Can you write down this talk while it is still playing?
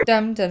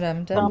Dum dum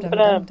dum dum Bum, dum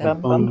ba-dum,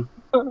 dum bum, dum.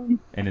 bum.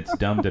 And it's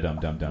dum da dum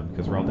dum dum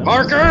because we're all dum.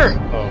 Marker!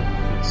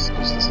 Oh, it's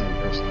just the same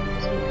person.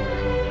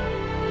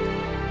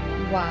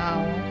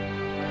 Wow.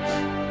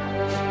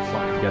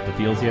 You got the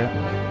feels yet?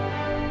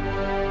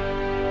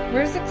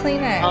 Where's the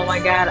Kleenex? Oh my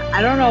god,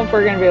 I don't know if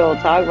we're gonna be able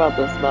to talk about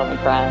this without me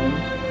crying.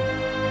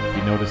 If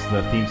you notice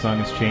the theme song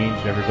has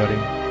changed, everybody.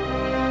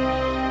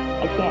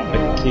 I can't I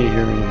hear it. can't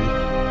hear anything.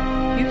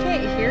 You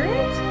can't hear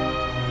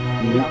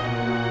it? Nope.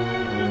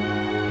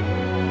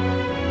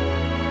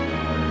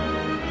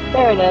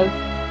 There it is.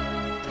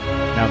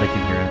 Now they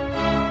can hear it.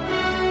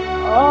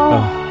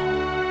 Oh,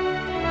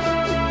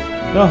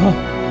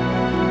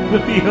 Oh, the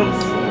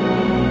feels.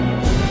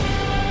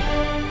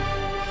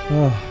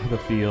 Oh, the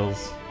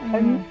feels.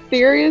 I'm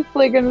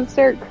seriously gonna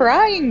start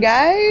crying,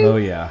 guys. Oh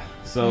yeah.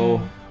 So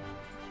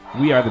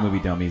we are the movie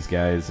dummies,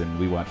 guys, and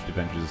we watched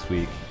Avengers this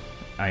week.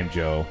 I'm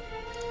Joe.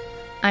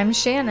 I'm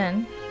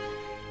Shannon.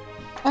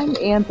 I'm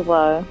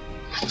Angela.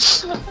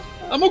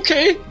 I'm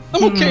okay.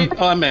 I'm okay.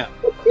 Oh, I'm Matt.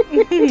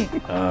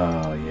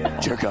 Oh yeah.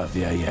 Jerk off.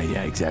 Yeah,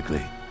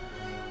 exactly.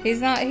 He's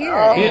not here.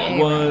 Oh. It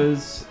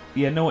was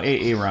no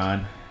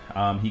Aaron.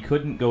 He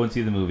couldn't go and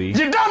see the movie,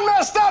 You done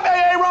messed up,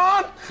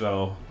 Aaron!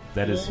 so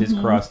that is his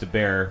cross to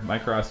bear. My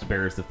cross to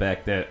bear is the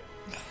fact that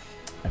I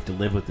have to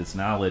live with this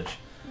knowledge.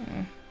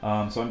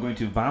 So I'm going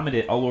to vomit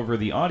it all over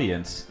the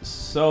audience.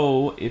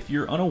 So if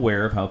you're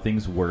unaware of how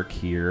things work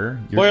here,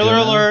 Spoiler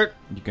alert!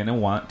 You're gonna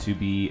want to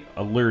be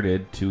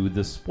alerted to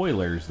the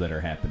spoilers that are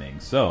happening.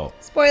 So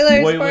Spoiler.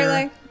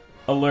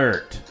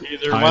 alert.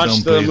 Either I watch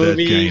don't the play that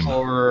movie game.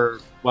 or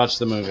watch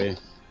the movie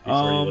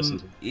before you listen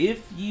to it.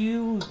 If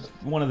you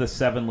one of the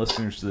 7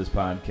 listeners to this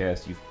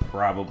podcast, you've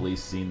probably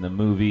seen the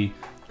movie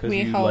because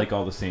We you hope. like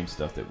all the same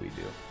stuff that we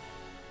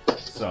do.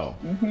 So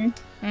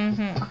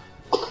Mm-hmm.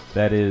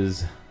 that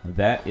is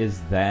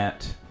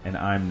that, and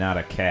I'm not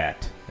a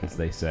cat, as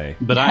they say.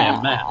 But I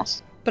am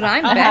Matt. But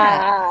I'm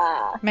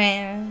back,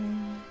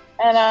 man.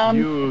 And I'm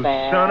You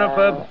bad. son of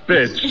a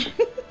bitch.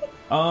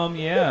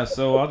 Yeah.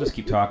 So I'll just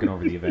keep talking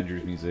over the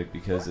Avengers music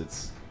because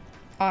it's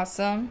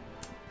Awesome.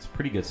 a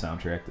pretty good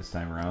soundtrack this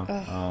time around.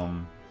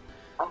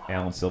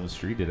 Alan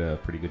Silvestri did a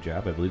pretty good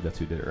job. I believe that's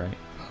who did it, right?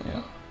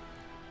 Yeah.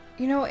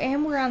 You know,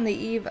 and we're on the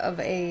eve of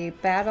a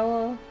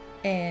battle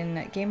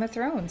in Game of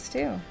Thrones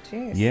too.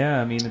 Jeez. Yeah.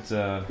 I mean, it's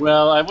a.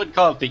 Well, I would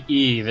call it the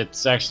Eve.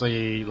 It's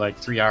actually like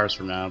 3 hours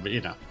from now, but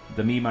you know.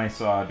 The meme I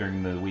saw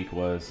during the week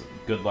was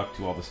 "Good luck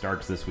to all the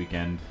Starks this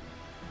weekend,"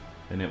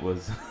 and it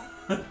was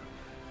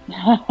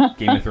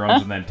Game of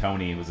Thrones, and then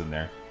Tony was in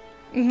there.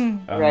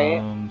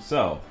 Right.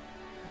 So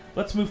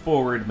let's move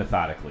forward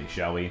methodically,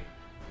 shall we?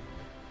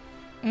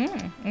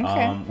 Okay. With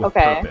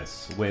Okay.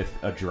 purpose, with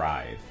a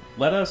drive.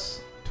 Let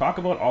us talk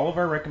about all of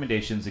our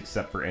recommendations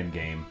except for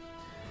Endgame,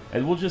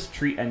 and we'll just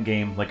treat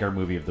Endgame like our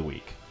movie of the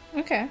week.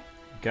 Okay.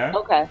 Okay.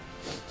 Okay.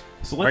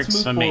 So let's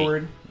Works for move me.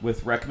 forward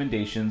with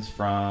recommendations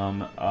from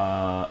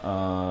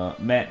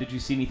Matt. Did you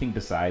see anything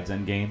besides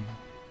Endgame?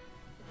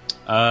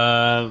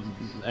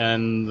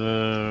 And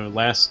the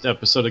last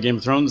episode of Game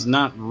of Thrones,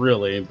 not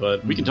really,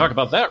 but we can talk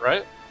about that,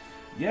 right?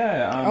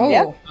 Yeah. Oh.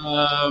 Yeah.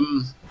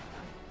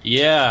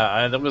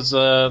 Yeah, that was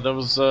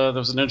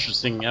an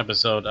interesting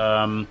episode.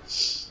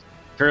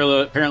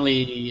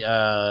 Apparently,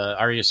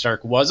 Arya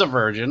Stark was a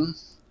virgin.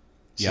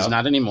 She's Yep.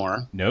 not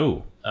anymore.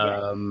 No.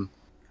 Um,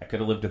 I could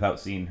have lived without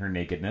seeing her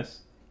nakedness.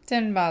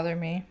 Didn't bother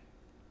me.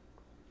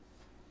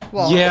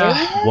 Well,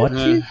 yeah. What?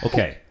 Uh,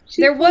 Okay.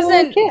 She's There a little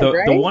wasn't- kid, The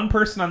right? one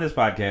person on this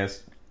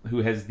podcast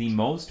who has the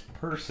most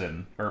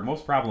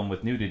problem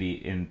with nudity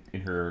in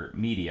her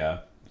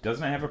media does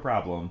not have a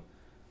problem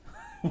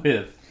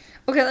with.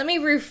 Okay, let me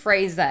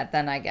rephrase that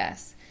then, I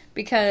guess.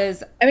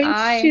 Because I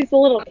mean, she's a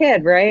little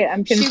kid, right?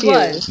 I'm confused. She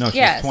was. No, she's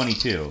Yes.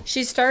 22.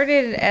 She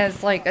started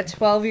as like a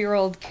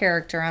 12-year-old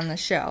character on the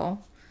show.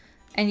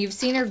 And you've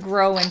seen her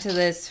grow into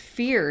this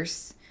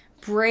fierce,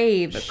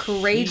 brave,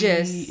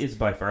 courageous. She is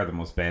by far the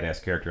most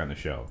badass character on the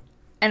show.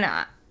 And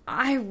I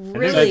there's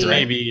really... That's Right.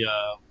 maybe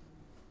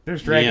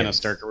There's Lyanna dragons.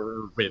 Stark.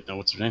 Or, wait, no,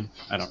 what's her name?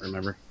 I don't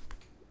remember.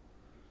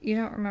 You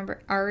don't remember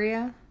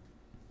Arya?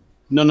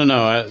 No.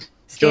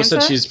 Joe said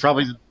Sansa?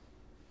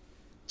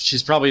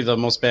 she's probably the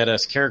most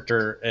badass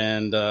character,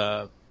 and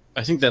I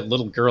think that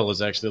little girl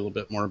is actually a little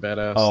bit more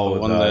badass. Oh, the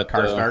one the that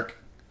Karstark.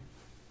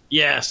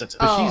 Yes, that's it.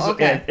 But Oh, she's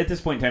okay. at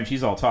this point in time,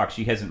 she's all talk.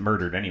 She hasn't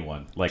murdered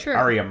anyone. Like True.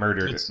 Arya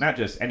murdered It's- not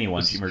just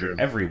anyone; she it's murdered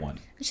true. everyone.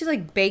 She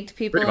like baked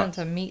people Pretty much.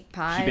 into meat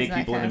pies. She baked and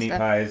that people kind into of meat stuff.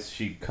 pies.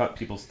 She cut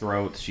people's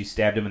throats. She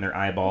stabbed them in their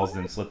eyeballs,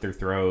 then slit their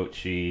throat.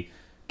 She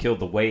killed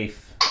the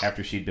waif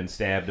after she'd been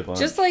stabbed a bunch.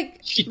 Just like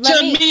She let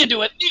turned me me into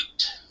a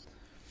newt.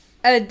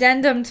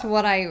 addendum to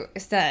what I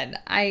said.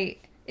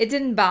 It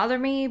didn't bother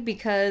me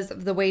because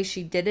of the way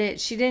she did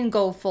it. She didn't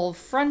go full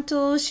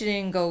frontal. She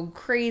didn't go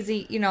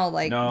crazy. You know,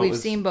 like no, we've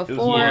seen It was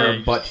before. more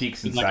Yeah, butt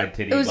cheeks and like side a-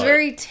 titties. It was but-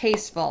 very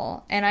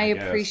tasteful, and I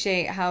guess.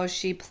 appreciate how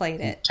she played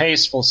it.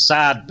 Tasteful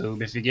side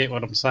boob, if you get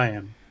what I'm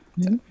saying.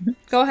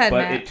 Go ahead,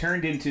 But Matt. it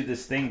turned into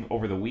this thing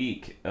over the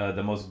week.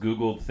 The most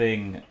Googled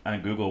thing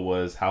on Google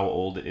was how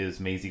old is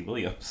Maisie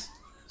Williams?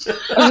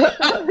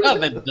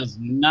 That does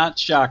not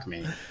shock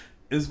me.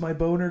 Is my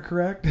boner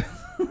correct?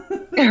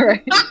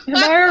 Right. Am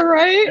I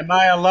right? Am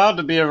I allowed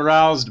to be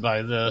aroused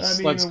by this? I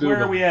mean, Let's where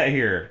Google. are we at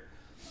here?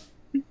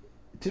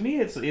 To me,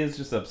 it's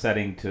just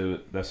upsetting to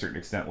a certain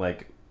extent.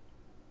 Like,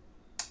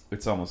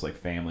 it's almost like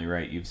family,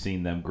 right? You've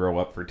seen them grow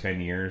up for 10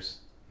 years.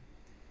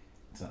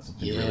 It's not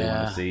something you really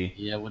want to see.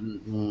 Yeah,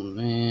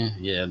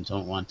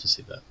 don't want to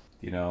see that.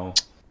 You know?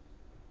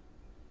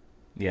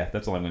 Yeah,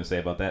 that's all I'm going to say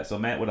about that. So,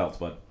 Matt, what else,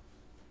 bud?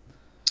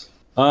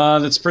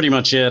 That's pretty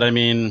much it. I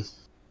mean,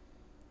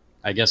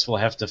 I guess we'll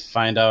have to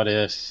find out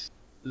if...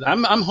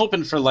 I'm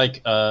hoping for,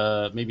 like,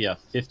 maybe a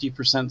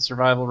 50%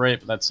 survival rate,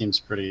 but that seems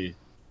pretty...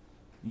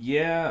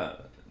 Yeah,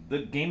 the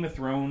Game of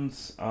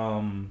Thrones,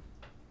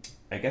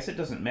 I guess it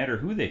doesn't matter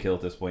who they kill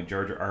at this point.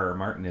 George R.R.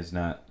 Martin is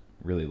not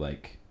really,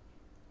 like,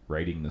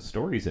 writing the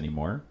stories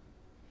anymore.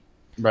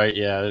 Right,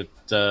 yeah.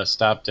 It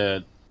stopped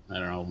at, I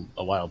don't know,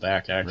 a while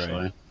back, actually.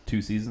 Right.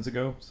 2 seasons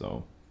ago,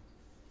 so...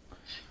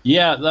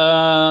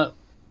 Yeah,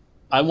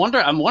 I'm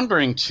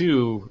wondering,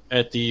 too,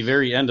 at the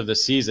very end of the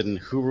season,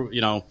 who,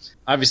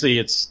 obviously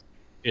it's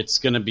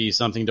going to be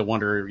something to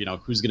wonder,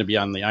 who's going to be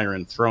on the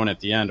Iron Throne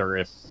at the end, or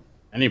if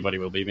anybody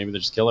will be. Maybe they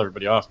just kill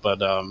everybody off.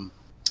 But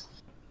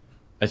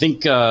I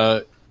think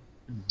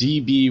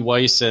D.B.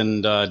 Weiss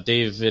and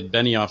David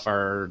Benioff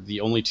are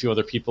the only 2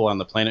 other people on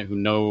the planet who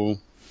know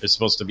is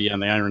supposed to be on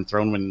the Iron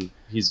Throne when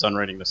he's done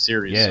writing the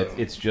series. Yeah, so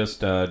it's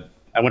just...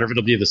 I wonder if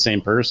it'll be the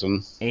same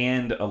person.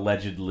 And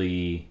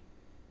allegedly...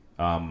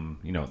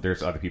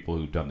 there's other people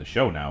who've done the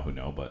show now who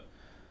know, but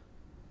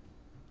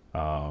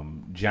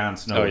Jon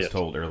Snow was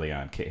told early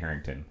on. Kit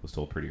Harington was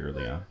told pretty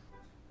early on.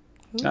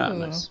 Ah,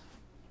 nice.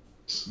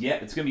 Yeah,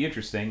 it's going to be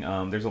interesting.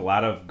 There's a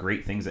lot of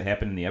great things that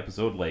happen in the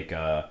episode, like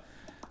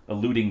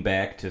alluding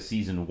back to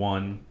season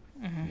 1,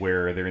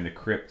 where they're in the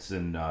crypts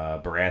and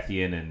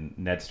Baratheon and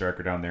Ned Stark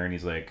are down there, and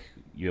he's like,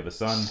 "You have a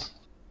son,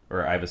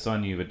 or I have a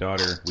son. You have a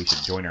daughter. We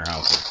should join our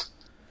houses."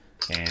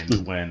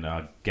 And when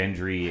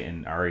Gendry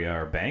and Arya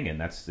are banging,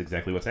 that's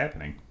exactly what's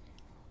happening.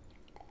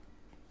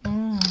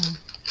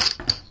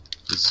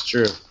 This is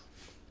true.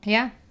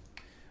 Yeah.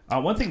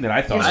 One thing that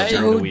I thought of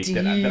during the week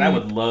that I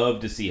would love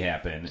to see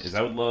happen is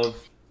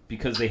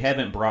because they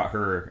haven't brought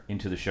her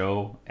into the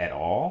show at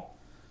all,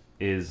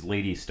 is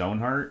Lady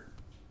Stoneheart.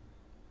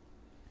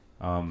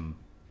 I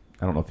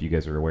don't know if you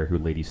guys are aware who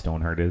Lady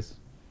Stoneheart is.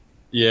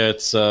 Yeah,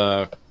 it's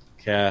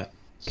Cat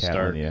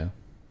Stark. Yeah.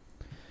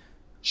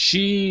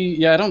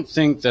 I don't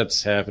think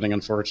that's happening,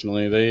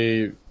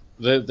 unfortunately.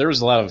 There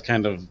was a lot of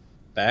kind of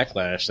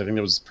backlash. I think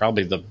that was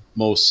probably the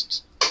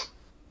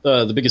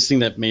biggest thing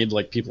that made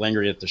like people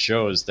angry at the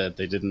show is that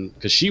they didn't,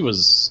 because she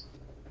was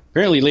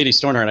apparently Lady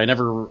Stoneheart. I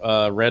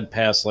never read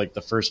past like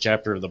the first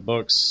chapter of the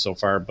books so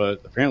far,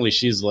 but apparently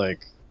she's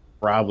like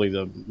probably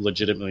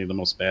legitimately the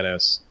most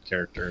badass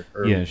character.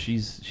 Yeah,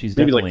 she's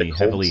maybe definitely like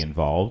heavily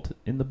involved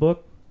in the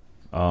book.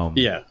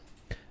 Yeah,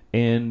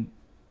 and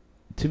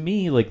to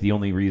me, like the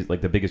only reason,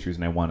 like the biggest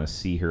reason I want to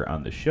see her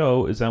on the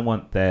show is I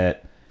want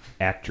that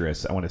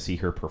actress. I want to see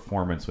her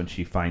performance when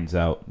she finds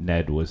out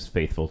Ned was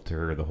faithful to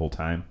her the whole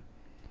time.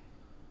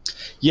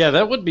 Yeah,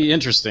 that would be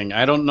interesting.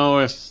 I don't know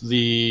if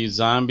the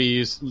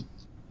zombies...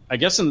 I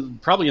guess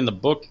probably in the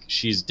book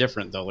she's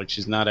different, though. Like,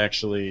 she's not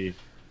actually,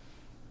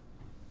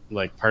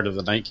 like, part of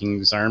the Night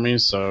King's army,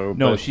 so...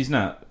 No, she's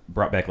not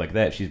brought back like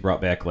that. She's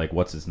brought back like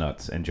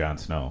What's-His-Nuts and Jon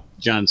Snow.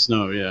 Jon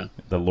Snow, yeah.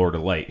 The Lord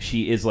of Light.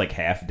 She is, like,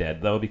 half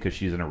dead, though, because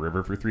she's in a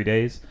river for 3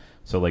 days.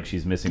 So, like,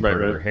 she's missing part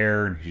of her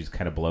hair, and she's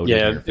kind of bloated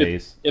in her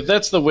face. If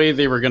that's the way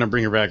they were going to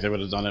bring her back, they would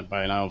have done it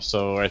by now.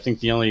 So I think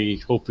the only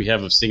hope we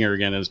have of seeing her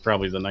again is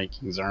probably the Night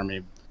King's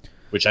army,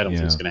 which I don't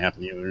think is going to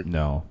happen either.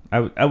 No.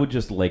 I would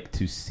just like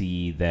to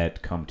see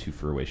that come to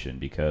fruition,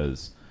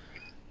 because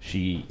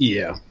she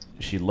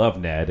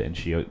loved Ned, and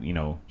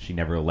she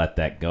never let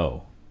that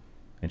go.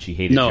 And she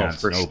hated Jon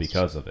Snow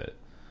because of it.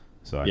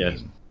 So I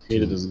mean,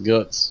 hated his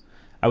guts.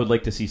 I would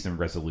like to see some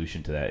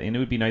resolution to that. And it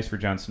would be nice for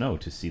Jon Snow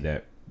to see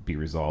that be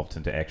resolved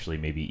and to actually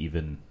maybe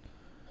even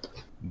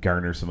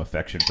garner some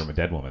affection from a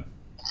dead woman.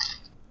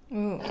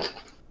 Ooh.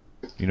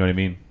 You know what I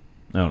mean?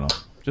 I don't know.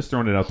 Just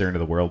throwing it out there into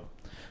the world.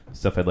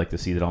 Stuff I'd like to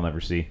see that I'll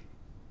never see.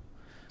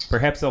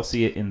 Perhaps I'll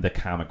see it in the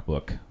comic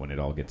book when it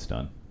all gets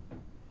done.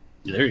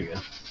 There you go.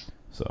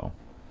 So,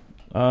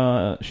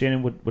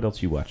 Shannon, what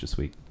else you watch this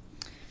week?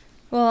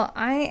 Well,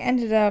 I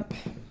ended up,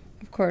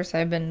 of course,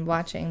 I've been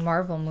watching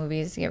Marvel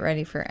movies to get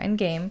ready for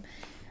Endgame.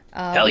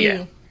 Hell yeah.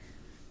 We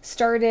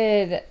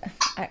started,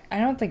 I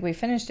don't think we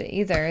finished it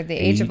either, The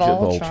Age of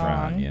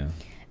Ultron. Yeah.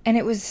 And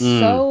it was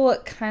so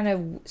kind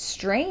of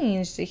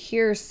strange to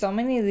hear so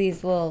many of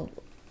these little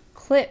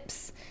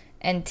clips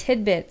and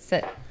tidbits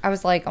that I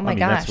was like, oh my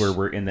gosh. That's where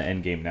we're in the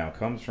Endgame now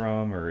comes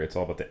from, or it's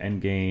all about the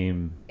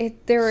Endgame.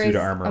 There is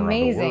armor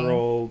amazing. Around the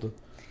world.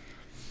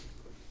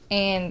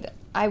 And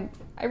I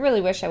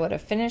really wish I would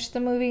have finished the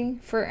movie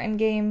for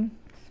Endgame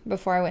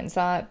before I went and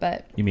saw it,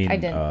 but You mean I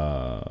didn't.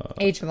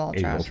 Age of Ultron.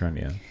 Age of Ultron,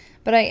 yeah.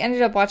 But I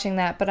ended up watching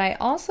that. But I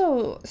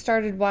also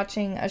started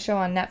watching a show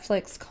on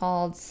Netflix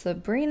called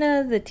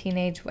Sabrina the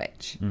Teenage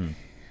Witch.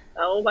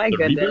 Oh my The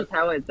goodness, reboot?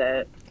 how is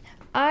it?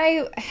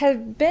 I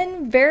have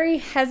been very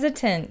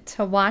hesitant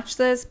to watch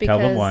this Tell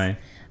them because why.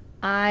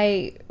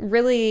 I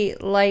really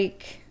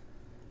like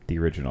The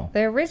original.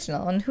 the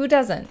original, and who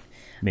doesn't?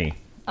 Me.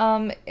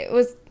 It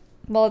was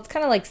it's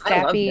kind of like I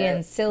loved sappy it and when I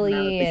was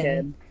silly, a and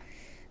kid.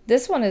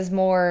 this one is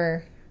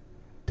more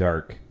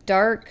Dark.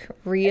 dark,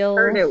 real.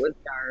 Heard it was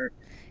dark.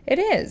 It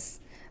is,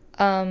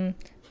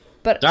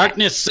 but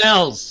Darkness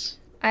sells.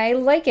 I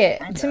like it.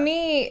 Kinda. To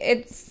me,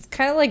 it's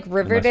kind of like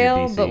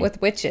Riverdale, DC. but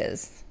with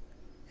witches.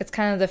 It's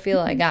kind of the feel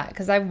I got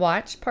because I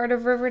watched part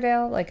of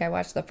Riverdale. Like I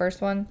watched the first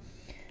one.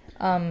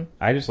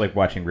 I just like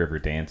watching River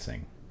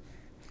dancing.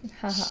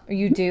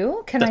 You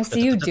do? Can I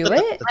see you do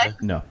it?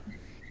 No.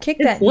 Kick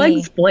His that knee.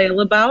 legs flail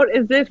about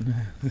as if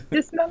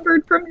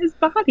dismembered from his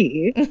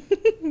body.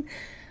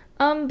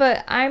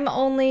 But I'm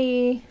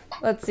only,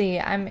 let's see,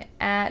 I'm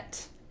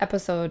at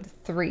episode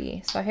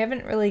 3, so I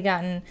haven't really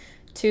gotten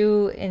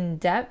too in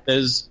depth.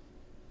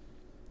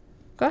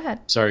 Go ahead.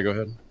 Sorry, go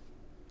ahead.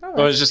 Oh,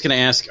 I was just going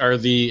to ask, are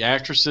the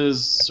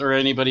actresses or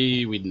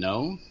anybody we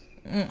know?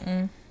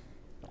 I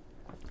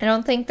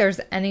don't think there's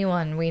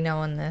anyone we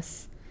know in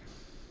this.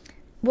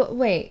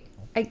 Wait,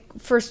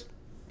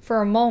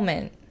 for a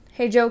moment.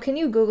 Hey Joe, can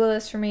you Google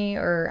this for me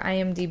or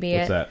IMDb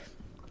What's it? that?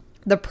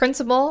 The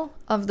principal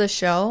of the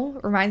show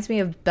reminds me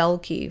of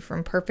Belky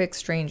from Perfect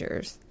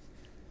Strangers.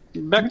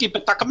 Becky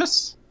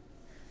Patakamis?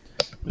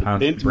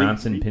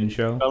 Bronson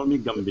Pinchot.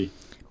 Gumby.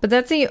 But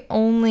that's the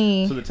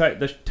only. So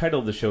the title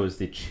of the show is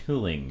The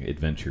Chilling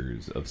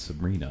Adventures of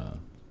Sabrina.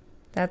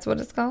 That's what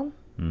it's called?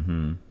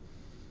 Mm-hmm.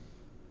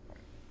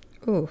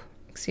 Ooh,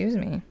 excuse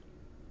me.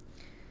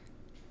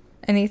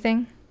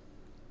 Anything?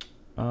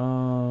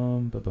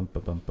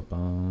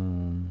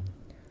 Ba-bum.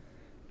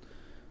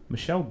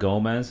 Michelle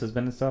Gomez has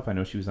been in stuff. I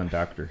know she was on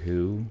Doctor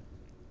Who.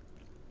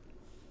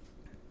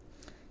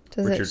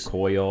 Richard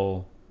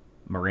Coyle,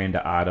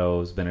 Miranda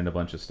Otto's been in a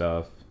bunch of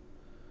stuff.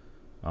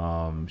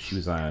 She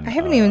was on. I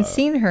haven't even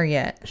seen her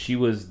yet. She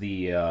was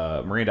the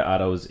Miranda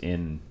Otto's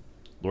in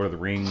Lord of the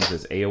Rings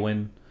as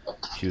Éowyn.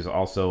 She was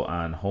also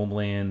on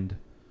Homeland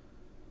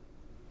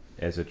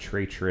as a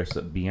traitorous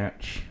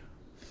bitch.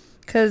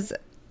 Because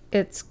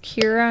it's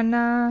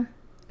Kirana.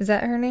 Is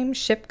that her name?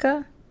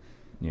 Shipka?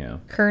 Yeah.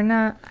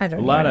 Kurna? I don't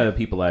A know. lot of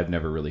people I've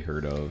never really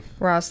heard of.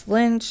 Ross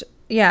Lynch.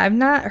 Yeah, I've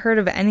not heard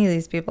of any of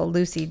these people.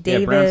 Lucy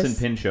Davis. Yeah, Bronson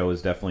Pinchot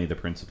is definitely the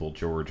principal,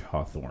 George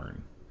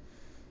Hawthorne.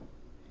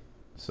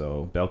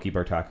 So, Belky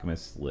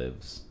Bartakamis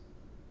lives.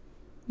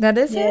 That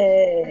is it?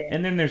 Yay.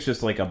 And then there's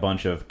just like a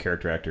bunch of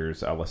character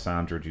actors.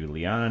 Alessandro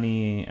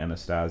Giuliani,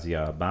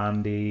 Anastasia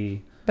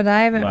Bondi. But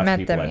I haven't Lots of met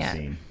people them I've yet.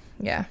 seen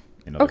Yeah.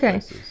 in other Okay.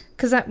 places.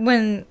 Because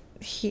when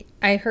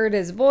I heard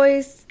his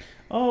voice,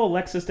 Oh,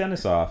 Alexis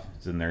Denisoff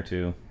is in there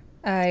too.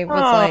 I was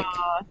like,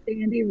 Aw,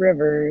 Sandy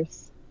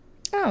Rivers.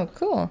 oh,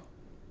 cool.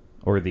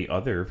 Or the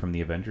other from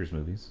the Avengers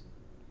movies.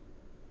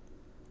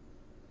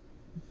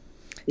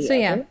 So,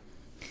 yeah.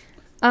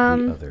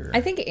 other? The other.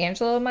 I think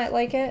Angela might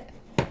like it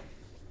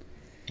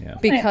Yeah.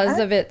 because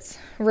of its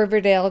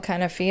Riverdale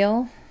kind of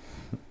feel.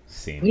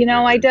 Sandy You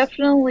know, I Rivers.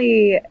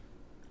 definitely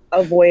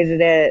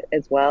avoided it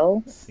as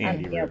well.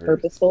 Sandy Rivers.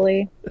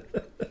 Purposefully.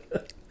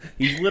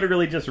 He's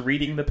literally just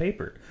reading the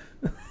paper.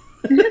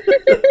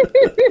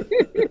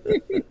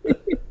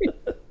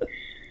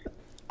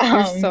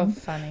 You're so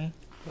funny.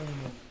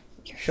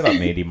 Shut up,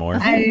 Mandy Moore.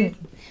 I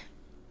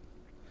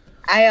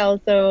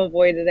also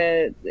avoided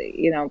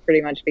it,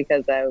 pretty much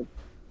because I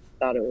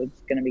thought it was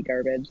going to be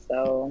garbage.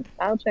 So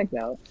I'll check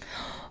it out.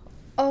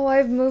 Oh, I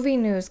have movie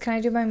news. Can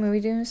I do my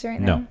movie news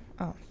right now? No.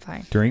 Oh,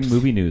 fine. During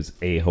movie news,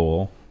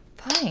 a-hole.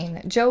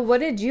 Fine. Joe, what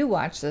did you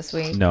watch this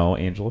week? No,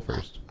 Angela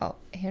first. Oh,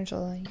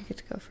 Angela, you get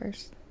to go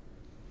first.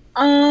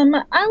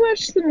 I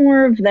watched some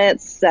more of that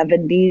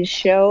 70s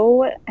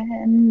show,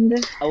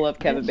 and I love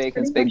Kevin that's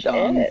Bacon's pretty Big much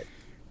Dong. it.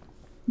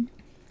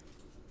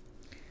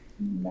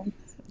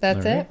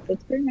 That's All it? right.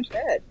 That's pretty much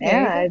it. There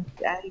Yeah,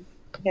 I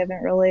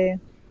haven't really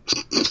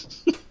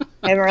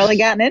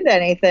gotten into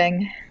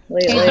anything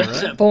lately.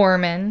 Alright.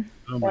 Foreman.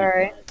 Oh my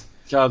Sorry.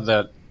 God,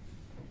 that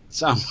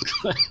sounds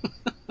good.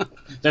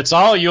 That's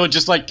all? You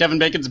just like Kevin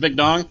Bacon's Big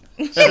Dong?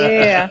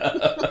 Yeah.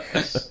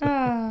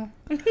 Ah,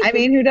 I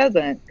mean, who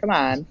doesn't? Come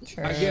on.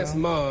 true. I guess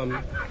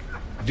mom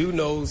do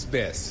knows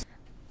best.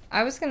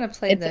 I was going to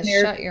play It's the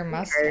American Shut Your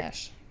Sweetheart.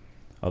 Mustache.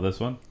 Oh, this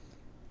one?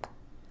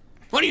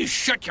 Why don't you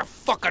shut your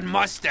fucking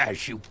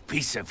mustache, you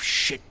piece of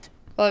shit?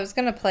 Well, I was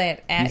going to play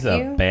it at He's you.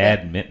 a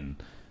badminton.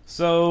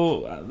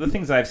 So, the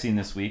things I've seen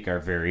this week are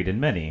varied and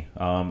many.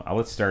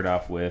 Let's start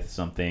off with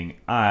something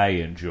I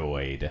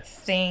enjoyed.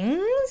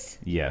 Things?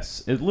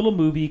 Yes, a little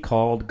movie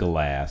called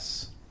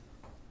Glass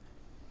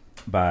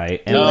by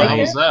M. No, like Night,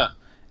 it? how's that?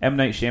 M.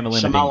 Night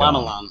Shyamalan. Ding Dong.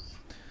 Shamalamalan.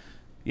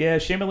 Yeah,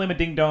 Shyamalan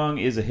Ding Dong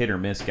is a hit or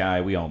miss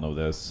guy. We all know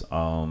this.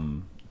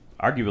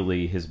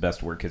 Arguably, his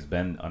best work has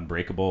been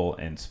Unbreakable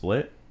and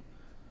Split.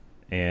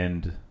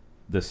 And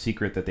The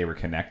Secret That They Were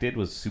Connected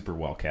was super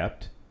well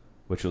kept,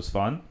 which was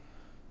fun.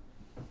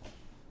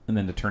 And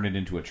then to turn it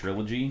into a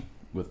trilogy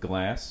with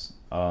Glass,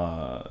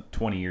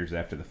 20 years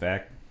after the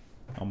fact,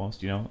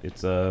 almost,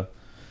 it's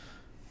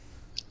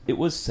It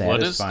was satisfying.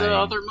 What is the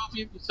other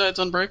movie besides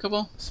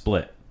Unbreakable?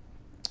 Split.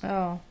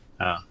 Oh.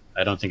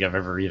 I don't think I've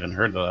ever even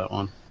heard of that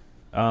one.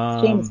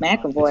 James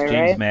McAvoy, it's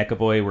James right?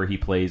 McAvoy, where he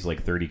plays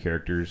like 30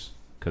 characters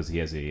because he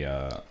has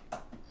a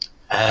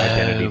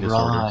identity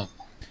disorder. Right.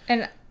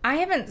 And I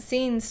haven't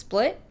seen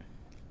Split,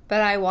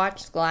 but I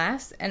watched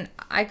Glass, and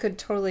I could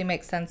totally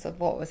make sense of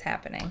what was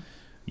happening.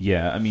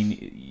 Yeah, I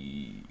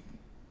mean,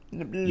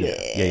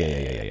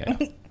 yeah.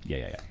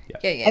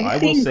 Yeah. I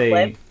will say,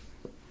 clips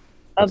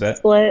what's of that?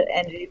 Split,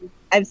 and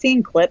I've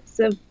seen clips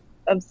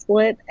of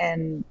Split,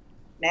 and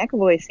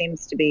McAvoy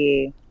seems to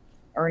be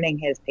earning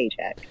his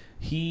paycheck.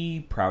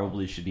 He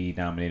probably should be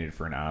nominated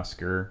for an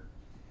Oscar.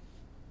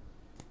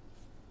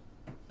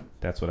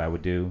 That's what I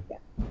would do.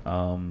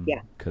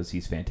 Yeah. Because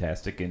he's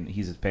fantastic, and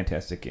he's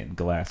fantastic in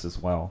Glass as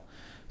well.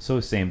 So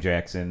is Sam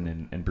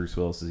Jackson, and Bruce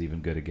Willis is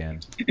even good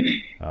again.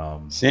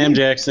 Sam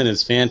Jackson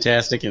is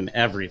fantastic in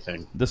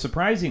everything. The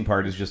surprising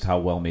part is just how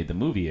well made the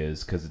movie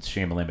is, because it's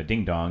Shamalama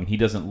Ding Dong. He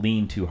doesn't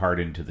lean too hard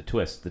into the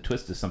twist. The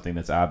twist is something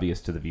that's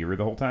obvious to the viewer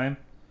the whole time,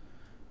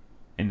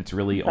 and it's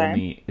really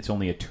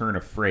only a turn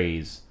of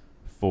phrase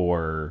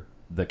for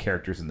the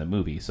characters in the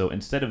movie. So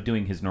instead of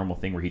doing his normal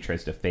thing where he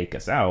tries to fake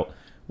us out,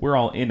 we're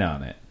all in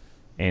on it,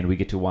 and we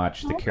get to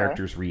watch the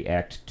characters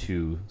react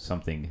to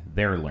something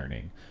they're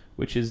learning,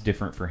 which is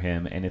different for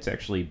him, and it's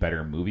actually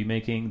better movie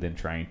making than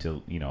trying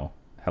to,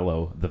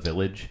 hello, The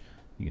Village.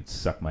 You can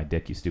suck my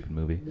dick, you stupid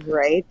movie.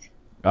 Right?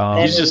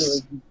 He's He's just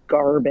was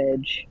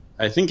garbage.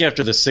 I think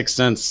after The Sixth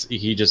Sense,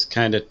 he just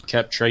kind of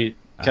kept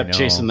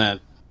chasing that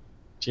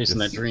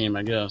dream,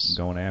 I guess.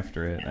 Going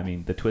after it. I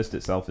mean, the twist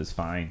itself is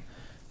fine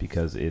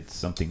because it's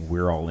something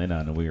we're all in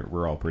on and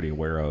we're all pretty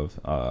aware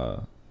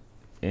of.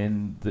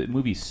 And the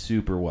movie's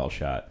super well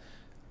shot.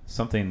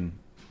 Something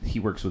he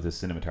works with his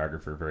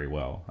cinematographer very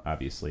well,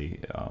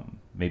 obviously.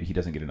 Maybe he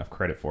doesn't get enough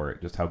credit for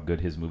it, just how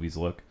good his movies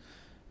look.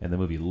 And the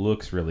movie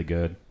looks really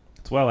good.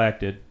 It's well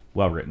acted,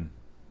 well written.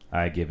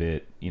 I give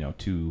it,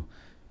 2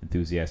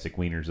 enthusiastic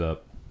wieners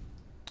up.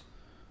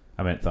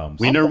 I meant thumbs.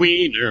 Wiener,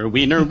 wiener,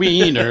 wiener,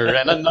 wiener,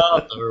 and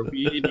another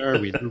wiener,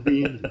 wiener,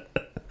 wiener.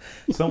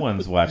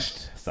 Someone's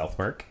watched South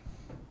Park.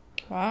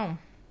 Wow.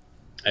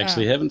 I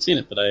actually haven't seen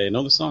it, but I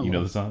know the song. You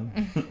know the song?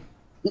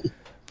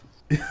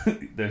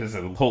 There's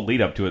a whole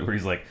lead up to it where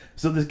he's like,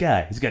 so this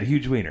guy, he's got a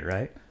huge wiener,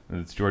 right?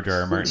 And it's George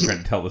R. R. Martin trying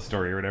to tell the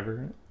story or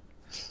whatever.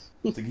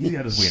 It's like, he's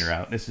got his wiener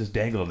out, and it's just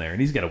dangling there, and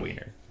he's got a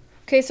wiener.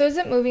 Okay, so is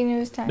it movie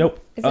news time? Nope.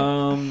 Is it...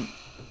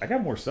 I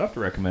got more stuff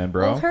to recommend,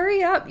 bro. Well,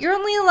 hurry up. You're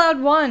only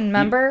allowed one,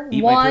 remember?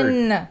 Eat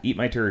one. Eat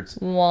my turds.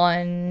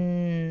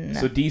 One.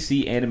 So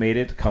DC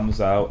Animated comes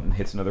out and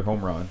hits another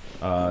home run.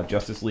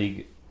 Justice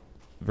League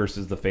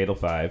versus the Fatal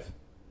Five.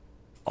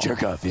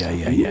 Jerk off. Yeah,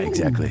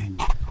 exactly.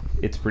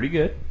 It's pretty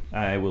good,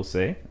 I will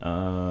say.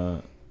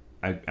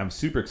 I'm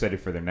super excited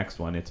for their next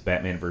one. It's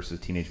Batman versus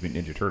Teenage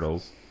Mutant Ninja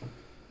Turtles.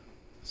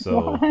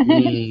 So,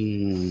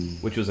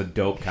 which was a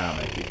dope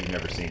comic if you've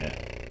never seen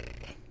it.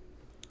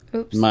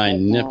 Oops. My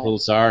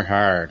nipples are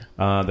hard.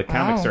 The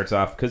comic starts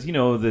off because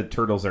the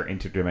turtles are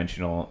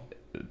interdimensional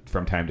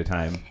from time to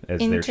time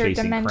as they're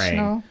chasing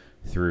Krang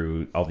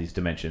through all these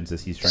dimensions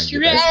as he's trying to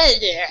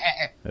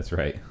get That's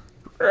right.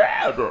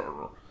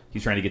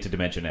 He's trying to get to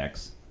Dimension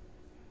X.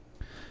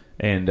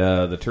 And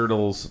the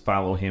turtles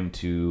follow him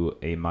to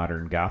a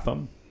modern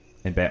Gotham,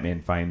 and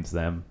Batman finds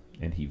them,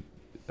 and he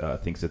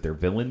thinks that they're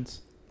villains,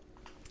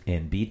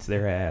 and beats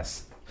their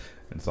ass.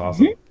 And it's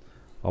awesome.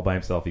 All by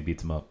himself, he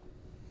beats them up.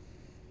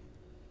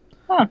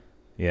 Huh.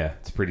 Yeah,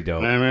 it's pretty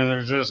dope. I mean,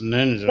 they're just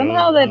ninjas.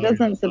 Somehow that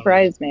doesn't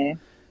surprise me.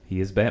 He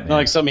is Batman. Not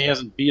like something he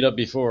hasn't beat up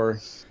before.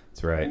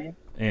 That's right.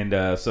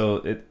 And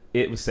so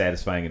it was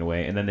satisfying in a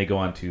way. And then they go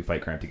on to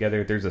fight crime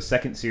together. There's a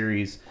second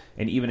series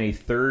and even a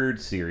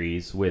third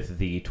series with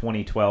the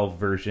 2012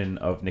 version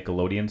of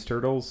Nickelodeon's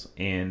Turtles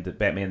and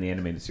Batman the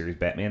Animated Series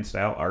Batman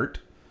style art.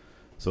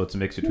 So it's a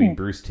mix between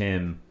Bruce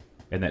Timm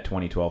and that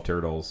 2012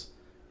 Turtles.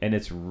 And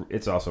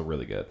it's also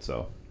really good.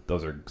 So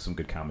those are some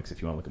good comics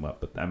if you want to look them up.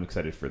 But I'm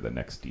excited for the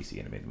next DC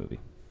animated movie.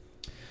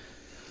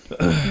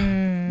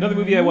 Another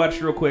movie I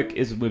watched real quick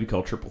is a movie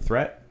called Triple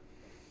Threat.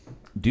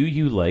 Do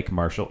you like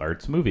martial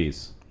arts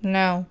movies?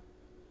 No.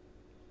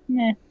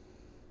 Nah.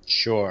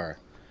 Sure.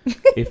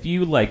 If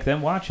you like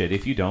them, watch it.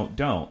 If you don't,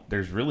 don't.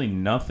 There's really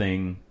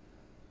nothing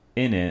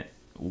in it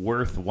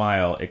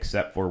worthwhile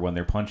except for when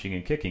they're punching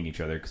and kicking each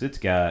other because it's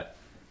got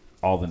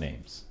all the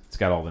names. It's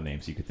got all the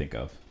names you could think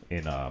of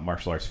in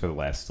martial arts for the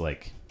last,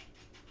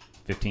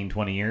 15,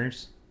 20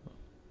 years.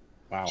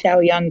 Wow. Chow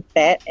Yun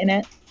Fat in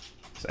it.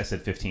 I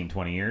said 15,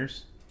 20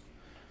 years.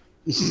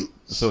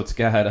 So it's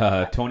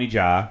got Tony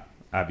Jaa,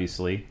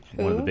 obviously,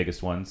 one of the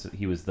biggest ones.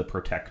 He was the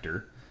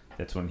Protector.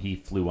 That's when he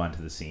flew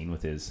onto the scene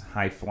with his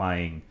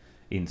high-flying,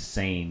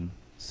 insane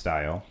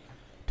style.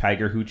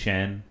 Tiger Hu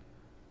Chen.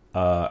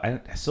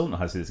 I still don't know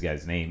how to say this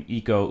guy's name.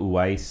 Iko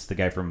Uwais, the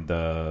guy from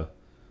the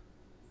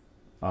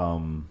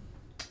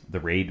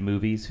Raid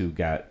movies who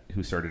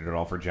started it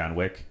all for John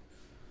Wick.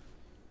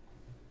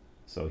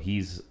 So he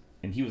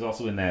was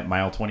also in that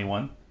Mile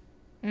 21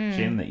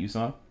 Jim that you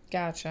saw.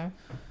 Gotcha.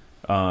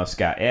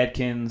 Scott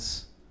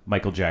Adkins,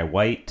 Michael Jai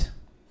White,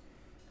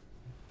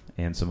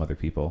 and some other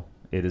people.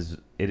 It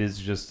is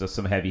just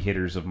some heavy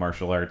hitters of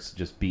martial arts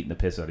just beating the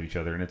piss out of each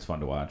other, and it's fun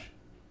to watch.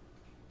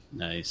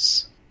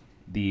 Nice.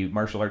 The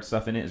martial arts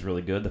stuff in it is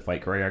really good. The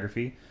fight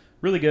choreography,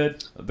 really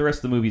good. The rest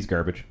of the movie's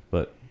garbage,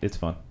 but it's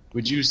fun.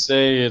 Would you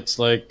say it's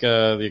like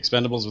The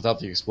Expendables without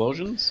the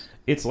explosions?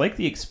 It's like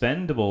The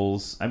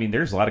Expendables. I mean,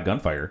 there's a lot of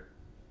gunfire.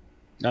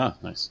 Ah,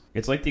 nice.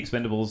 It's like The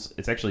Expendables.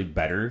 It's actually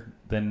better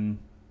than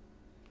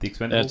The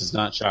Expendables. That does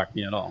not shock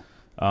me at all.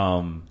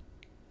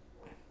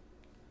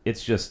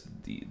 It's just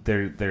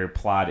their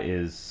plot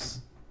is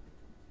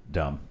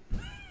dumb.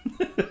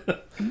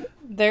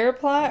 Their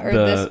plot or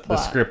this plot? The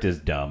script is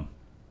dumb.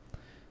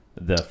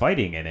 The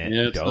fighting in it,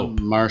 It's dope.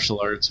 a martial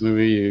arts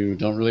movie. You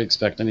don't really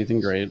expect anything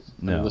great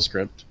No. from the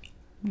script.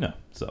 No,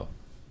 so.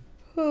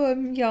 Oh,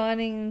 I'm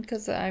yawning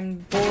because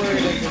I'm bored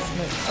of this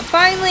movie.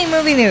 Finally,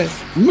 movie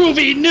news.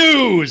 Movie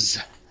news!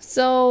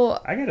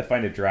 So, I gotta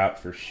find a drop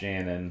for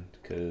Shannon,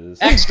 because...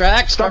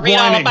 Extra, Stop read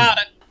all whining. about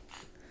it.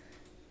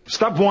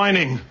 Stop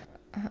whining.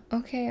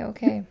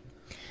 okay.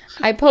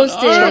 I posted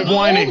Stop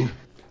whining.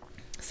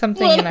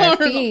 something in our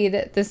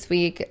feed this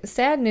week.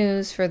 Sad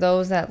news for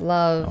those that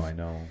love Oh, I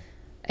know.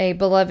 a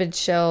beloved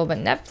show, but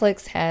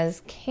Netflix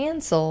has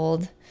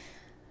canceled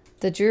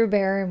the Drew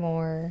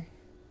Barrymore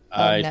of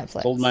I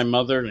Netflix. told my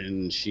mother,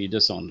 and she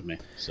disowned me.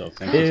 So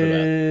thank you for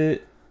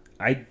that.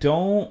 I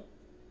don't...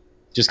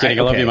 Just kidding.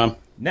 I love okay. you, Mom.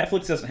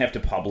 Netflix doesn't have to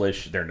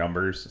publish their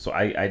numbers, so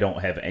I don't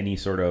have any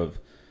sort of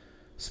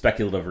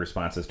speculative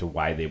response as to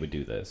why they would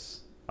do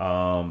this.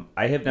 I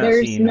have not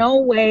There's seen... no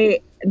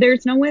way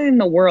in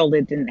the world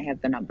it didn't have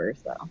the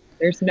numbers, though.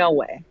 There's no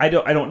way. I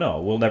don't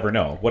know. We'll never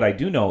know. What I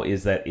do know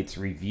is that its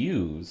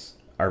reviews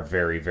are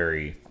very,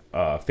 very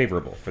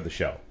favorable for the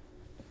show.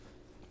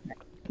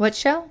 What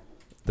show?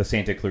 The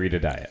Santa Clarita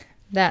Diet.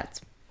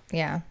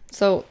 Yeah.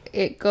 So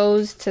it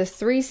goes to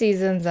 3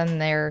 seasons and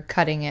they're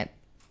cutting it.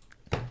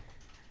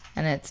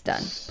 And it's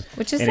done.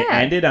 Which is And sad. it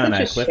ended on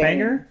a Such a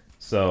cliffhanger, shame.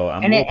 so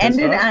I'm And a it little pissed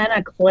ended off. on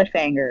a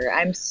cliffhanger.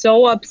 I'm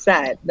so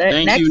upset. That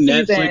Thank next you,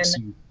 Netflix,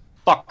 season, you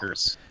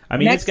fuckers. I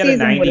mean, next it's got a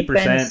season would have been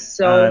 90%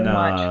 so on...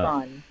 much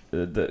fun.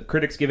 The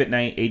critics give it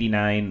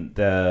 89.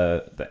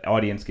 The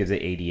audience gives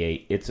it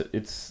 88.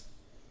 It's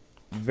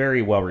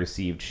very well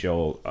received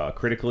show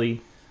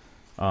critically.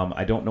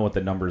 I don't know what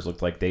the numbers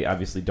look like. They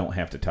obviously don't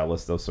have to tell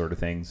us those sort of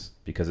things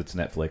because it's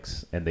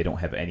Netflix and they don't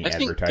have any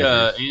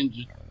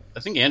advertisers. I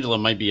think Angela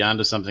might be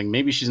onto something.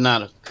 Maybe she's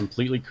not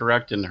completely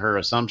correct in her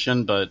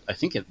assumption, but I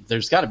think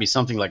there's got to be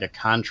something like a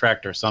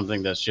contract or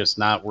something that's just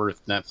not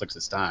worth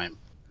Netflix's time.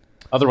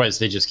 Otherwise,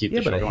 they just keep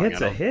the show but a going.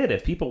 hit's a hit.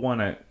 If people want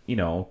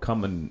to,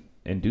 come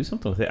and do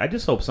something with it, I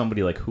just hope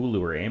somebody like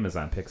Hulu or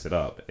Amazon picks it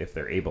up if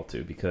they're able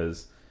to,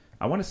 because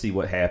I want to see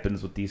what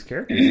happens with these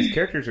characters. These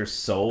characters are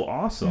so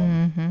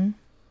awesome. Mm-hmm.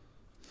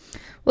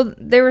 Well,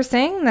 they were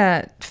saying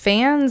that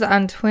fans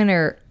on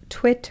Twitter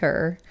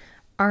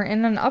are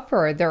in an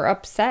uproar. They're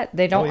upset.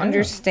 They don't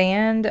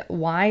understand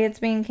why it's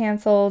being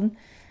canceled.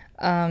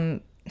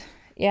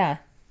 Yeah.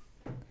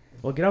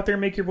 Well, get out there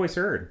and make your voice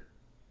heard.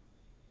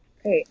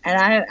 Hey,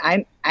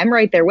 and I'm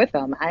right there with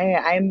them.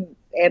 I'm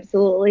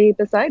absolutely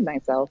beside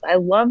myself. I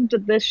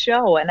loved this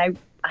show, and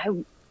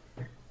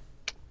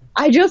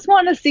I just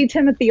want to see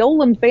Timothy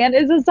Olyphant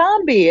as a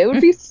zombie. It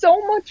would be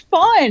so much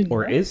fun.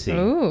 Or is he?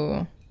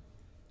 Ooh.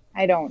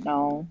 I don't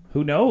know.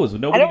 Who knows?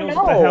 Nobody knows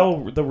what the know.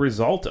 hell the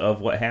result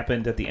of what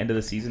happened at the end of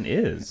the season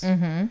is.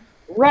 Mm-hmm.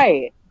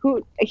 Right.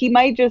 He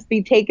might just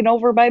be taken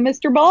over by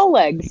Mr.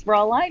 Balllegs, for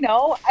all I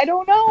know. I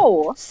don't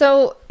know.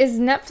 So is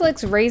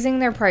Netflix raising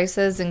their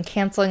prices and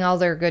canceling all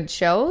their good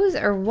shows,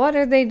 or what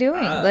are they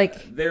doing?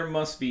 There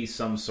must be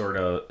some sort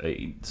of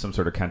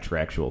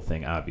contractual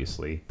thing,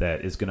 obviously,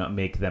 that is going to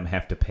make them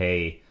have to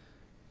pay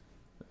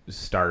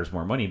stars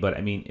more money. But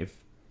I mean, if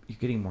you're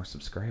getting more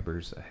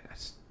subscribers,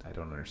 I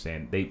don't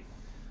understand.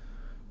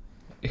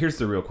 Here's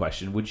the real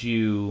question: would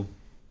you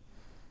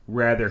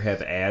rather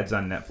have ads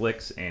on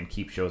Netflix and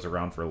keep shows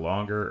around for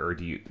longer, or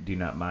do you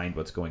not mind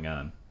what's going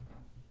on?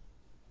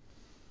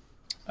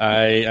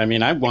 I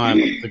mean, I want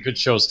the good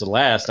shows to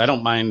last. I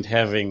don't mind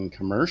having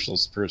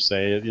commercials per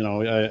se. You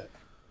know,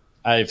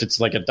 if it's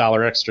like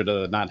 $1 extra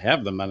to not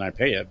have them, then I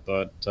pay it.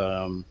 But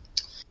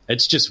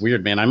it's just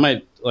weird, man. I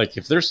might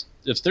if there's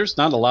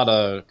not a lot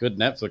of good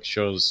Netflix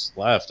shows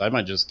left, I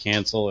might just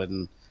cancel,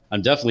 and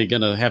I'm definitely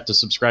gonna have to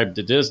subscribe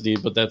to Disney.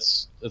 But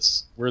that's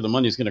where the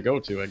money's gonna go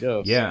to, I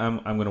guess. Yeah,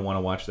 I'm gonna want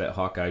to watch that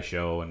Hawkeye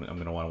show, and I'm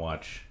gonna want to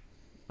watch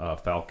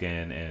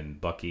Falcon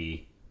and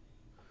Bucky.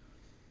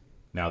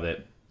 Now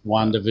that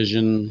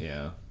WandaVision.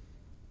 Yeah.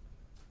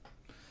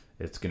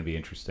 It's going to be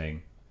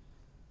interesting.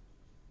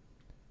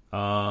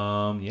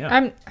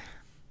 Yeah.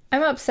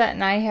 I'm upset,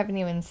 and I haven't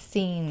even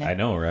seen. I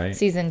know, right?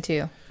 Season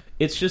 2.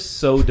 It's just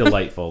so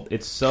delightful.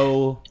 It's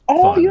so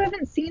Oh, fun. you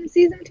haven't seen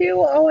season 2?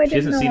 Oh, I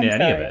didn't know. She hasn't seen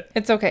I'm any of sorry. it.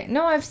 It's okay.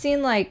 No, I've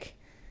seen I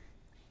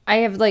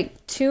have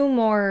 2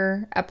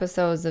 more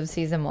episodes of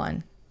season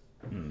 1.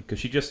 Because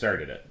she just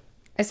started it.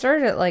 I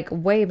started it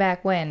way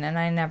back when, and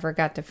I never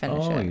got to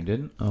finish it. Oh, you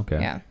didn't? Okay.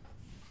 Yeah.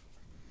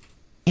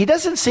 He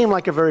doesn't seem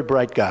like a very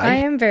bright guy. I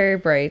am very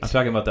bright. I'm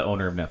talking about the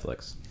owner of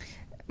Netflix.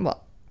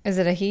 Well, is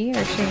it a he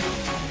or she?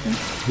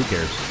 Who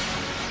cares?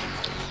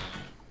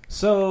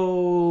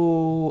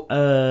 So,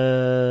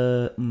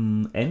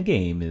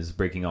 Endgame is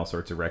breaking all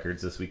sorts of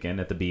records this weekend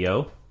at the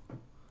BO.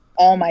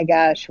 Oh my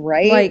gosh,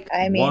 right? Like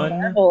I mean,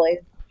 Marvel is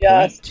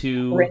just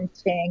 1.2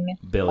 printing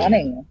billion.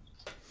 money.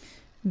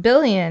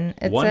 Billion.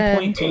 It's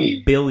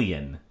 1.2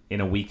 billion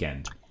in a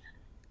weekend.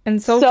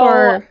 And so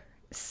far,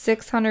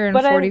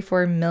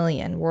 644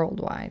 million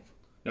worldwide.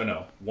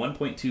 No.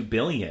 1.2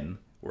 billion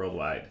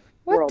worldwide.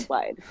 What?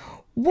 Worldwide.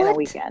 What? In a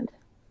weekend.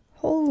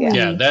 Holy.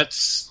 Yeah,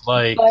 that's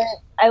like. But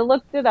I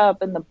looked it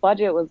up, and the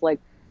budget was like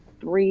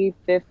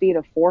 350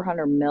 to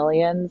 400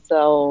 million.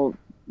 So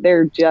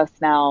they're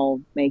just now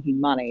making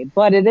money,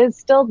 but it is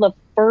still the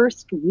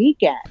first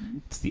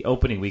weekend. It's the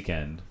opening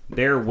weekend.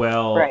 They're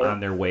well Right. on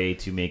their way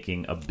to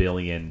making $1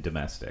 billion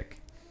domestic.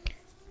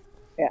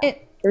 Yeah,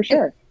 for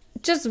sure.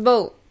 Just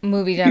vote,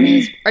 movie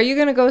dummies. Are you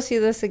going to go see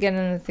this again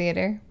in the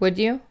theater? Would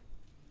you?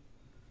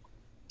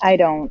 I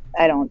don't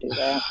do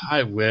that.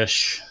 I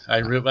wish.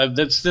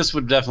 This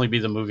would definitely be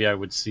the movie I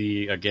would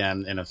see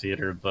again in a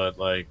theater, but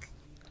like,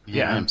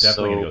 yeah, I'm definitely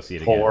so gonna go see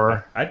it poor.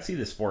 again. I'd see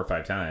this 4 or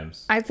 5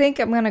 times. I think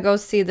I'm going to go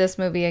see this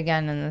movie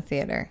again in the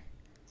theater.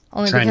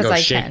 Only Try and because go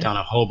I shake can. down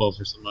a hobo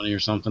for some money or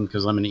something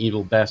because I'm an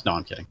evil bastard. No,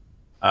 I'm kidding.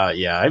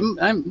 Yeah,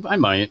 I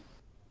might.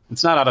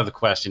 It's not out of the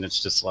question.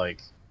 It's just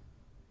like,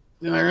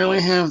 do I really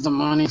have the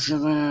money for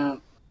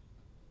that?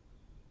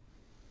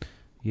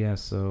 Yeah,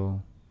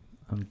 so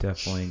I'm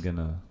definitely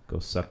gonna go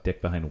suck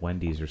dick behind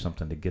Wendy's or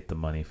something to get the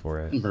money for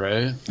it.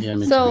 Right? Yeah.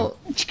 Me So,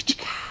 too.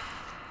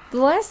 the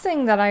last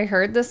thing that I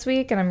heard this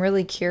week, and I'm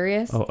really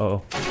curious,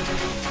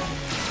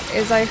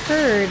 is I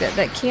heard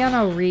that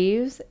Keanu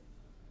Reeves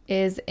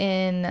is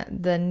in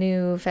the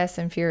new Fast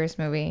and Furious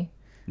movie.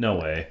 No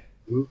way.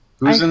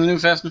 Who's in the new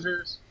Fast and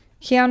Furious?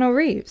 Keanu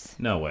Reeves.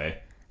 No way.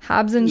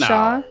 Hobbs and No.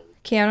 Shaw.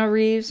 Keanu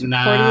Reeves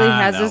Nah, reportedly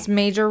has no. this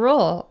major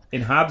role.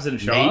 In Hobbs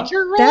and Shaw?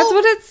 Major role? That's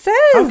what it says.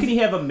 How can he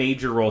have a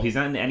major role? He's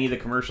not in any of the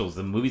commercials.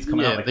 The movie's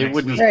coming out like they next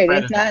wouldn't- week. Right,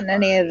 Predator. it's not in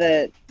any of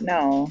the.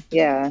 No,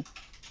 yeah.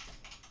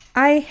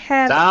 I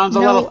had Sounds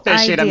no a little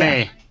fishy to idea.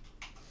 me.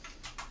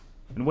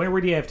 And where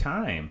would he have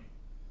time?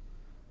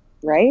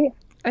 Right?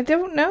 I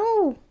don't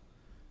know.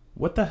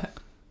 What the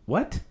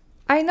What?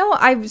 I know.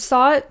 I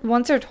saw it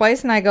once or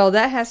twice, and I go,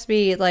 "That has to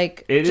be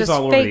like It is just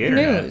all over fake the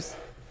internet. news."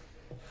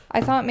 I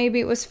thought maybe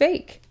it was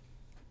fake.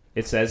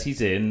 It says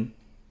he's in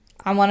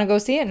I want to go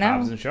see it now.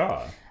 Hobbs and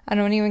Shaw. I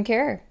don't even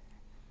care.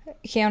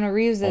 Keanu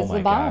Reeves is Oh my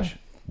the bomb. gosh.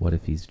 What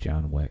if he's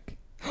John Wick?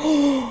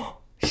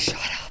 Shut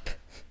up.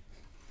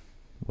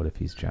 What if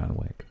he's John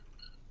Wick?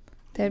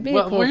 That'd be a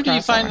Well, cool where do you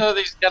crossover. find out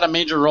he's got a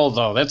major role,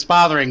 though? That's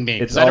bothering me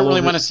because I all don't really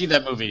over- want to see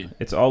that movie.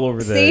 It's all over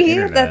the See,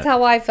 internet. that's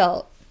how I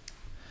felt.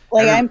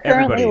 Like Every- I'm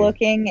currently everybody-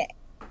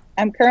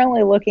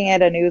 looking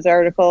at a news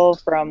article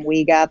from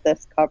We Got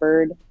This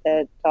Covered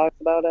that talks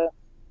about it.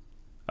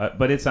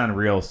 But it's on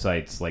real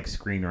sites like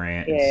Screen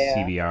Rant and Yeah.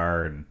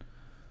 CBR and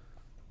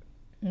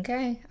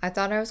Okay, I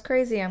thought I was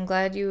crazy. I'm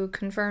glad you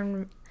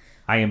confirmed.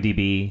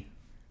 IMDb.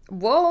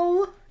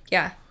 Whoa,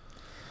 yeah.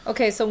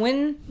 Okay, so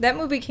when that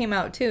movie came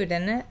out too,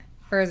 didn't it?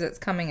 Or is it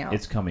coming out?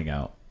 It's coming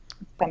out.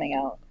 Coming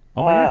out.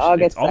 Oh my gosh,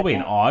 August it's all the way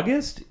in 2nd.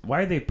 August?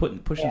 Why are they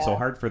pushing so Yeah.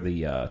 hard for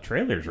the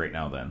trailers right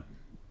now then?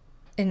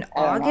 In I don't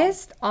know.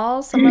 August?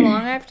 All summer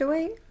long I have to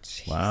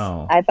wait?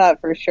 Wow. I thought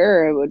for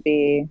sure it would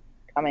be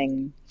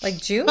coming. Like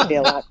June? Be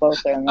a lot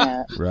closer than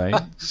that. Right?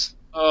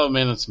 Oh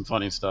man, that's some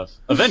funny stuff.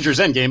 Avengers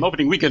Endgame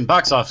opening weekend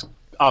box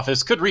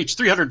office could reach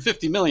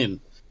 350 million,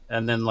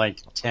 and then like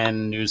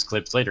 10 news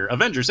clips later,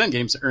 Avengers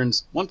Endgame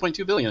earns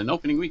 1.2 billion in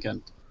opening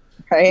weekend.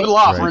 Right? A little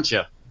off, Right. weren't you?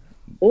 A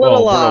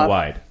little off.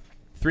 worldwide.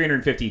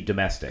 350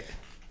 domestic.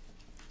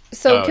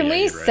 So Oh, can yeah,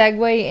 we you're right.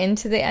 segue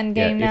into the end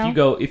game Yeah,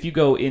 now? if you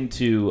go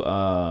into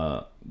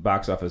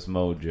Box Office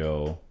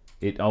Mojo,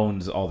 it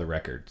owns all the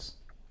records.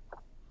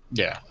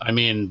 Yeah, I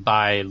mean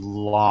by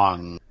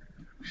long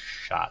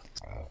shot.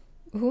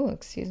 Ooh,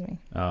 excuse me.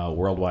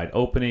 Worldwide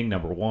opening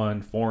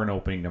 #1, foreign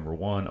opening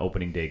 #1,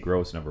 opening day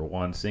gross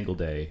 #1, single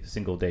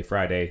day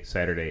Friday,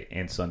 Saturday,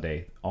 and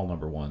Sunday, all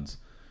 #1s.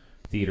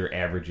 Theater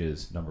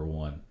averages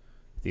 #1.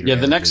 Theater Yeah,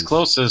 the next averages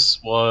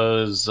closest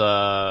was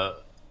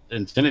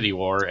Infinity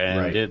War, and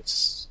Right.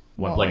 it's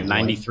Well, like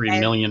 93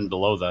 million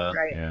below that.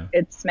 Right. Yeah.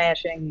 It's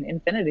smashing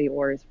Infinity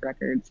Wars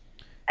records.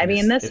 I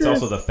mean, this it's is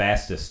also the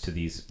fastest to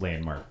these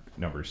landmark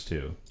numbers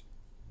too.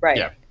 right.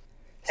 Yeah.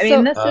 I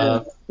mean, So-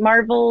 this is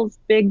Marvel's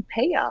big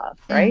payoff,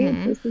 right?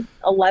 Mhm. This is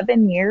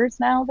 11 years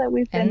now that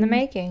we've been In the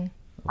making.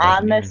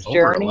 on 11 this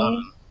years. Over journey.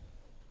 11.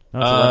 No,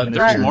 it's 11 this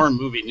There's year. more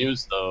movie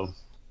news though.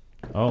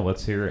 Oh,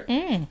 let's hear it.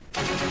 Mm.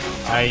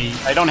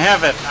 I don't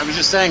have it. I was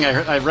just saying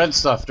I read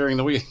stuff during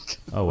the week.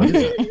 Oh, what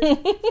is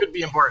it? Could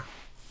be important.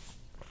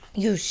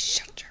 You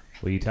shut your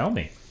Will you tell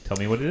me? Tell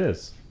me what it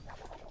is.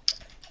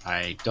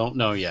 I don't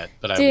know yet,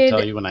 but I Did- will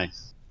tell you when I.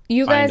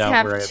 You Find guys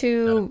out where have I-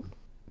 to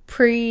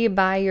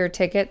pre-buy your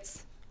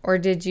tickets, or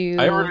did you?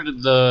 I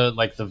ordered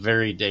the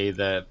very day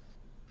that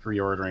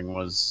pre-ordering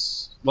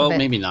was, well, But-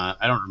 maybe not.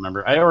 I don't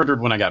remember. I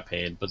ordered when I got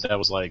paid, but that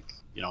was like,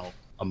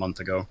 a month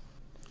ago.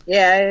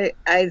 Yeah,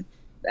 I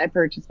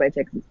purchased my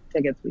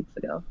tickets weeks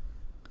ago.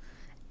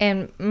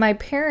 And my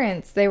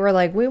parents, they were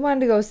like, we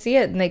wanted to go see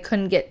it, and they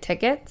couldn't get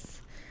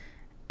tickets.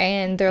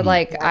 And they're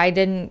like, I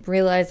didn't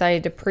realize I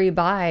had to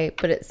pre-buy,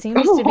 but it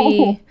seems to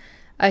be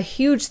a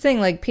huge thing.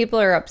 Like, people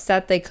are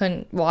upset they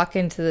couldn't walk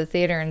into the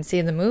theater and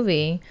see the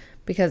movie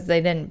because they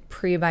didn't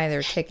pre-buy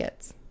their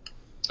tickets.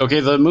 Okay,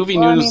 the movie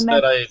news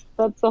that's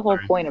the whole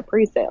Sorry. point of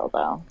pre-sale,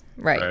 though.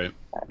 Right. Right.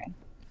 Sorry.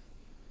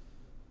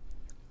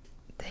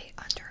 They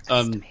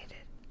underestimated.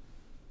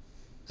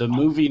 The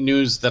movie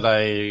news that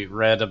I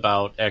read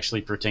about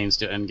actually pertains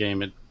to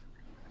Endgame. It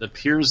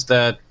appears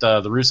that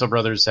the Russo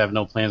brothers have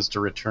no plans to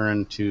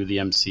return to the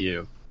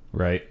MCU.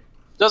 Right.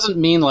 Doesn't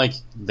mean like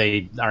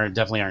they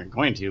definitely aren't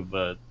going to,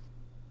 but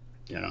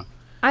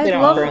I They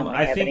don't love currently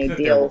I have think any that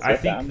deals I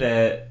with think them.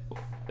 that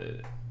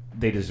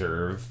they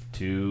deserve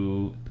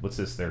to. What's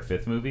this? Their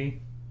fifth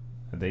movie.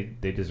 They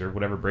deserve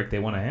whatever break they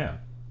want to have.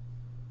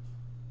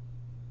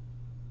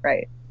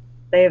 Right.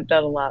 They have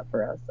done a lot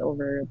for us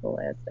over the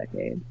last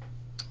decade.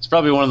 it's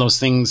probably one of those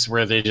things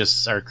where they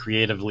just are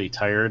creatively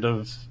tired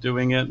of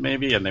doing it,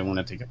 maybe, and they want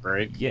to take a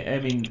break. Yeah, I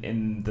mean,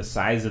 and the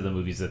size of the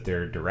movies that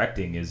they're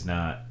directing is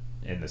not,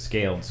 and the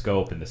scale and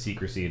scope and the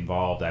secrecy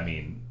involved. I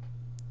mean,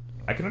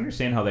 I can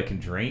understand how that can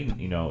drain,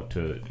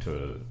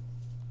 to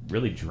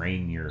really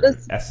drain your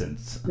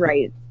essence.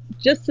 Right.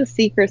 Just the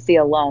secrecy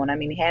alone. I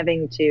mean,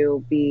 having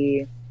to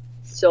be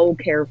so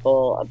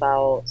careful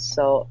about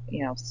so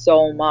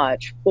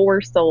much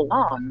for so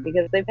long,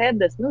 because they've had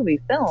this movie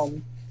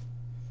filmed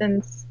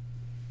since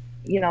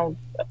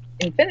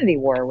Infinity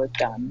War was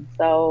done.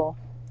 So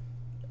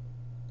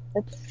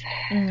that's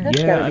Yeah,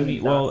 gotta I be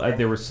mean, well, exhausting.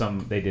 there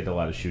was they did a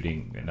lot of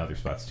shooting in other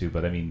spots too,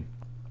 but I mean,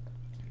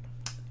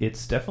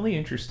 it's definitely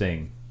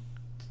interesting,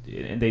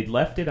 and they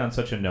left it on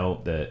such a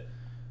note that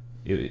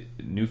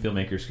new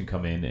filmmakers can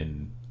come in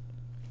and,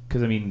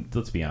 because I mean,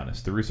 let's be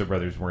honest, the Russo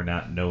brothers were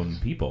not known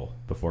people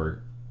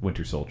before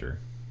Winter Soldier.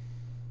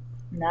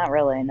 Not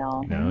really,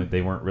 no.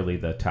 They weren't really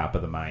the top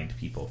of the mind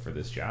people for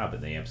this job,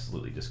 and they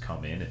absolutely just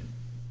come in and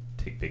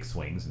take big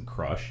swings and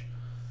crush.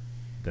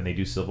 Then they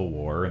do Civil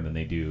War, and then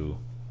they do,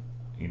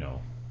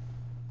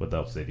 what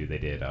else they do? They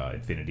did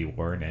Infinity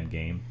War and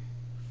Endgame.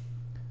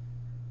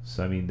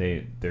 So I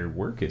mean, their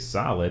work is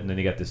solid, and then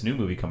you got this new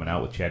movie coming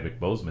out with Chadwick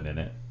Boseman in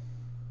it.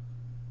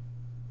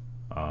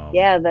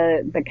 Yeah,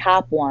 the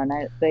cop one.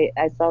 I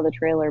saw the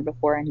trailer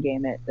before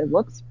Endgame. It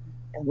looks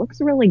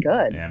really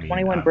good. I mean,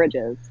 21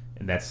 Bridges.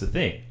 And that's the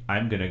thing.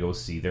 I'm gonna go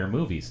see their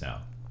movies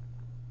now,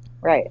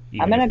 Right.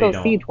 Even I'm gonna if they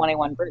go see don't-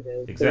 21 Bridges.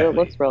 'Cause Exactly. It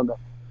looks real good.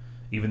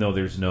 even though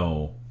there's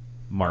no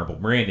Marvel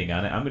branding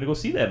on it. I'm gonna go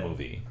see that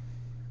movie.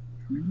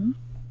 Mm-hmm.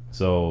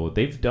 So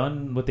they've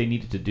done what they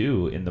needed to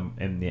do in the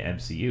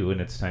MCU,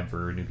 and it's time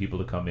for new people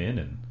to come in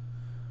and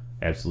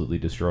absolutely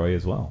destroy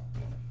as well.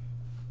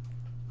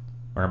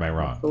 Or am I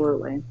wrong?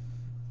 Absolutely.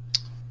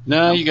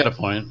 No, you got a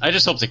point. I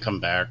just hope they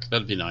come back.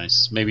 That'd be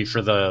nice. Maybe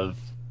for the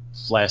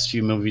last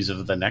few movies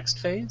of the next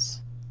phase.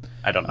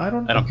 I don't know. I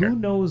don't care. Who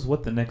knows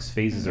what the next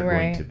phases are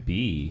going Right. to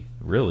be,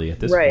 really, at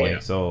this Right.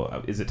 point.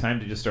 So is it time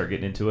to just start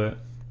getting into it?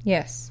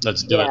 Yes.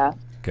 Let's do Yeah. it.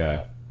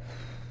 Okay.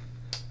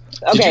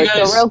 Okay, you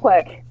guys- so real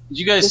quick. Did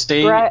you guys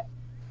stay?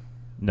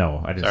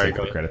 No, I didn't Sorry, say go for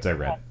the ahead. credits. I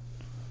read.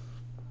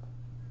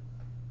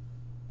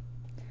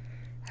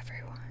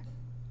 Everyone.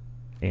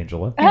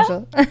 Angela.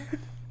 Angela.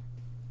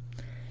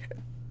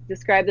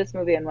 Describe this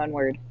movie in one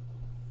word.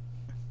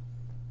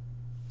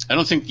 I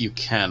don't think you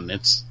can.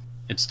 It's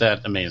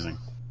that amazing.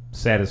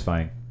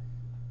 Satisfying.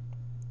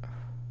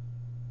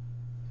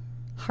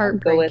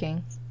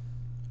 Heartbreaking.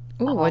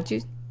 Ooh, what'd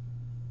you...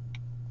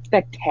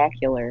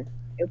 Spectacular.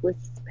 It was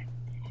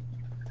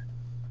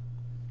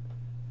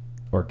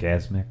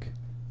Orgasmic.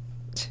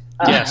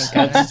 Yes,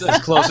 that's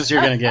as close as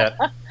you're gonna get.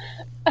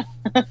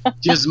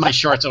 Jizz my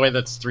shorts away.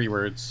 That's 3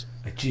 words.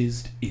 I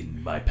jizzed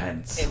in my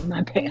pants. in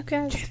my pants.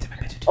 guys... Jizzed in my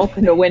pants.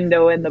 Opened a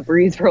window and the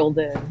breeze rolled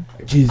in.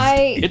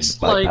 Jizzed in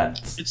It's my like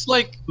pants. it's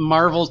like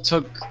Marvel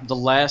took the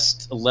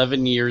last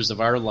 11 years of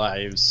our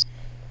lives,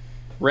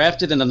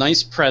 wrapped it in a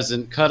nice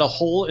present, cut a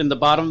hole in the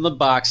bottom of the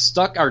box,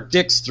 stuck our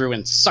dicks through,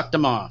 and sucked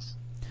them off.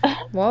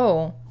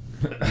 Whoa.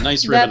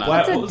 Nice ribbon on What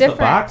That's it. a was the different-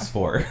 box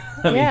for?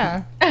 I mean,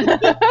 Yeah.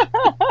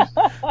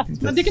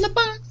 My dick in a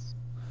box.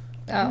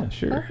 Oh, Yeah,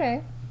 sure.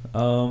 okay.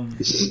 Um,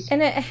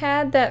 And it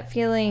had that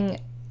feeling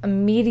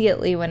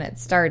immediately when it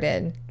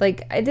started.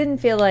 Like, I didn't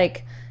feel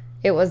like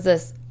it was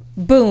this,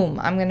 boom,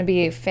 I'm going to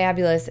be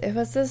fabulous. It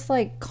was this,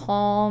 like,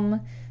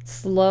 calm,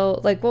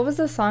 slow, like, what was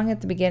the song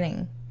at the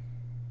beginning?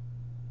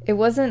 It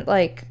wasn't,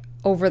 like,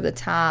 over the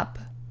top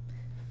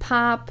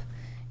pop,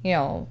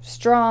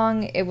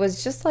 strong. It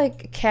was just,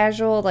 like,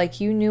 casual, like,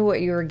 you knew what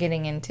you were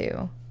getting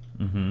into.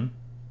 mm-hmm.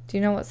 Do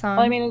you know what song?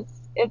 Well, I mean,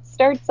 it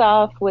starts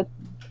off with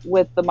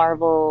the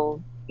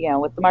Marvel,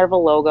 with the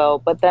Marvel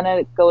logo, but then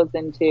it goes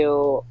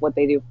into what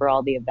they do for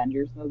all the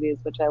Avengers movies,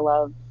 which I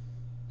love,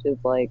 which is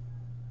like,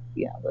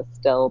 the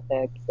still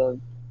pics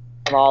of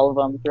of all of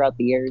them throughout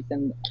the years,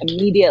 and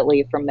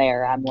immediately from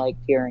there, I'm like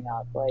tearing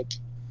up, like,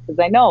 because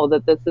I know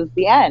that this is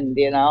the end,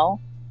 you know.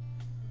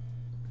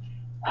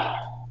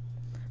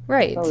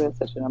 Right. Oh, it's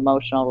such an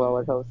emotional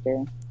roller coaster.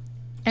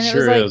 And it Sure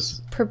was like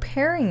is.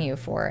 preparing you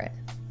for it.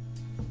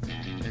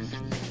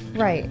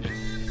 Right.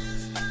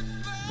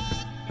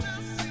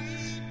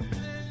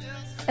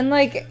 And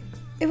like,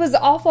 it was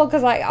awful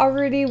because I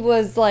already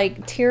was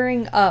like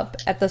tearing up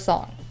at the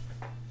song.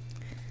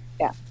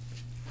 Yeah.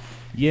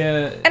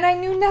 Yeah. And I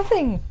knew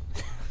nothing.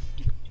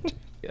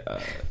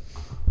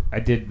 I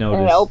did And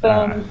notice. it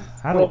opens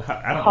I don't with know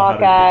how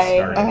Hawkeye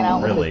to get hanging out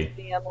started, with really.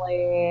 his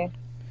family.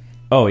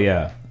 Oh,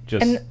 yeah.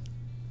 Just. And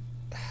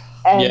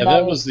And Yeah, then that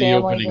his was the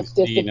family opening just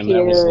scene, and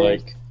that was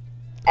disappears, like,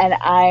 and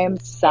I'm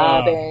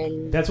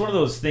sobbing. That's one of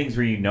those things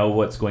where you know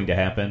what's going to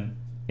happen,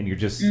 and you're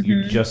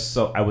just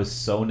so. I was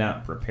so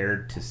not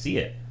prepared to see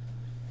it.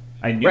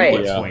 I knew Right.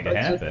 what's Yeah. going to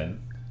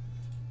happen.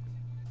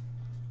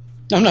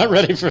 I'm not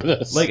ready for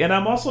this. Like, and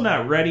I'm also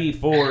not ready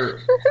for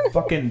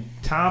fucking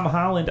Tom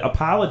Holland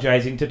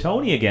apologizing to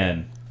Tony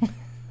again.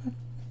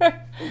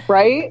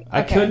 Right? I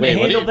Okay. couldn't Wait,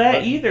 what handle did- that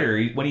what?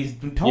 either. When he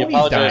Tony's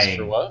apologized dying,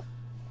 for what?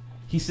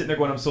 he's sitting there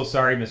going, "I'm so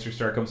sorry, Mr.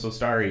 Stark. I'm so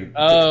sorry."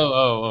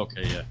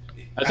 Okay, yeah.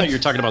 I thought you were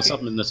talking about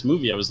something in this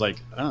movie. I was like,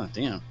 oh,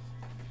 damn.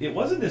 It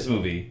wasn't this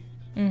movie.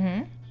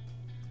 mm-hmm.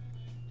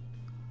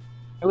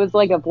 It was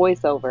like a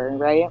voiceover,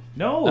 right?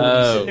 No,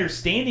 he's sitting there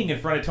standing in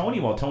front of Tony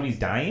while Tony's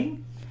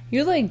dying.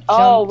 You like jumped.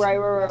 Oh, right.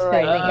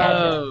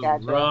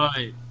 Gotcha.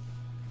 Right.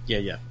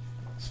 Yeah.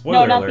 Spoiler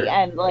No, not alert. the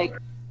end. Like,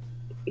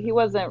 he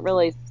wasn't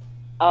really.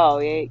 Oh,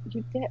 yeah,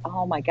 you did.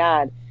 Oh my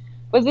God,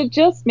 was it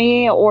just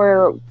me,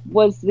 or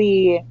was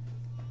the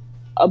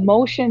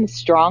emotion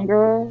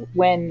stronger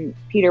when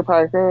Peter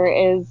Parker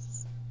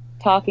is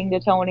talking to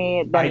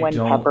Tony than I when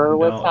don't Pepper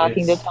was know.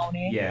 talking to It's-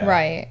 Tony? Yeah.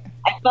 Right.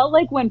 I felt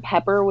like when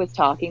Pepper was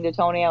talking to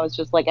Tony, I was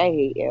just like, I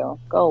hate you.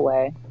 Go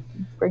away.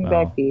 Bring Oh.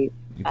 back Pete.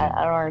 You I can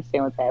don't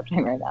understand what's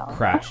happening right now.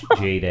 crotch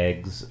jade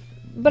eggs.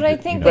 But I You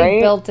think know. they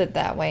Right? built it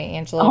that way,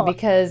 Angela, Oh.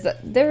 because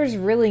there's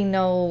really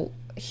no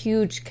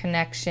huge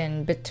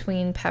connection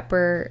between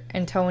Pepper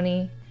and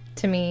Tony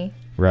to me.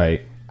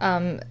 Right.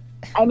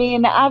 I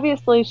mean,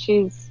 obviously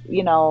she's,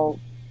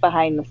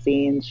 behind the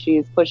scenes.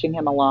 She's pushing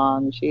him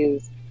along.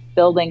 She's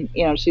building,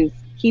 she's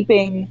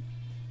keeping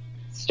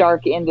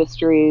Stark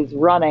Industries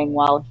running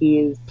while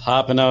he's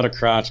Popping out a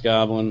crotch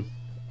goblin.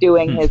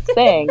 doing his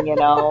thing,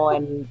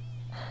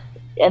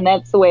 and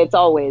that's the way it's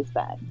always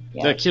been.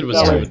 You know, That kid was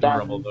it's so always been.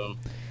 adorable, though.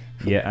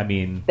 Yeah, I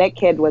mean, That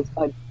kid was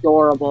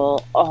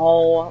adorable.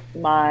 Oh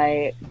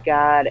my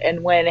God.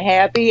 And when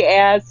Happy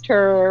asked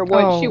her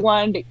what she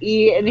wanted to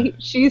eat, and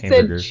she said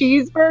Hamburgers.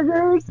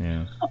 cheeseburgers,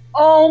 yeah.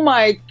 oh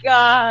my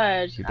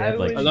gosh. Your dad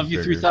likes I love you,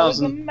 cheeseburgers. I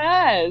was a 3000.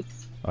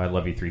 mess. Oh, I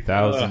love you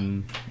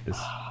 3000.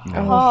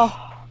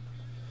 Oh,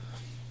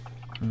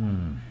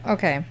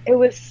 Okay. it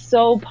was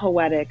so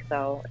poetic,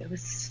 though. It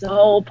was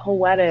so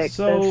poetic.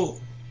 So,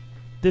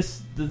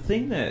 the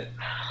thing that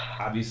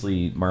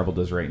obviously Marvel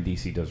does right and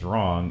DC does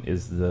wrong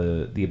is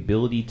the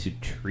ability to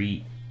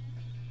treat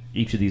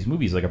each of these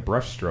movies like a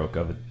brushstroke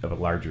of a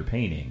larger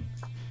painting.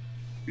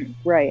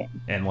 Right.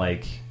 And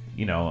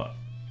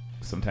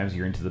sometimes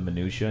you're into the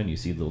minutia and you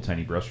see little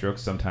tiny brushstrokes.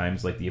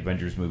 Sometimes, like the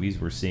Avengers movies,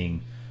 we're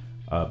seeing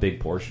a big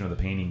portion of the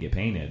painting get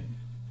painted.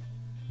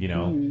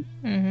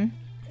 Mm-hmm.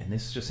 And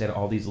this just had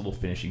all these little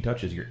finishing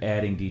touches. You're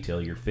adding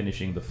detail. You're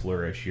finishing the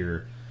flourish.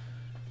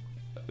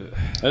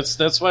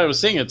 That's why I was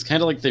saying it's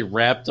kind of like they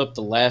wrapped up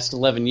the last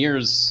 11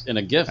 years in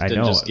a gift I and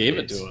know just gave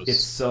it to us.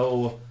 It's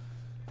so.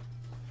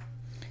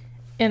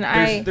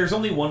 And There's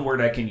only one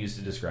word I can use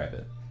to describe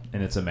it,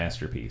 and it's a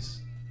masterpiece.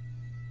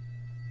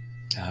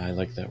 I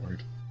like that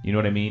word. You know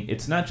what I mean?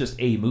 It's not just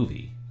a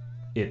movie.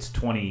 It's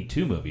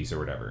 22 movies or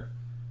whatever.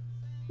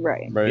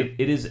 Right. Right.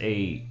 It is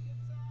a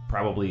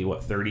probably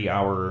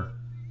 30-hour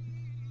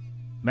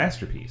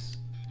masterpiece.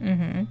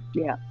 Mm-hmm.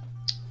 Yeah.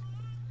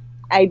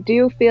 I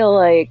do feel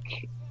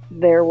like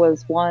there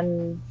was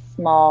one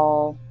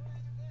small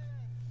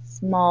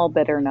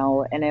bitter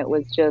note, and it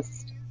was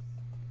just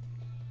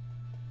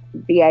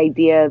the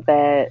idea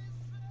that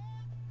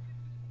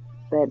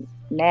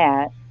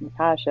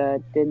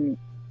Natasha didn't.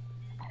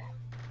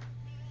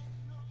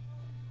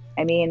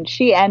 I mean,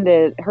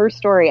 her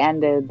story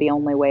ended the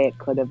only way it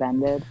could have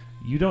ended.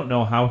 You don't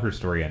know how her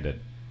story ended.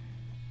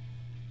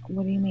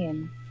 What do you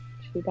mean?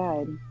 She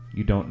died.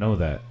 You don't know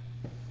that.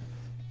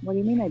 What do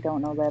you mean I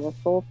don't know that? A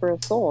soul for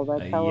a soul.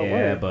 That's how it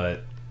Yeah, works.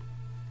 but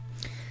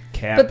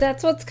Cap, But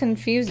that's what's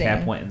confusing.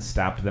 Cap went and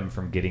stopped them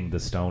from getting the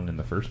stone in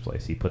the first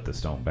place. He put the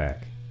stone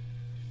back.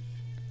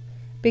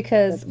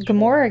 Because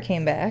Gamora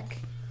came back.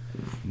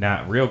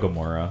 Not real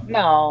Gamora.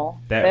 No.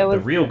 The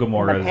was real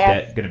Gamora is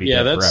past. going to be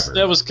Yeah, dead that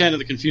forever. was kind of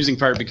the confusing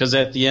part because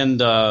at the end,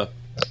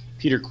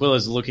 Peter Quill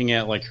is looking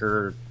at like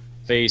her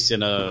face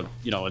in a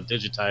a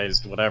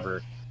digitized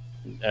whatever,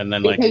 and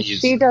then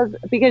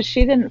because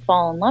she didn't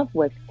fall in love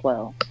with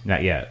Quill.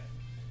 Not yet.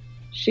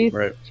 She's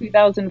Right.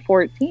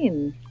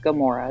 2014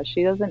 Gamora.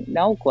 She doesn't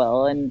know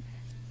Quill, and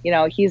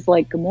he's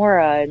like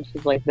Gamora, and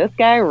she's like, this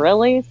guy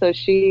really? So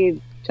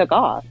she took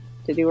off.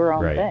 to do her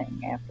own Right.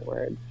 thing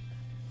afterwards.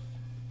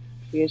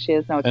 Because she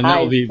has no And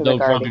ties to the that'll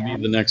probably be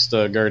Guardians. the next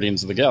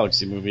Guardians of the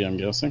Galaxy movie, I'm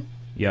guessing.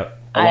 Yep.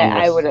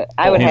 I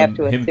would have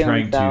to him assume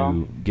trying so.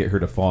 to get her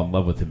to fall in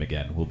love with him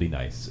again will be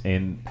nice,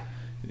 and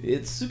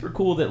it's super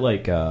cool that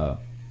like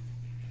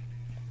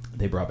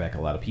they brought back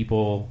a lot of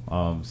people.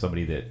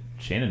 Somebody that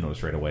Shannon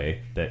noticed right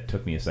away that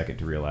took me a second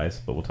to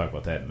realize, but we'll talk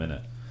about that in a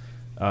minute.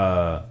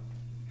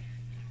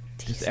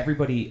 Just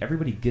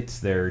everybody gets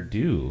their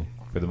due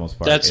for the most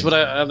part. That's what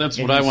I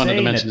wanted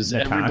to mention. Is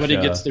Natasha, everybody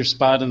gets their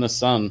spot in the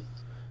sun.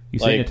 You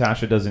say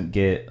Natasha doesn't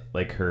get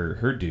like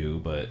her due,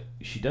 but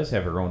she does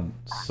have her own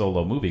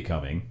solo movie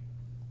coming.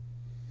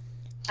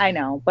 I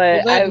know,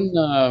 but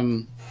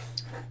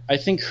I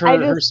think I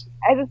just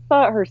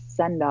thought her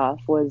send off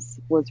was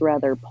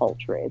rather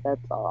paltry.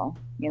 That's all.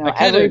 You know,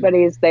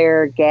 everybody's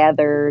there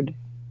gathered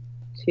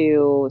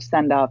to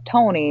send off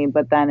Tony,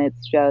 but then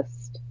it's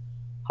just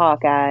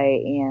Hawkeye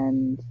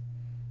and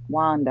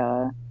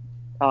Wanda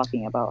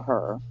talking about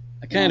her.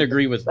 I kind of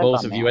agree with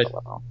both of you.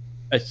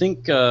 I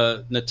think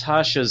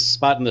Natasha's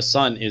spot in the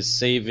sun is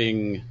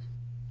saving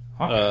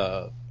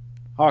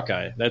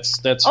Hawkeye.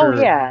 That's her.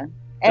 Oh yeah,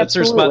 that's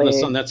her spot in the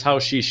absolutely. sun. That's how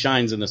she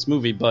shines in this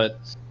movie. But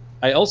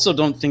I also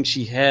don't think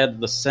she had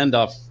the send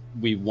off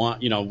we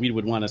want. You know, we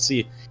would want to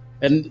see.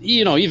 And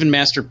you know, even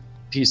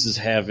masterpieces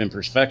have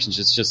imperfections.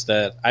 It's just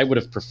that I would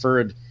have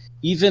preferred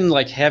even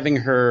like having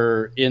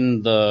her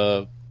in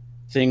the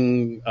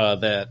thing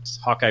that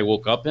Hawkeye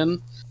woke up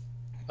in.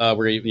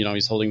 Where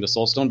he's holding the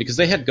Soul Stone, because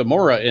they had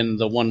Gamora in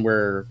the one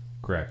where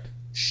correct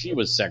she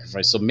was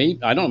sacrificed. So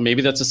maybe I don't know.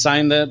 Maybe that's a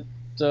sign that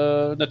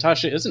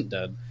Natasha isn't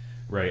dead.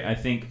 Right. I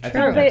think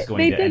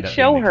They did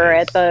show her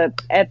at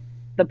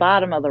the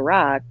bottom of the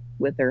rock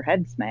with her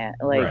head smash.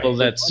 Like, right. Well,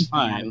 that's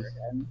fine.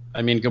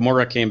 I mean,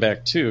 Gamora came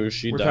back too.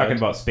 We're talking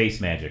about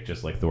space magic,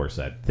 just like Thor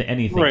said.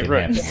 Anything can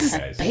happen, you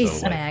guys.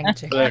 Space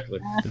magic. Exactly.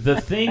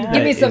 The thing that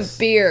Give me some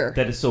beer.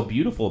 That is so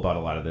beautiful about a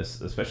lot of this,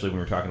 especially when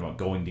we're talking about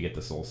going to get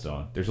the Soul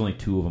Stone. There's only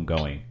 2 of them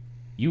going.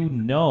 You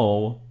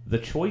know the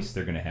choice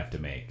they're going to have to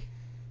make.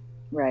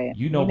 Right.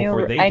 You know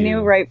before they do. I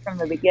knew right from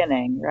the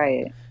beginning.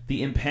 Right.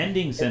 The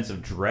impending sense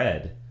of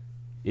dread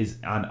is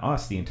on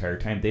us the entire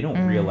time. They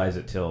don't realize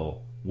it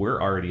till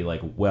we're already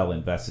like well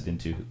invested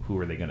into who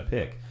are they going to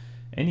pick.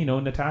 And, you know,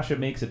 Natasha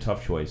makes a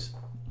tough choice.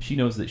 She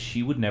knows that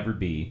she would never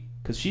be,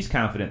 because she's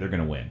confident they're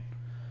going to win.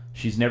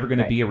 She's never going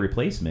to be a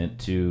replacement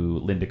to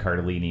Linda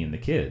Cardellini and the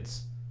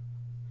kids,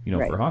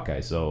 for Hawkeye.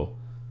 So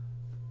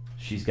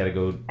she's got to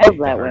go I make feel that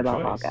the way hard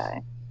about choice. Hawkeye.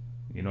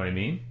 You know what I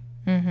mean?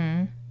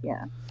 Mm-hmm.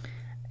 Yeah.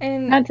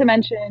 And not to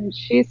mention,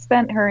 she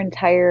spent her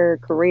entire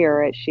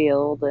career at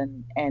S.H.I.E.L.D.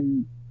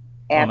 and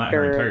after... Well, not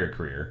her entire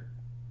career.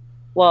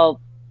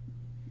 Well...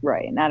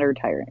 Right, not her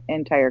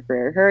entire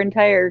career. Her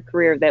entire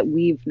career that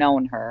we've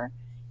known her.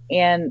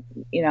 And,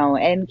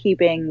 and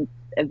keeping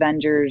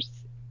Avengers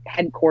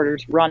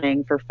headquarters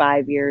running for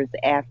 5 years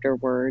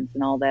afterwards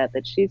and all that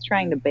she's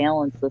trying to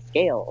balance the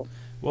scales.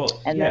 Well,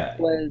 and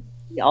that was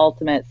the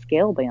ultimate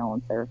scale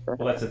balancer for her.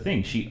 Well, that's the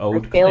thing. She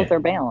owed her scales Clint. are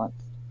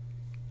balanced.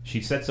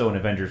 She said so in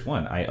Avengers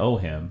 1. I owe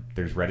him.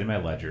 There's red in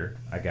my ledger.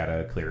 I got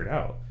to clear it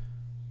out.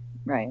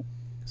 Right.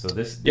 So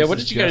this what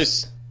is did you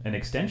guys... an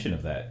extension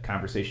of that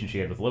conversation she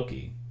had with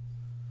Loki.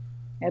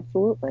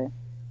 Absolutely.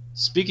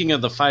 Speaking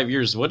of the 5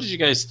 years, what did you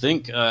guys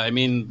think? I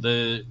mean,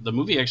 the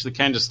movie actually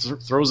kind of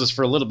throws us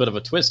for a little bit of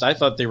a twist. I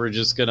thought they were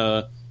just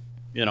gonna,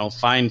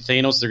 find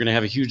Thanos. They're gonna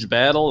have a huge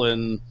battle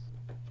and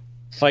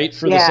fight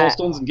for the Soul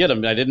Stones and get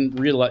them. I didn't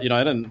realize,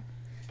 I didn't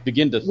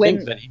begin to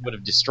think that he would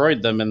have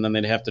destroyed them and then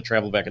they'd have to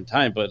travel back in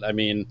time. But I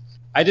mean,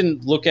 I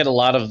didn't look at a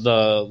lot of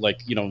the,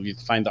 you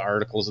find the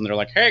articles and they're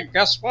like, hey,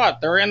 guess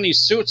what? They're in these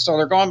suits, so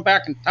they're going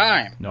back in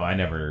time. No, I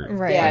never,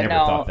 right. I never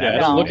thought that. I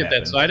didn't look at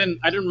that, so I didn't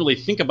really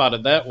think about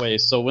it that way.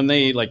 So when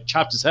they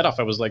chopped his head off,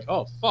 I was like,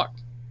 oh fuck,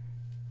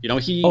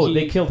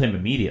 they killed him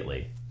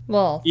immediately.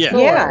 Well,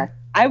 yeah,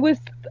 I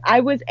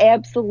was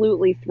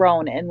absolutely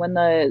thrown, and when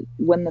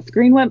the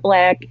screen went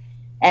black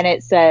and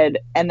it said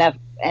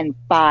and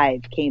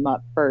 5 came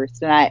up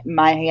first, and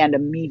my hand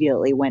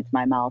immediately went to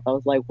my mouth. I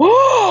was like,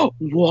 whoa,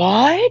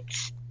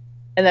 what?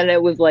 And then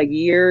it was like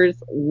years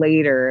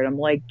later, and I'm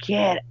like,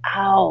 get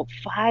out,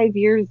 5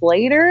 years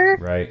later?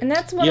 Right. And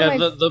that's one of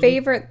my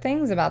favorite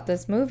things about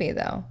this movie,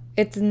 though.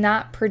 It's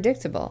not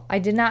predictable. I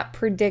did not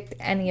predict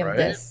any of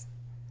this.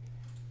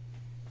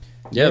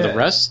 Yeah,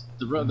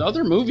 the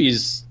other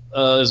movies,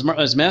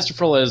 as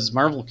masterful as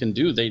Marvel can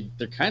do,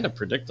 they're kind of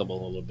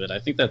predictable a little bit. I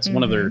think that's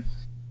one of their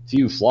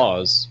few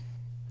flaws.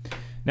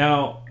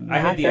 Now, I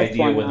had the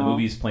idea when the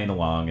movie's playing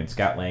along and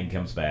Scott Lang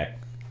comes back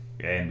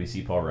and we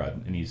see Paul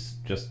Rudd, and he's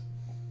just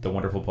the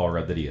wonderful Paul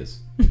Rudd that he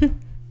is.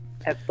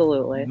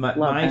 Absolutely.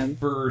 My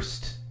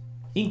first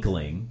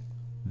inkling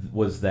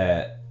was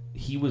that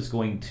he was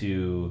going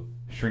to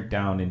shrink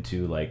down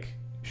into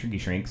shrinky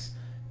shrinks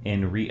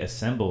and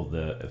reassemble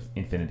the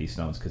Infinity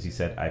Stones, because he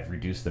said, I've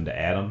reduced them to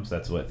atoms.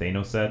 That's what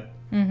Thanos said.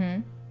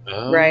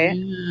 Mm-hmm. Right.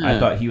 I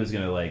thought he was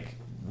going to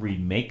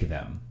remake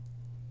them.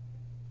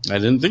 I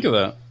didn't think of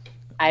that.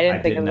 I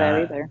didn't think of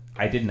that either.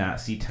 I did not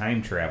see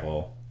time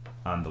travel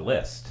on the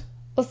list.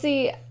 Well,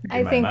 see,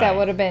 I my think that mind.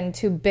 would have been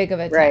too big of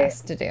a Right.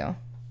 task to do.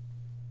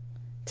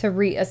 To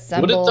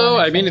reassemble. Would it though?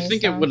 an I mean, I Infinity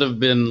think Stone. it would have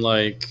been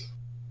like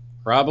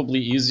probably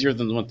easier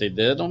than what they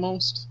did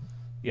almost.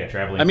 Yeah,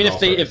 traveling. I mean, for all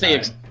sorts of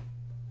time.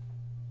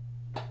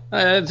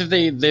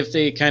 if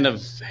they kind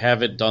of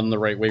have it done the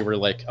right way, we're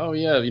like, oh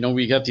yeah,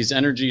 we got these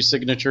energy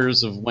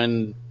signatures of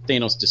when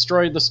Thanos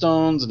destroyed the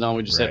stones, and now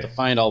we just have to Right.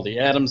 find all the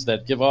atoms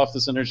that give off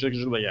this energy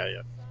signature. Like,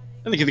 yeah.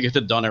 I think if they could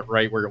have done it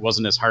right, where it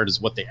wasn't as hard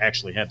as what they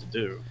actually had to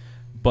do.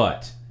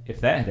 But if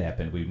that had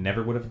happened, we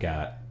never would have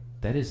got.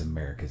 That is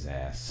America's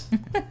ass.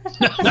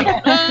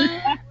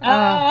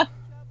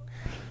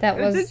 That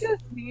Was was. it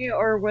just me,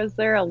 or was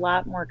there a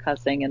lot more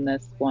cussing in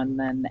this one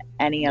than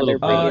any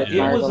Little other bit. previous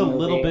It Marvel was a movie?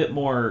 little bit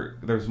more.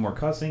 There was more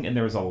cussing, and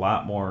there was a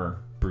lot more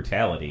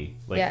brutality.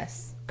 Like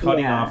Yes.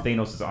 cutting Yeah. off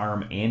Thanos'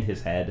 arm and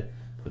his head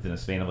within a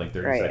span of like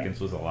 30 Right. seconds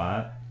was a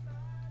lot.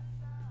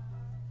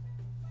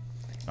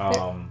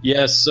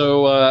 Yeah,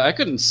 so I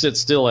couldn't sit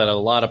still at a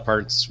lot of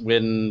parts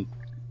when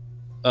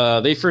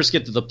they first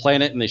get to the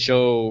planet and they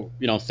show,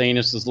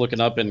 Thanos is looking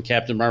up and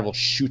Captain Marvel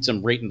shoots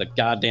him right in the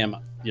goddamn,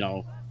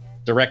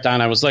 direct on.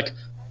 I was like,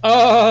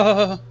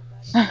 I've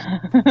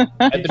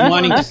been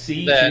wanting to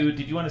see that.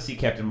 Did you want to see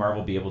Captain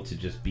Marvel be able to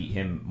just beat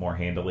him more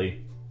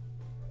handily?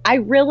 I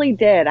really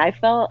did. I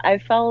felt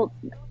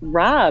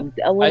robbed,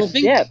 a little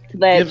think gypped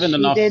that given she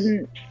enough-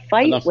 didn't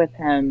fight enough- with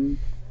him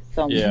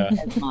so Yeah.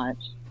 as much.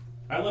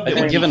 I love I that think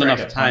when he given tried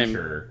enough to punch time-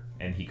 her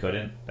and he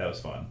couldn't. That was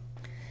fun.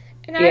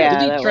 And Yeah.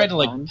 Did that he try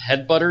was to fun.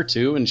 headbutt her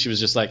too? And she was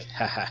just like,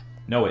 haha.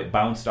 No, it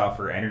bounced off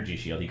her energy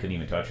shield. He couldn't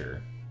even touch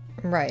her.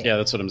 Right. Yeah,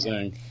 that's what I'm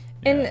saying.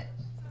 And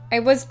I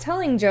was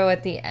telling Joe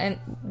at the end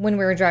when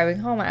we were driving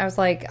home, I was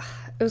like,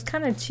 it was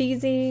kind of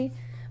cheesy,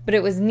 but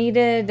it was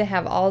needed to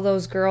have all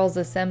those girls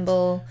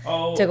assemble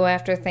to go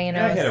after Thanos.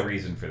 I had a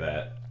reason for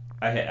that.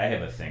 I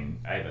have a thing.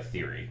 I have a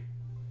theory.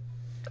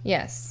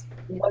 Yes.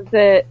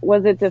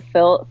 Was it to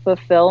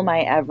fulfill my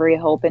every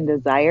hope and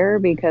desire?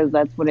 Because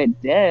that's what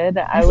it did.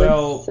 I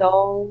was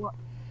so.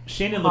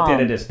 Shannon looked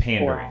at it as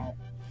pandering.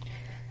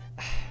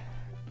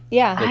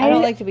 Yeah, I I-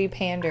 don't like to be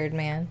pandered,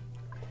 man.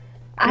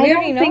 I We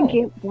already don't think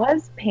know. it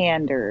was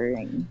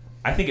pandering.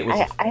 I think it was.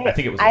 I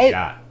think it was a I-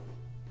 shot.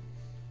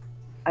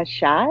 A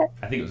shot?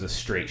 I think it was a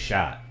straight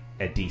shot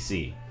at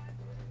DC.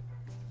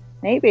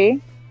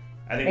 Maybe.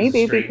 I think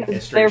Maybe, it was because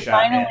a straight they're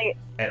shot finally-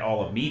 at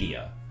all of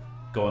media,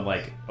 going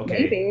like,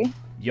 okay, Maybe.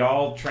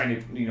 y'all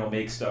trying to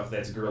make stuff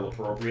that's girl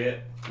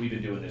appropriate. We've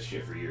been doing this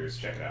shit for years.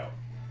 Check it out.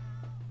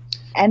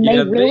 And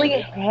Yeah, they really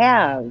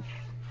have.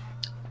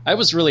 I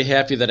was really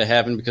happy that it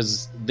happened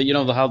because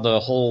how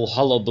the whole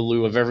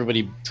hullabaloo of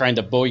everybody trying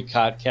to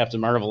boycott Captain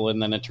Marvel, and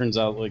then it turns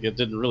out like it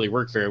didn't really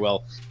work very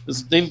well.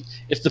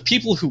 If the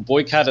people who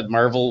boycotted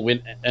Marvel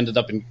ended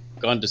up and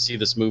gone to see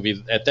this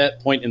movie, at that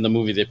point in the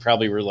movie, they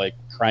probably were like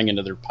crying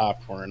into their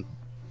popcorn,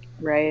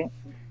 Right.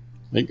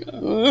 like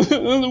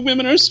the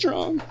women are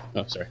strong.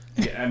 Oh, sorry.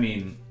 Yeah, I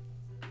mean,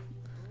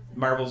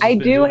 Marvel's. I just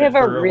been do doing it have a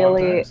for long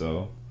really- time,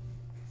 so.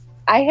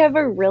 I have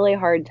a really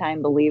hard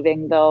time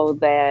believing, though,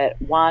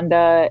 that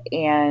Wanda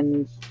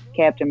and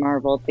Captain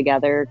Marvel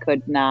together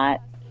could not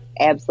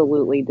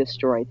absolutely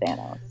destroy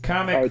Thanos.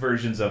 Comic Like-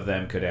 versions of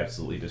them could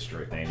absolutely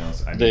destroy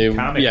Thanos. I mean, They,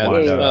 comic yeah,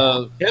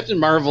 Wanda. Captain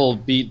Marvel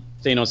beat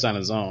Thanos on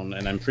his own,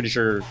 and I'm pretty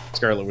sure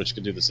Scarlet Witch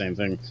could do the same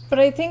thing. But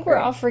I think we're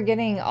all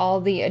forgetting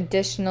all the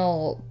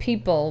additional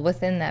people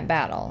within that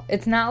battle.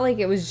 It's not like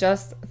it was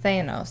just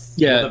Thanos.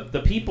 Yeah, Well,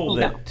 the people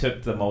that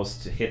took the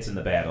most hits in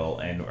the battle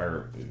and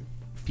are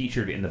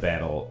featured in the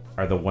battle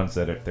are the ones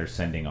that they're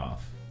sending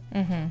off.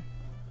 Mm-hmm.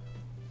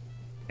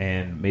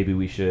 And maybe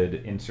we should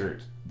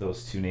insert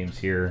those two names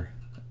here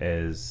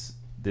as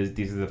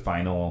these are the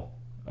final,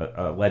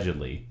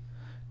 allegedly.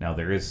 Now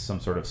there is some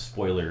sort of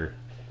spoiler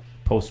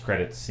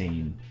post-credits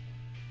scene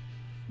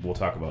we'll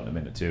talk about in a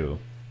minute too.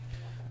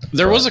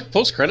 there was a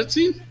post-credit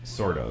scene.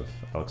 Sort of.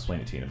 I'll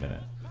explain it to you in a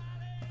minute.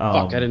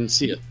 Fuck, I didn't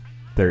see it.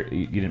 There,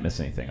 you didn't miss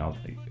anything.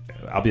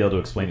 I'll be able to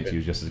explain it to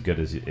you just as good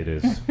as it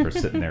is for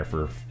sitting there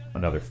for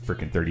another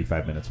freaking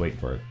 35 minutes waiting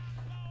for it.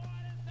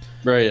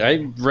 Right,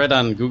 I read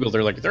on Google.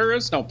 They're like, there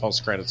is no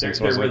post-credit scene. There,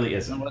 So I was there like, really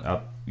isn't.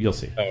 You'll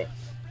see. Oh.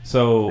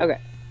 So Okay.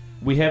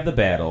 we have the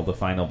battle, the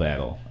final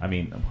battle. I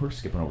mean, we're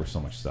skipping over so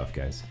much stuff,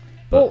 guys.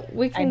 But Well,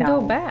 we can I go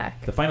know.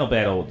 back. the final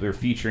battle, they're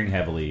featuring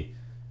heavily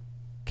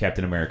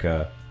Captain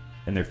America,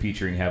 and they're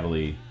featuring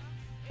heavily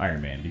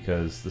Iron Man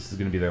because this is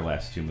going to be their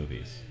last two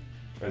movies.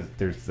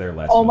 There's their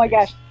last. Oh my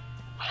movies. gosh.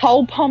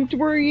 How pumped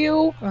were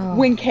you Oh.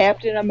 when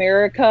Captain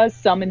America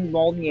summoned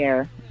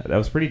Mjolnir? That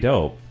was pretty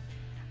dope.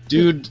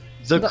 dude,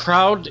 the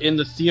crowd in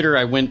the theater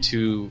I went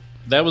to,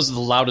 that was the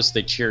loudest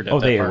they cheered at Oh,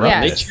 that they part.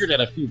 erupted. They cheered at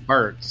a few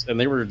parts, and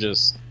they were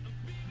just...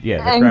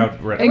 Yeah, the And-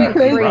 crowd. and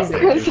erupted. Chris-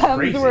 It was Chris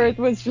crazy, Hemsworth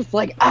was just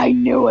like, I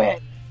knew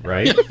it.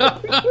 right?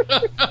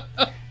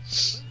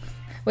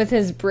 With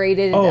his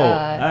braided. Oh,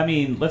 I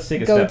mean, let's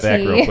take a step back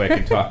goatee. real quick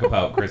and talk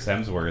about Chris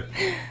Hemsworth.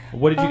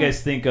 What did you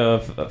guys think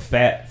of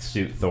Fat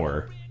Suit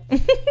Thor? I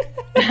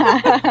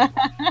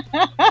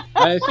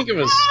think it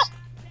was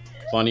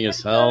funny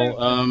as hell.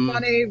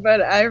 Funny,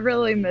 but I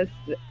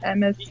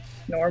miss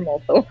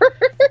normal Thor.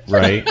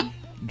 Right,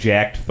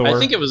 jacked Thor. I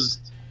think it was.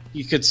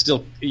 He could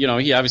still, he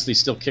obviously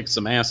still kicked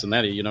some ass in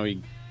that.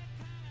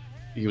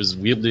 He was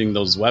wielding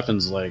those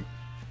weapons like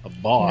a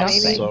boss.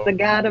 Maybe So. he's the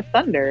god of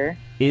thunder.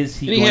 Is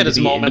he And he going had to his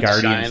be in moment to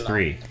Guardians shine.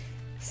 3?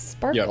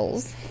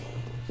 Sparkles.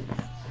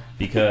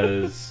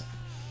 Because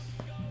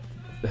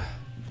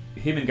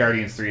him in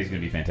Guardians 3 is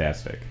going to be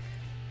fantastic.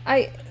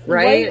 Right?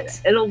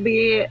 liked- It'll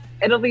be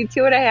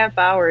 2.5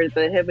 hours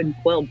of him and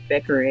Quill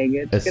bickering.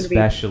 It's going to be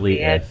Especially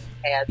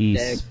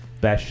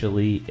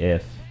fantastic.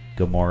 if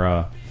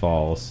Gamora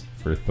falls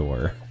for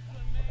Thor.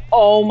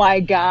 Oh my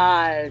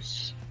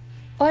gosh.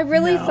 Well, I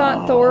really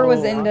thought Thor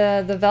was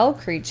into the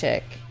Valkyrie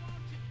chick.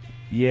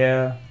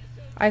 Yeah.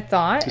 I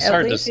thought, It's at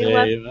hard to least. say.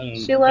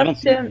 She I don't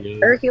left think him, he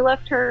is. or he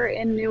left her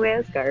in New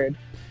Asgard.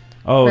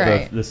 Oh,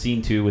 Right. the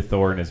scene 2 with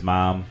Thor and his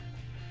mom.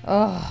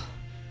 Oh,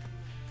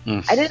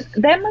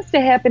 That must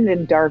have happened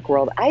in Dark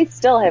World. I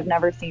still have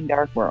never seen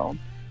Dark World.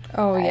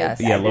 oh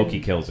yes. Yeah, Loki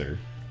kills her.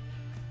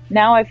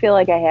 Now I feel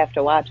like I have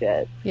to watch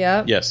it.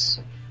 Yep. Yes.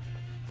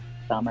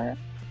 Summer.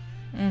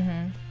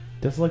 Mm-hmm.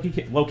 Does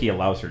Loki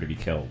allows her to be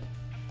killed?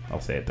 I'll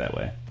say it that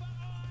way.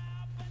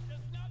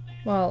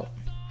 Well,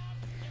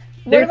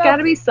 There's got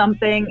to be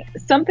something.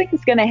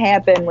 Something's going to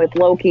happen with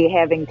Loki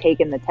having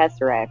taken the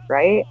Tesseract,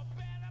 right?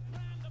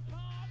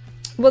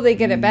 Will they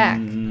get it back?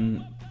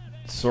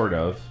 Sort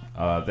of.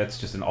 That's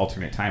just an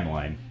alternate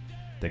timeline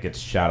that gets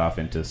shot off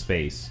into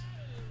space.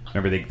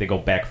 Remember, they go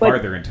back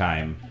farther in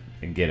time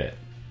and get it.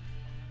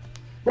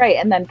 Right,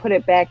 and then put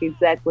it back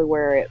exactly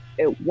where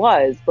it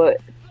was. But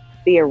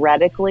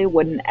theoretically,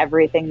 wouldn't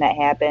everything that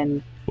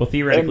happened Well,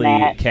 theoretically, in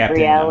that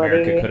Captain reality-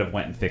 America could have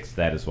went and fixed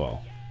that as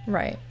well.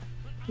 Right.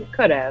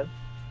 could have?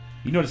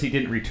 You notice he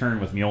didn't return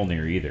with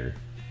Mjolnir either.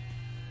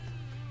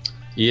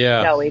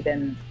 Yeah. No, he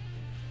didn't.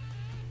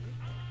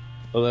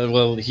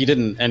 Well, he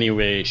didn't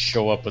anyway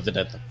show up with it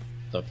at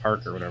the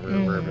park or whatever,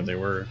 wherever they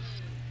were.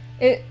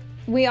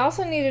 We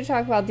also need to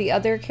talk about the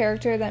other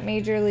character that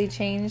majorly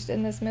changed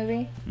in this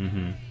movie.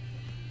 Mm-hmm.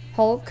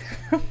 Hulk.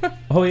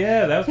 Oh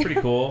yeah, that was pretty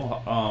cool.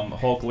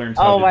 Hulk learns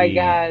Oh my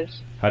how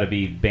gosh. to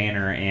be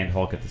Banner and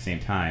Hulk at the same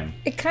time,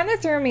 It kind of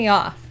threw me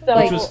off. So-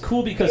 which was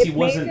cool because it he made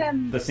wasn't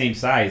him- the same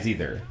size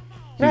either.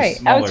 He Right. was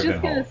smaller I was just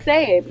than going Hulk. to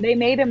say, they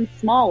made him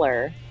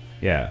smaller.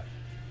 Yeah.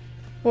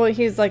 Well,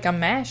 he's like a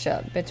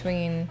mashup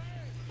between.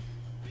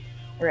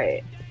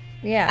 Right.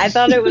 Yeah. I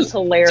thought it was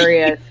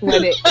hilarious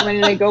when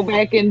they go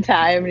back in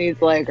time and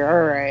he's like, all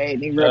right,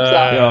 and he rips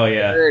out oh, his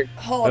yeah. shirt.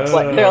 Hulk's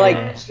Like, they're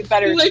like, you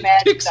better He like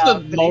smash picks stuff. the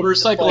And he's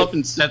motorcycle just up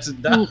and sets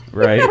it down.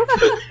 Right.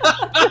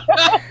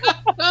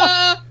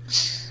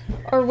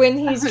 Or when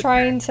he's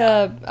trying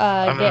to get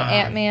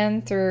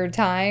Ant-Man through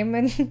time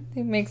and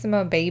he makes him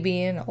a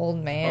baby and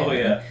old man. Oh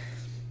yeah.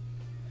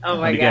 Oh I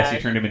my guess he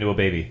god. turned him into a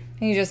baby.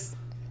 And he's just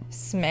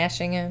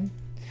smashing him.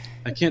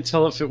 I can't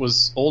tell if it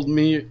was old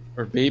me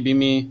or baby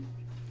me.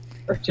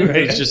 Right.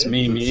 It's just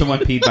me. Someone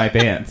peed my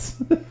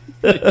pants.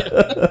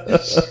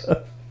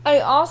 I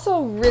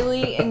also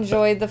really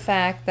enjoyed the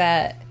fact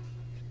that,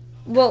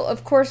 well,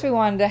 of course we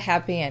wanted a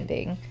happy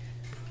ending,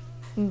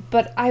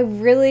 but I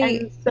really...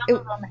 And some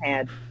of them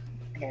had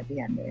happy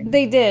endings.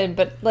 They did,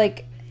 but,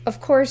 like, of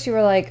course you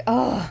were like,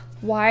 oh,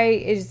 why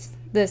is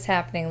this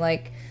happening?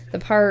 Like, the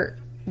part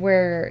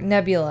where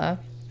Nebula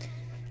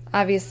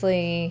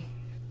obviously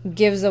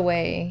gives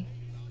away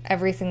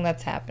everything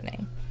that's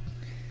happening.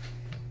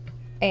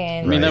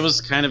 And I mean, Right. that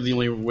was kind of the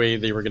only way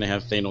they were going to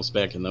have Thanos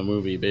back in the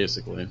movie,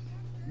 basically.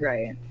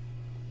 Right.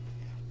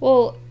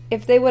 well,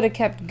 if they would have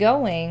kept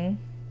going,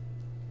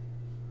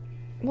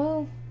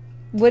 well,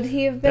 would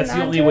he have been That's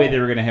the only onto way it? they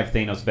were going to have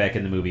Thanos back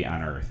in the movie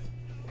on Earth.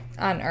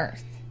 On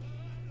Earth,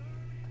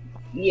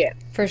 Yeah.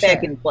 for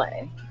Back sure. in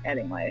play,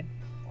 anyway.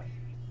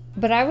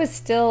 But I was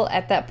still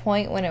at that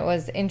point when it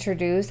was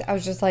introduced. I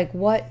was just like,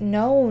 what?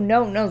 No,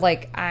 no, no.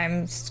 Like,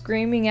 I'm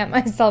screaming at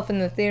myself in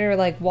the theater,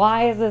 like,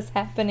 why is this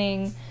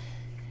happening?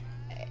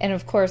 And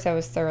of course, I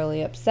was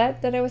thoroughly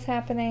upset that it was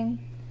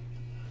happening.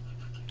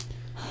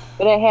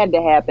 But it had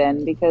to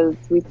happen because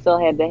we still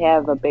had to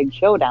have a big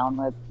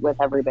showdown with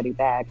everybody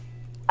back.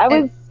 I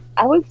was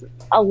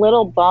a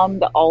little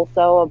bummed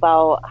also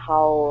about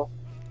how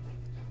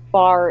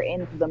far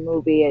into the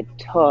movie it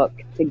took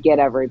to get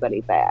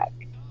everybody back.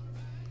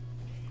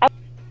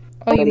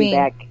 Oh, you mean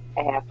back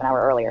a half an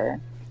hour earlier?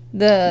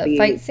 the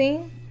fight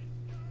scene?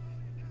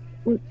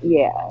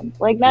 Yeah,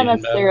 like not Yeah, no.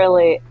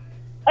 necessarily.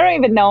 I don't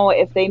even know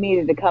if they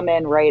needed to come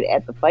in right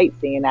at the fight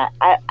scene. I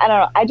don't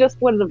know. I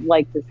just would have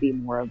liked to see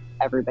more of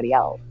everybody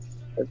else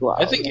as well.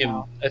 I think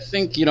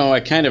you know? I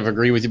kind of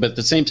agree with you, but at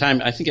the same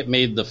time, I think it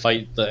made the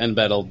fight, the end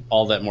battle,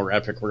 all that more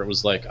epic. Where it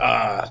was like,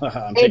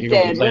 I'm It taking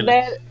over the did.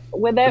 planet.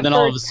 With that And then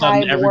all of a first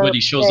sudden, time everybody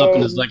warp shows up and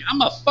thing, is like, "I'm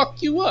gonna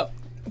fuck you up."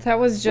 That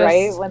was just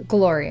Right, when-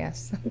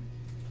 glorious.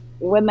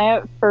 when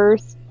that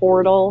first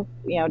portal,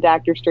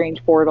 Doctor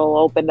Strange portal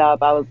opened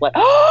up, I was like,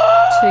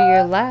 To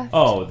your left.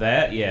 Oh,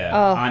 that yeah.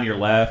 Oh. On your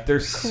left,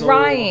 there's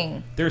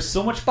Crying. There's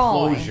so much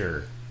Falling.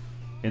 closure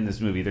in this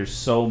movie. There's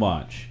so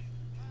much.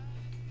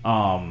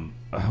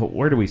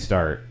 Where do we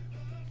start?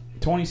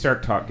 Tony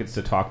Stark gets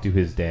to talk to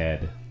his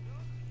dad.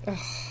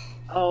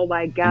 Oh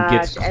my gosh! And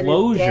gets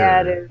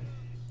closure.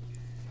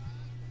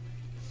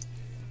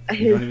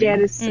 His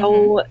dad is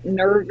so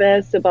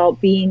nervous about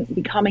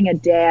becoming a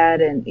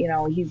dad, and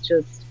he's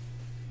just.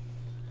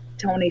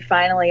 Tony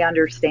finally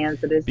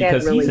understands that his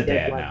dad really he's a did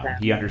dad love now.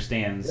 him. He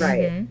understands.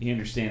 Right. He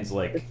understands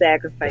like the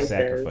sacrifices. The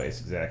sacrifice,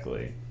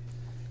 exactly.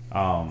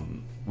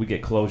 We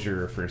get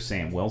closure for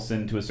Sam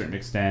Wilson to a certain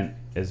extent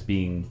as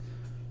being,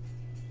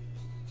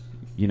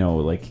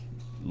 like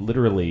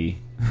literally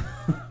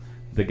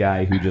the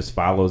guy who just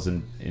follows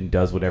and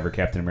does whatever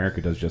Captain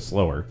America does, just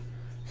slower.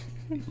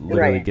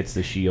 Literally gets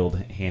the shield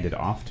handed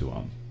off to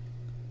him.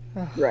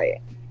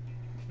 Right.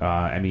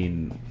 I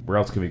mean, where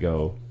else can we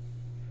go?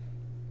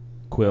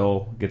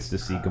 Quill gets to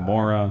see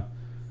Gamora.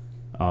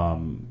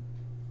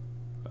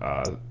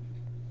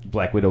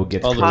 Black Widow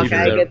gets closure.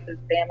 Hawkeye gets his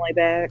family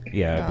back.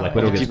 Yeah, Black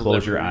Widow gets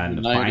closure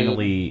on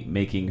finally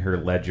making her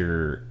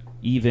ledger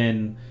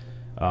even.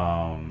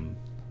 Captain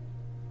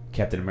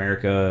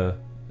America.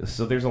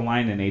 So there's a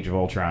line in Age of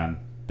Ultron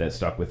that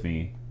stuck with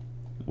me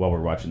while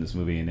we're watching this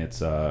movie, and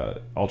it's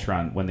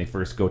Ultron when they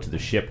first go to the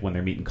ship when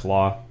they're meeting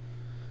Klaue,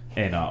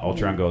 and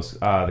Ultron goes,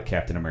 the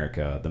Captain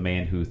America, the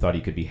man who thought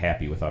he could be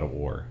happy without a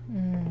war.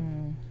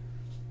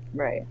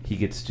 Right. He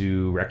gets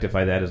to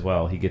rectify that as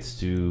well. He gets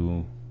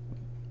to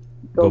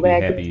go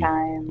back be happy in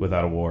time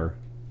without a war.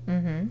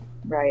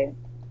 Right.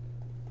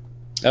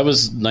 That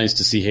was nice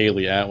to see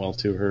Haley Atwell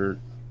too. Her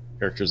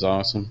character's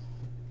awesome.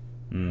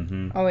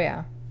 Oh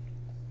yeah.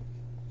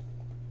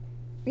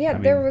 Yeah,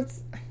 there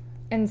was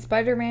in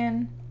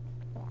Spider-Man.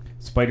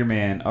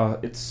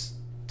 It's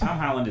Tom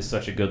Holland is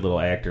such a good little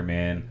actor,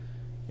 man.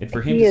 And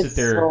for him he to sit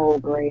there so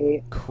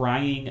great.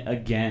 crying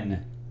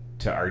again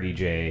to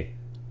RDJ,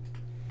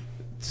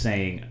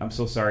 saying, "I'm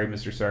so sorry,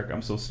 Mr. Stark.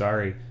 I'm so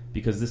sorry,"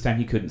 because this time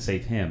he couldn't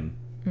save him.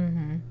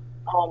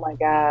 Oh my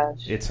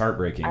gosh. It's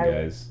heartbreaking,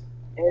 guys.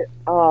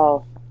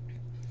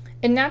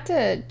 And not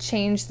to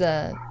change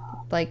the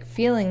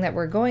feeling that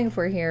we're going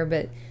for here,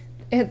 but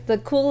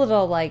the cool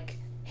little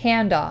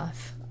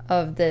handoff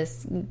of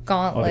this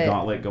gauntlet. The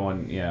gauntlet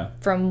going,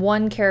 from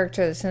one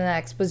character to the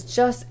next was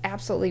just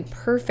absolutely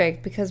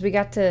perfect because we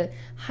got to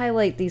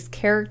highlight these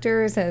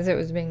characters as it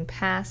was being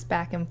passed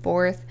back and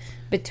forth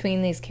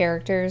between these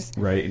characters.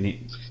 Right,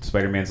 and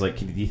Spider-Man's like,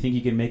 do you think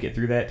you can make it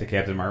through that to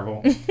Captain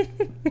Marvel?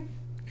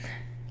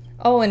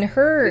 Oh, and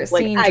her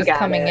scene just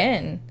coming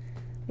in.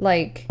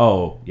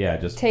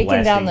 Just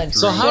taking down the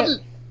through.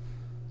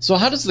 So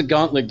how does the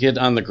gauntlet get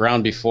on the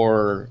ground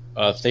before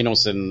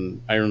Thanos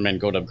and Iron Man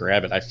go to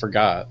grab it? I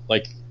forgot.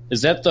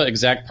 Is that the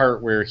exact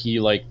part where he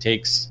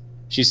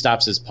she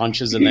stops his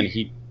punches and then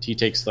he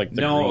takes the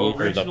no,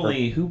 green,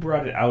 originally who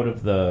brought it out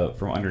of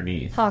from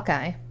underneath?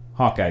 Hawkeye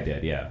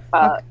did, yeah.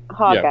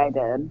 Hawkeye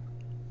did.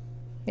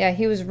 Yeah,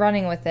 he was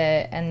running with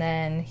it, and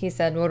then he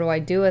said, "What do I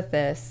do with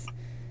this?"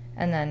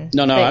 And then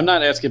no, I'm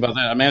not asking about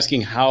that. I'm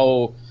asking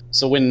how.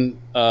 So when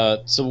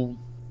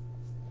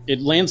it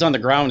lands on the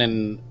ground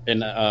and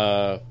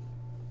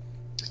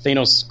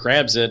Thanos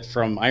grabs it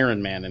from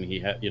Iron Man, and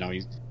he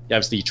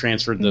obviously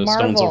transferred the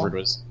stones over to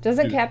his.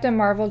 Doesn't Captain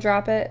Marvel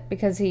drop it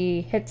because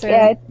he hits her?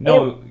 Yeah,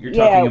 you're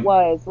talking. It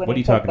was when what are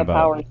he you talking took the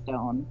about? Power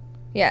Stone.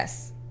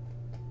 Yes.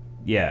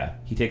 Yeah,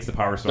 he takes the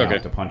Power Stone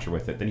out to punch her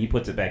with it. Then he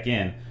puts it back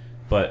in.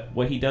 But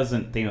what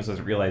Thanos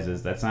doesn't realize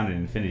is that's not an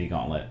Infinity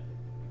Gauntlet.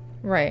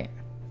 Right.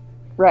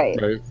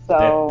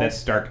 So that's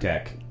Stark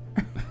Tech.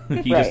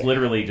 He just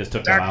literally just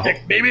took them out. Stark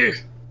Tech, baby.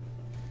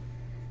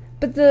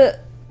 But the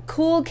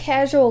cool,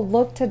 casual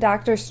look to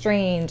Doctor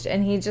Strange,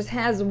 and he just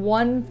has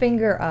one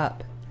finger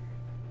up,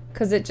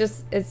 because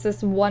it's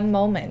this one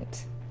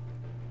moment,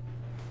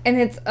 and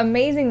it's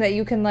amazing that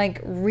you can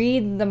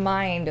read the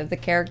mind of the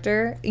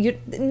character.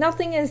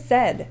 Nothing is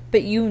said,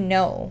 but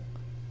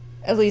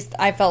At least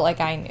I felt like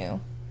I knew.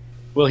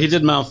 Well, he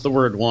did mouth the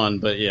word one,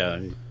 but yeah,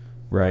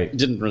 right. He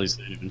didn't really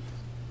say anything.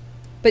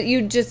 But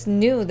you just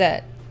knew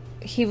that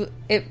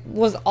it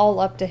was all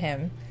up to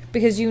him.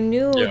 Because you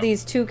knew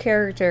these two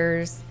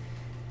characters,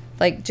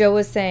 like Joe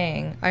was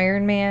saying,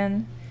 Iron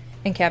Man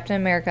and Captain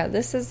America,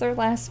 this is their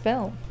last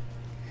film.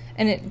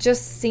 And it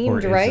just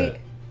seemed right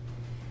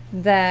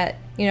that,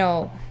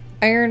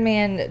 Iron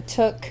Man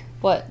took,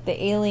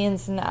 the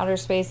aliens in outer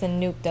space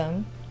and nuked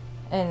them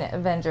in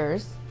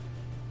Avengers.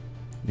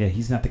 Yeah,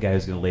 he's not the guy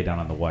who's going to lay down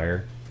on the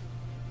wire.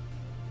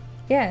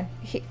 Yeah,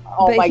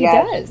 but he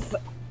does.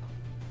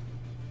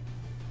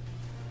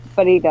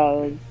 But he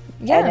does.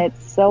 Yeah. And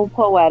it's so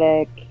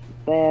poetic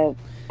that...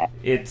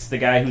 It's the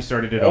guy who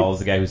started it all is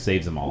the guy who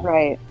saves them all.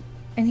 Right.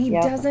 And he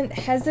doesn't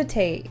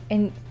hesitate.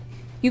 And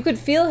you could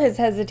feel his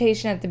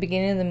hesitation at the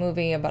beginning of the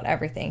movie about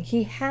everything.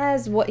 He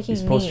has what he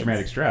needs. He's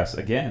post-traumatic stress,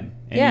 again.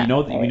 And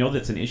we know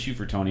that's an issue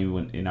for Tony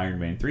in Iron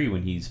Man 3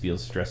 when he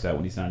feels stressed out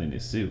when he's not in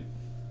his suit.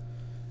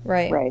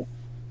 Right.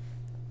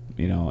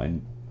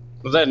 And...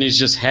 Well, then he's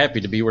just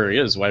happy to be where he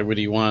is. Why would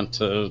he want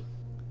to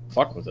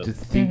fuck with it? To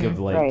think of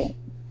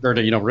or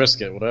to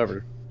risk it,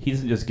 whatever. He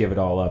doesn't just give it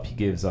all up. He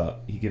gives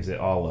it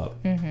all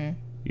up. Mm-hmm.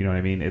 You know what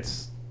I mean?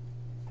 It's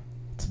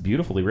It's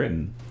beautifully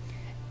written.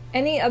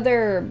 Any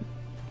other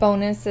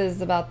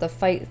bonuses about the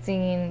fight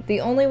scene? The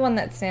only one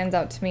that stands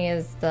out to me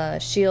is the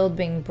shield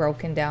being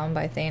broken down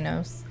by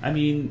Thanos. I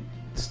mean,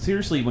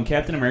 seriously, when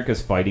Captain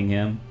America's fighting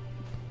him,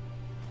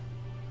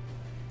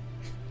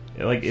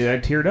 I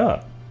teared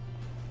up.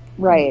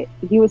 Right.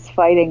 He was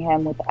fighting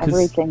him with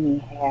everything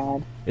he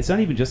had. It's not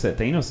even just that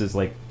Thanos is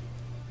like...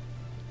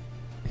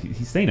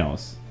 He's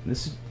Thanos.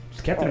 This is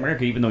Captain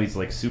America, even though he's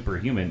like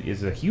superhuman,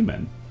 is a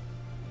human.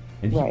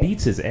 And he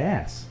beats his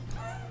ass.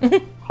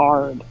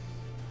 Hard.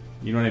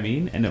 You know what I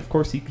mean? And of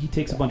course, he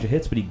takes a bunch of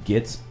hits, but he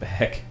gets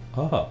back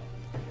up.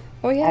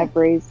 Oh, yeah.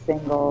 Every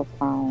single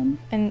time.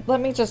 And let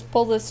me just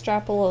pull this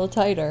strap a little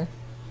tighter.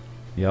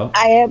 Yep.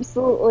 I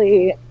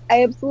absolutely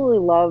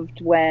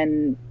loved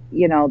when,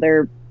 you know,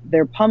 they're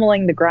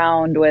pummeling the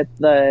ground with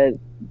the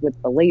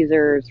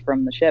lasers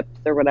from the ships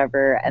or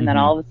whatever, and then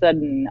all of a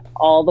sudden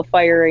all the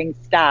firing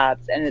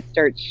stops and it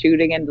starts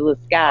shooting into the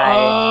sky.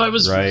 Oh, it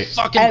was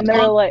fucking.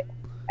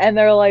 And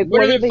they're like,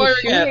 what are they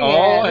shooting at?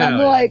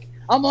 And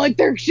I'm like,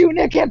 they're shooting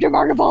at Captain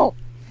Marvel.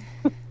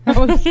 I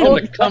was so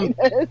excited.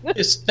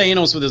 It's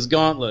Thanos with his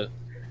gauntlet.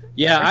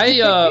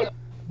 Yeah,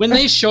 when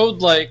they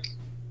showed like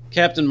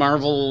Captain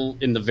Marvel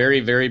in the very,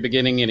 very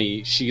beginning,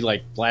 and she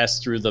like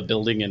blasts through the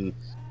building and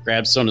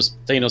grabs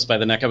Thanos by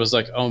the neck, I was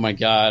like, oh my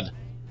god,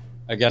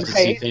 I got to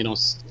see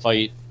Thanos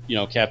fight, you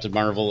know, Captain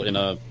Marvel in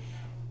a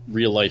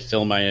real life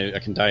film. I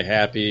can die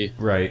happy.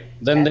 Right.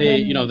 Then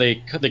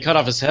they cut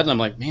off his head, and I'm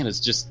like, man,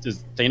 is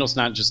Thanos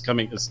not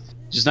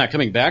just not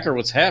coming back, or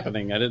what's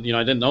happening? I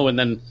didn't know. And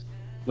then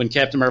when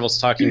Captain Marvel's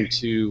talking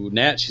to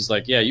Nat, she's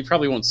like, yeah, you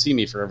probably won't see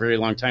me for a very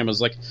long time. I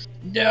was like,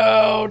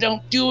 no,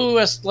 don't do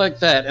us like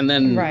that. And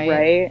then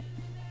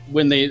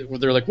when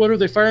they're like, what are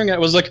they firing at? I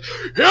was like,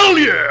 hell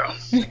yeah,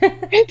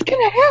 it's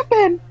gonna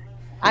happen.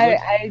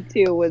 I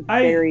too was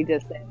very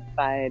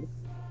dissatisfied.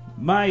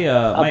 My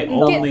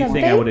only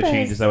thing I would have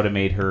changed is I would have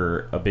made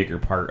her a bigger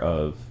part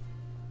of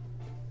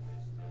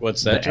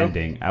what's that the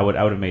ending. I would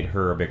have made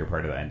her a bigger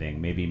part of the ending.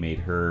 Maybe made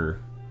her.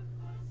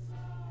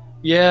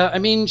 Yeah, I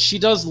mean, she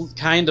does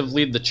kind of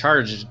lead the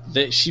charge.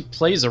 She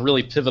plays a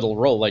really pivotal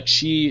role. Like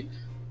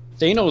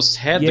Thanos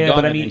had the gun. Yeah,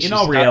 but I mean, in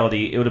all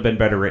reality, it would have been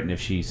better written if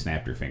she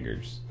snapped her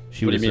fingers.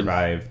 She would have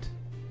survived.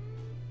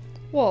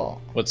 Well,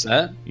 what's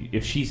that?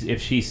 If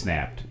she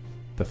snapped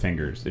the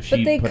fingers, if she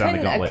but they put on the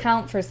couldn't gauntlet,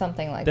 account for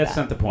something like that. That's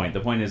not the point. The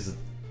point is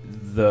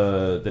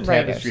the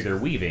tapestry they're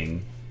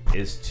weaving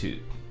is to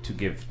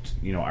give,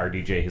 you know,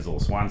 RDJ his little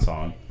swan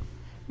song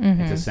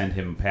and to send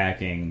him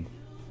packing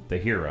the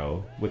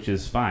hero, which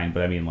is fine.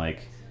 But I mean, like,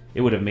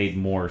 it would have made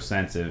more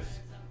sense if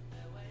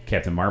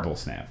Captain Marvel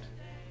snapped.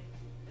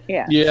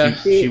 Yeah.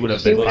 She would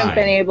have been fine. She wouldn't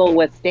been able to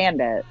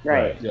withstand it.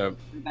 Right. Yeah. It would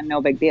have been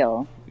no big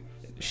deal.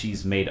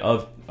 She's made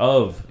of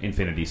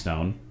Infinity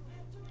Stone.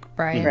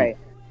 Right. Right.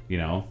 You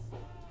know?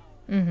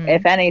 Mm-hmm.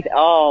 If anything,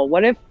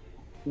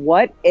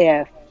 what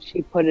if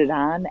she put it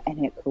on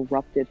and it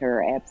corrupted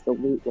her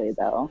absolutely,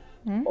 though?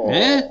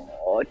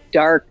 Oh,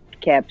 dark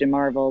Captain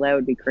Marvel. That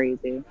would be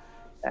crazy.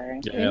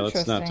 Sorry. Yeah,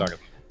 let's not talk about it.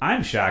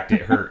 I'm shocked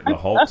it hurt the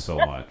Hulk so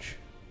much.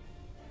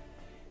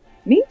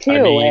 Me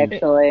too,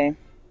 actually.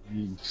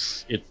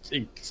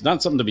 It's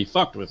not something to be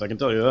fucked with, I can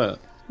tell you that.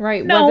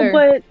 Right. No,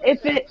 but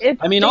if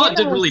I mean, all it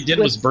did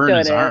was burn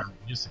his arm,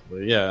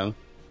 basically. Yeah.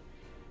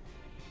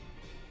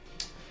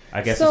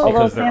 I guess it's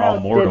because they're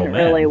all mortal didn't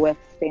men. Really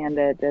withstand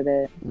it, did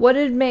it? What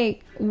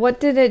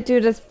did it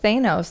do to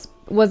Thanos?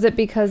 Was it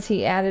because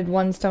he added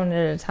one stone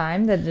at a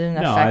time that didn't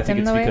affect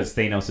him? No, I think it's because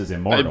Thanos is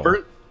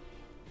immortal.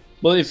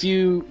 Well, if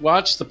you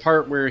watch the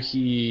part where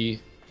he,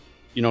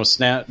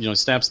 snaps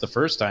the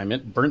first time,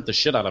 it burnt the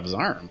shit out of his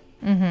arm.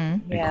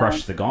 Mm-hmm. And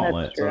crushed the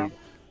gauntlet.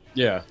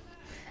 Yeah.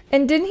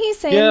 And didn't he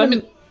say in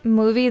the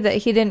movie that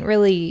he didn't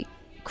really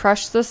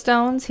crush the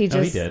stones? He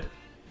did.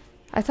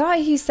 I thought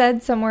he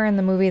said somewhere in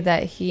the movie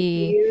that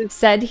he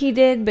said he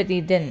did, but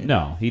he didn't.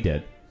 No, he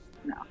did.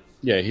 No.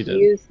 Yeah, he did.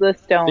 He used the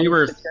stones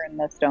to turn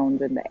the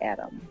stones into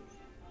atoms.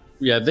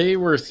 Yeah, they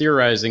were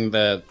theorizing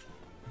that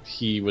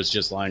he was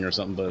just lying or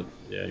something, but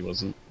yeah, he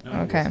wasn't. No,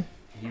 okay.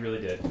 He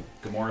really did.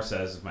 Gamora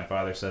says, if my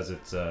father says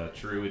it's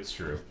true, it's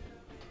true.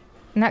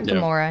 Not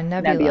Gamora,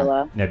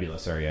 Nebula. Nebula,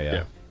 sorry,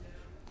 yeah.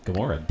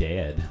 Gamora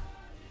dead.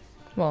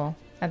 Well,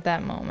 at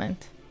that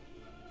moment.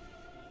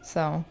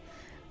 So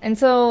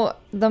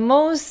the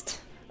most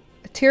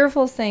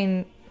tearful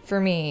scene for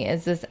me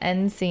is this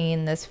end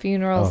scene, this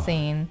funeral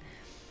scene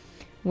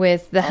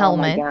with the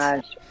helmet. Oh my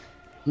gosh.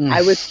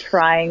 I was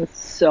trying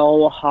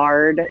so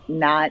hard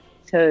not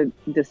to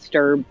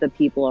disturb the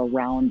people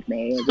around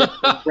me with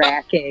the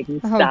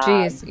racking Oh,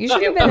 jeez. You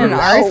should have been in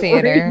our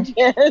theater.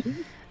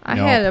 I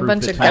had a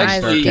bunch of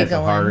guys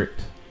giggling.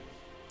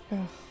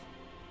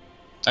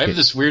 I have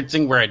this weird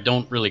thing where I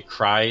don't really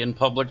cry in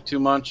public too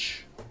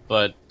much,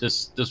 but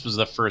this was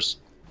the first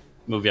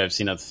movie I've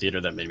seen at the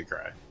theater that made me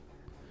cry.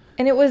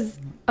 And it was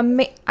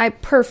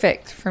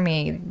perfect for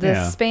me.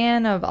 The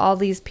span of all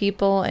these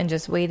people and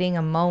just waiting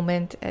a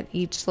moment at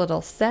each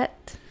little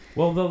set.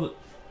 Well,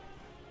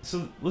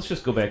 so let's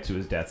just go back to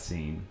his death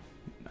scene.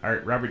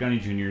 Robert Downey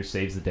Jr.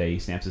 saves the day. He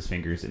snaps his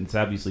fingers, and it's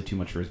obviously too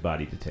much for his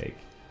body to take.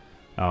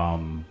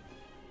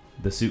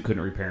 The suit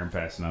couldn't repair him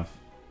fast enough,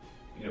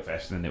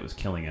 faster than it was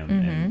killing him.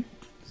 And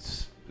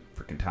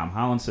freaking Tom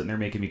Holland sitting there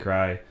making me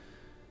cry.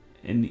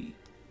 And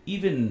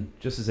even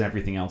just as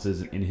everything else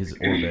is in his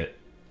orbit,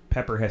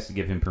 Pepper has to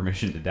give him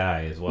permission to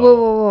die as well.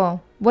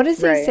 Whoa. What does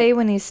he say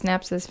when he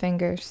snaps his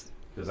fingers?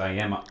 Because I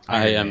am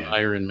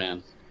Iron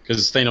Man.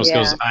 Because Thanos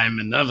goes, "I'm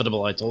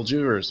inevitable, I told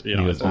you," or he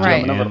goes, I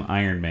am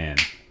Iron Man.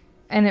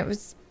 And it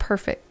was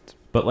perfect.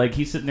 But like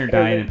he's sitting there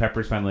dying, and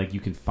Pepper's finally like, "You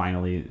can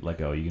finally let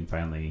go. You can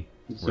finally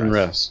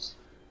rest."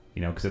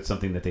 Because it's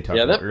something that they talked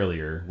about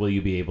earlier. Will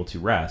you be able to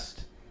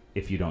rest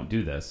if you don't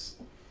do this?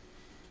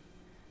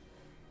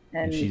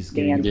 And she's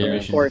getting him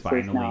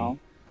permission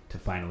to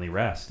finally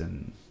rest,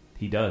 and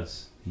he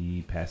does.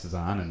 He passes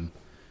on, and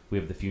we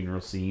have the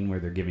funeral scene where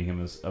they're giving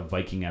him a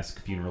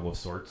Viking-esque funeral of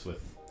sorts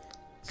with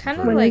kind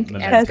of like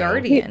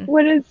Asgardian.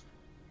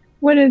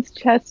 When his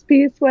chest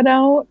piece went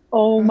out,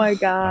 oh my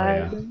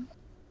god!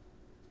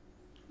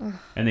 Oh, yeah.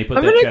 And they put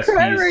I'm that gonna chest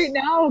cry piece right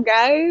now,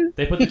 guys.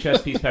 They put the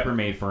chest piece Pepper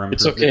made for him.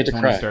 It's proof okay that to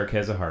Tony cry. Stark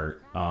has a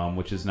heart,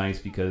 which is nice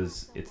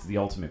because it's the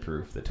ultimate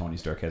proof that Tony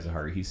Stark has a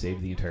heart. He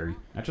saved the entire,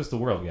 not just the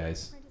world,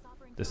 guys.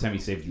 This time he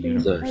saved the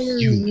universe.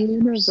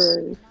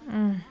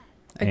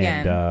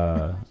 Again.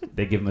 And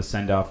they give him a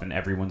send-off, and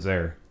everyone's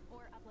there.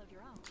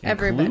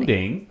 Everybody.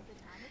 Including...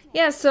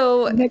 Yeah,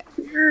 so... Nick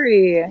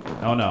Fury.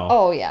 Oh, no.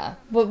 Oh, yeah.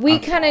 But we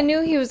kind of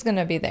knew he was going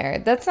to be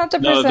there. That's not the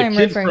person I'm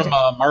referring to. The kid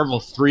from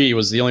Marvel 3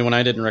 was the only one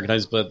I didn't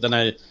recognize, but then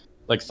I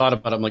thought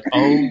about it. I'm like, oh,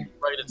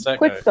 right, it's that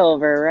guy.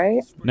 Quicksilver,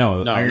 right?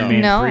 No, Iron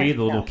Man 3,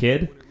 the little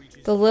kid.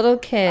 The little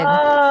kid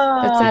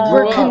that said,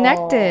 "We're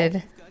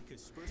connected."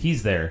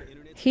 He's there.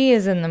 He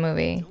is in the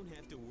movie.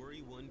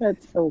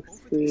 That's so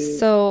sweet.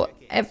 So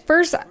at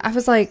first I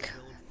was like,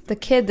 the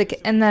kid,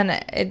 and then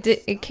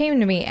it came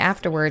to me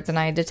afterwards, and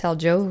I had to tell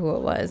Joe who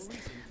it was.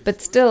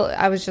 But still,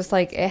 I was just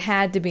like, it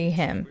had to be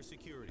him.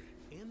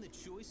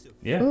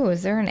 Yeah. Ooh,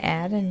 is there an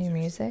ad in your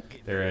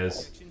music? There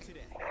is.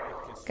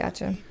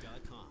 Gotcha.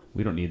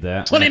 We don't need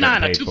that. $29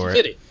 at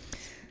 $250.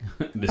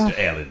 Mr.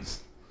 Allen's.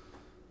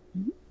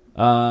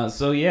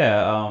 So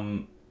yeah,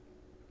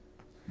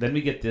 then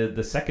we get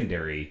the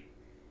secondary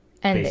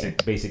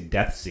basic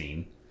death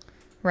scene.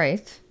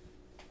 Right.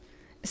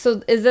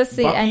 So is this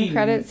the end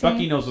credit scene?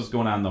 Bucky knows what's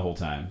going on the whole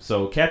time.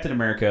 So Captain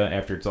America,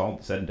 after it's all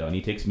said and done,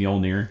 he takes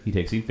Mjolnir, he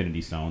takes the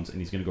Infinity Stones, and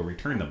he's going to go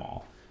return them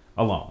all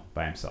alone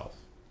by himself.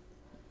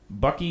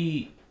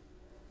 Bucky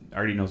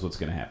already knows what's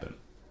going to happen.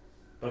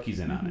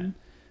 Bucky's in on it,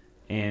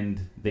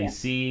 and they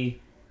see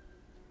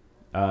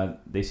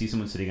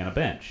someone sitting on a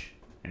bench,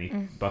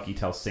 and Bucky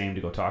tells Sam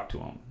to go talk to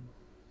him.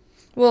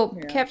 Well,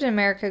 Captain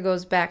America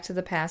goes back to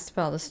the past to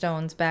put all the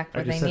stones back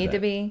where they need to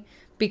be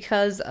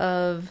because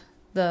of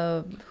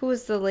who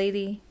was the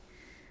lady?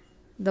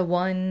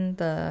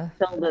 Tilda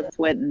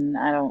Swinton.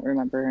 I don't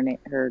remember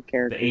her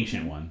character. The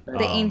ancient one.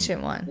 The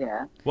ancient one.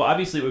 Yeah. Well,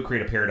 obviously it would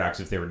create a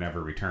paradox if they were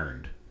never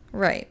returned.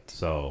 Right.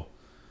 So.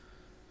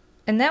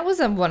 And that was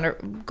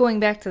going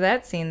back to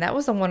that scene, that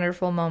was a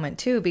wonderful moment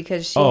too,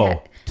 because she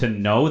to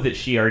know that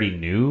she already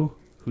knew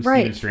who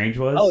Stephen Strange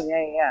was? Oh,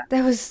 yeah.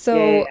 That was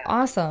so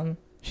awesome.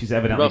 She's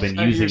evidently been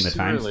using the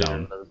time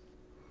stone.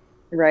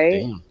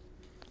 Right? Damn.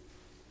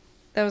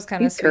 That was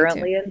kind of sweet. He's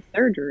currently in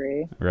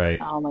surgery. Right.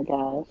 Oh my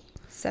gosh.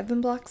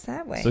 7 blocks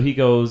that way. So he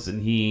goes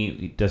and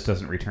he just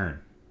doesn't return.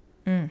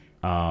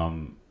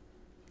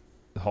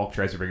 Hulk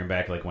tries to bring him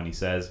back like when he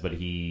says, but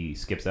he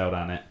skips out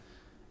on it.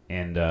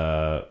 And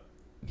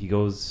he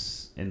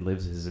goes and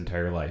lives his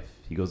entire life.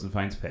 He goes and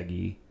finds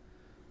Peggy,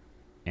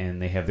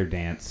 and they have their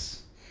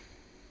dance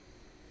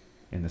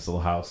in this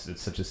little house.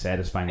 It's such a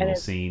satisfying little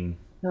scene.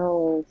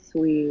 So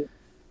sweet.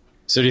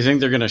 So do you think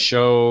they're going to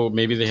show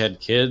maybe they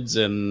had kids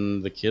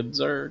and the kids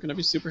are going to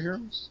be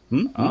superheroes?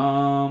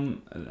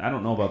 I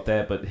don't know about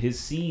that, but his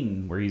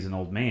scene where he's an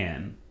old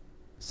man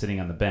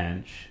sitting on the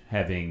bench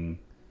having...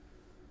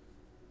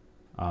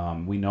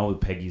 we know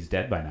Peggy's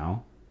dead by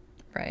now.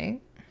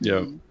 Right.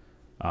 Yeah.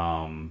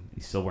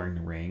 He's still wearing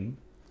the ring.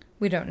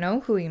 We don't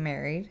know who he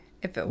married.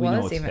 If it we was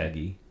know it's even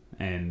Peggy,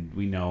 and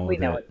we know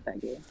it's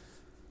Peggy.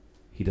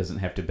 He doesn't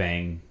have to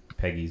bang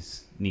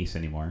Peggy's niece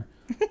anymore.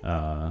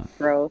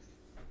 Gross.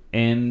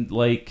 And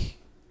like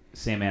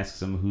Sam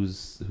asks him,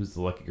 "Who's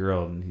the lucky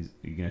girl?" And he's,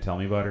 "You gonna tell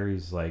me about her?"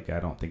 He's like, "I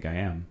don't think I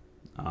am."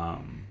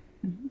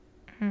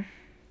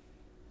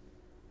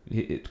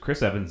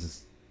 Chris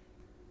Evans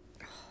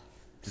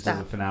does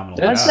a phenomenal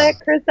job. Was that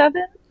Chris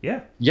Evans?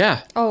 Yeah.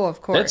 Yeah. Oh,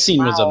 of course. That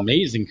scene was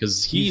amazing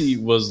because he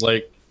was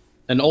like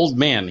an old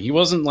man. He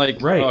wasn't like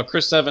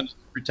Chris Evans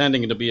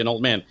pretending to be an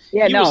old man.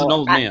 Yeah, he was an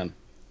old man.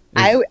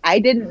 I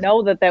didn't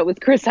know that was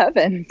Chris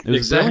Evans. It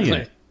was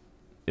brilliant.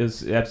 It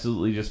was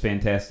absolutely just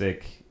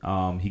fantastic.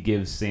 He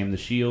gives Sam the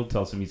shield,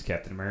 tells him he's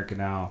Captain America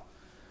now.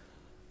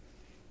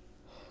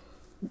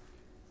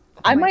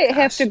 I might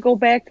have to go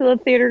back to the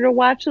theater to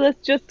watch this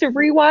just to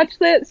rewatch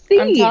that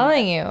scene. I'm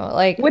telling you,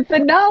 like with the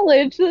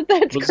knowledge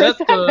that's Chris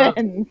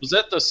Evans. Was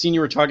that the scene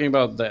you were talking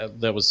about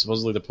that was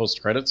supposedly the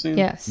post-credit scene?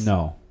 Yes.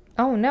 No.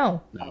 Oh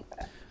no. No.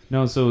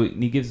 No, so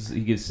he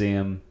gives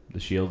Sam the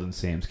shield and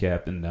Sam's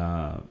cap, and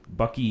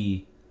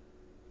Bucky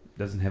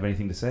doesn't have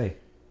anything to say.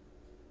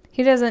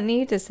 He doesn't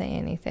need to say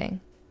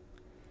anything.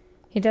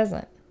 He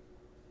doesn't.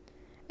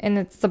 And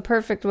it's the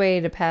perfect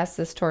way to pass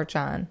this torch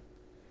on.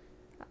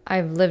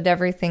 I've lived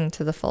everything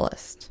to the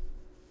fullest.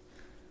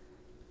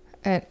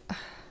 And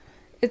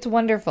it's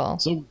wonderful.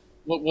 So,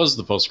 what was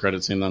the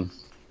post-credit scene then?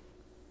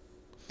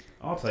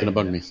 I'll tell It's gonna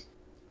bug me.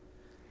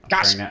 I'm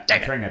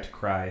trying not to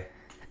cry.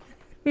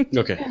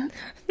 Okay.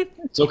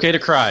 It's okay to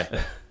cry.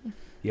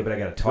 Yeah, but I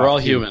gotta talk. We're all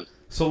too. human.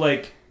 So,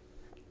 like,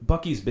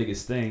 Bucky's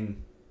biggest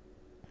thing,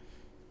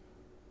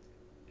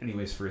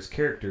 anyways, for his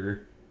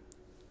character.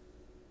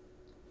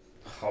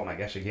 Oh my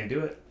gosh, I can't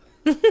do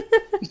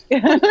it.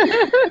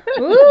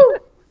 Woo!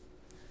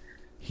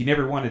 He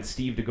never wanted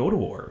Steve to go to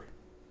war.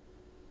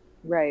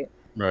 Right.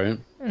 Right.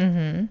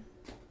 Mm-hmm.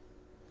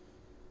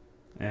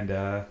 And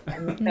the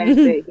fact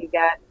that he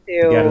got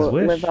got his to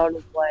wish. live out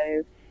his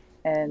life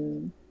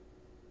and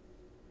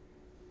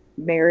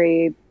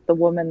marry the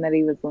woman that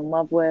he was in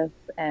love with,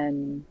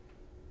 and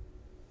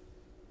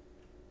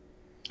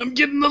I'm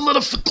getting a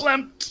little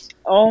verklempt.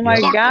 oh my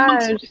Yeah.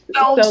 gosh!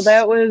 So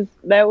that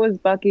was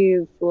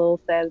Bucky's little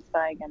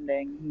satisfying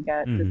ending. He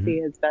got to Mhm. see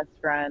his best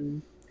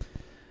friend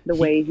the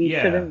way he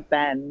should have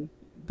been.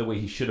 The way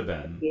he should have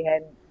been.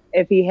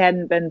 If he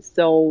hadn't been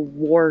so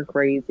war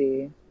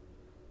crazy.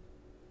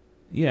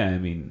 Yeah, I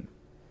mean,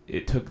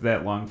 it took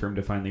that long for him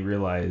to finally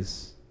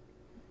realize,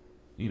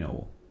 you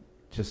know,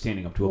 just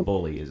standing up to a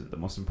bully isn't the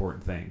most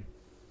important thing.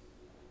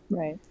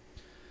 Right.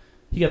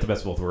 He got the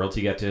best of both worlds.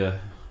 He got to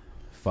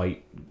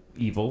fight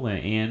evil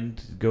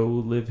and go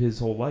live his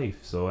whole life.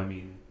 So, I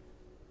mean,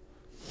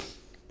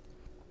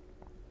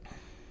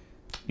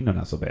 you know,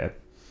 not so bad.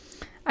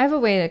 I have a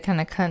way to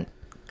kind of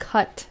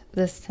cut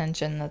this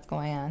tension that's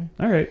going on.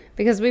 All right.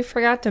 Because we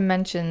forgot to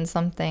mention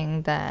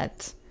something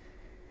that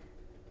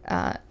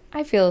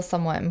I feel is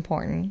somewhat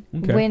important.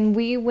 Okay. When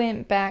we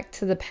went back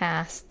to the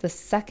past the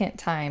second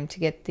time to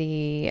get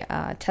the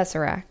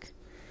Tesseract,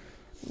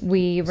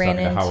 we ran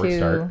talking to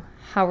into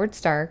Howard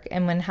Stark.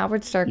 And when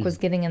Howard Stark was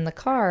getting in the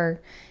car,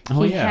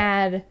 Oh, he yeah.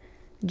 had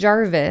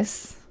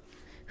Jarvis,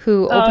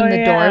 who opened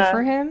the door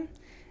for him.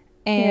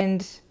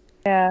 And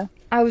Yeah.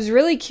 I was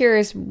really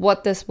curious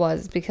what this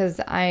was because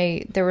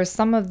there was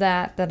some of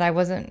that I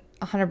wasn't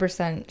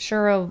 100%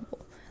 sure of,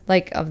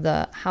 like of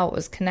the how it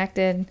was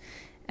connected,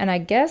 and I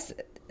guess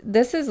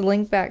this is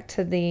linked back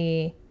to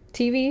the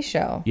TV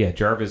show. Yeah,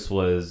 Jarvis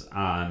was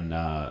on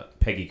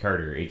Peggy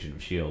Carter, Agent of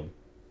S.H.I.E.L.D.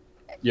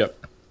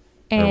 Yep.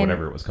 And, or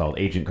whatever it was called,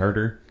 Agent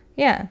Carter.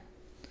 Yeah.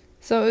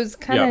 So it was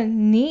kind of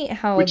neat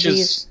how Which these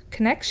is-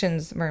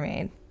 connections were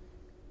made.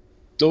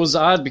 It was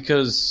odd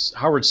because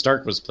Howard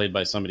Stark was played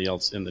by somebody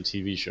else in the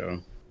TV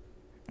show.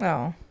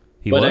 Oh.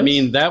 But I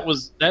mean,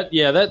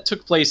 that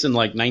took place in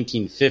like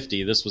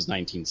 1950. This was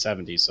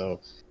 1970,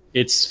 so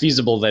it's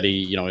feasible that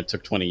it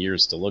took 20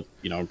 years to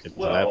get to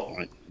that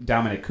point.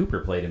 Dominic Cooper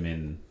played him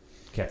in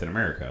Captain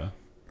America.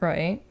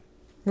 Right.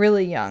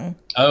 Really young.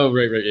 Oh,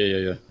 right,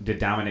 yeah. Did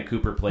Dominic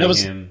Cooper play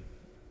him?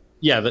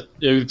 Yeah,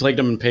 he played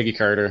him in Peggy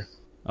Carter.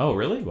 Oh,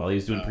 really? While he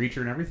was doing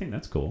Preacher and everything?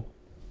 That's cool.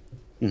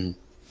 Mhm.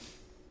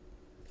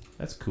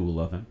 That's cool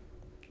of him.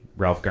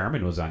 Ralph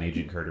Garman was on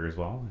Agent Carter as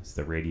well. It's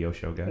the radio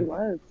show guy. He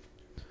was.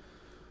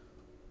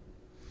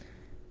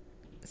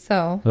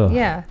 So, Ugh.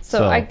 yeah.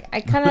 So I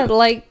kind of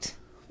liked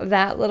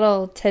that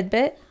little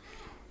tidbit.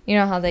 You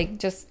know how they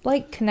just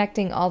like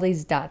connecting all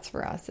these dots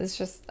for us. It's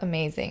just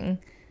amazing.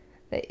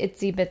 The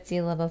itsy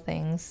bitsy little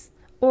things.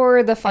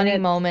 Or the funny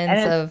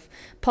moments of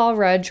Paul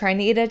Rudd trying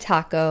to eat a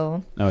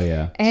taco. Oh,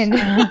 yeah. And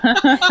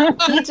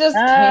he just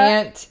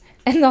can't.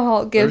 And the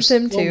Hulk gives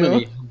him so two.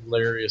 many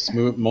hilarious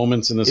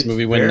moments in this It's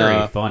movie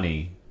very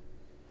funny.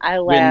 I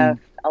laughed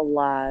a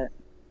lot.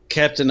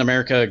 Captain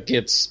America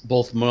gets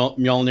both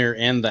Mjolnir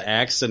and the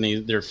axe,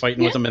 and they're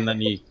fighting with him, and then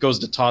he goes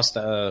to toss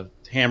the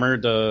hammer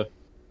to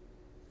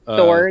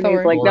Thor, and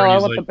he's like, Thor, "No, and I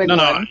he's want the like, big no,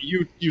 one."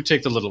 No, you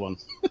take the little one.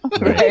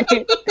 Right.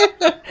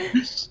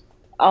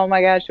 Oh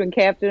my gosh, when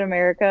Captain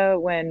America,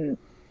 when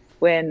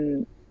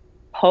Endgame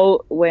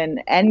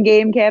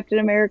Captain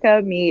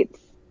America meets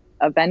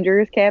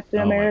Avengers Captain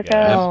Oh my America,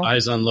 God.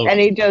 Eyes on Loki. and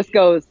he just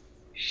goes,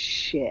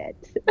 "Shit."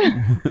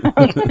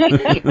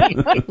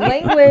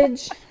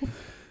 Language.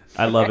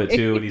 I love it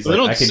too. And he's They like,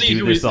 don't I can see do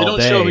who this they all don't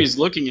day. show who he's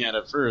looking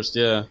at first.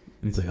 Yeah.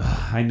 And he's like,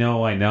 oh, I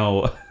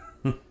know.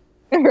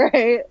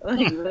 Right?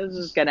 Like, this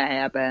is gonna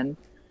happen.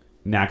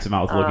 Knocks him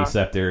out with Loki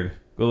Scepter.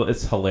 Well,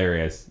 it's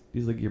hilarious.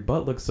 He's like, your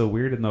butt looks so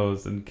weird in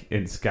those. And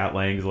Scott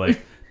Lang's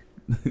like,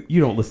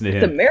 you don't listen to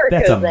him.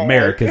 America's That's ass."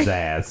 America's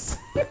ass.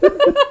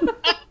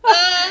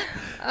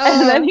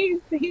 And then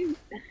and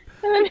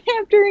then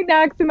after he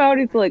knocks him out,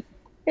 he's like,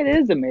 "It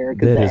is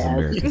America's That ass." is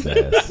America's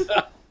ass.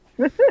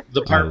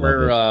 The I part love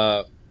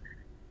where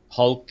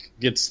Hulk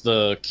gets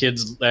the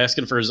kids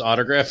asking for his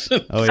autograph.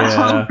 Oh,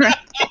 yeah.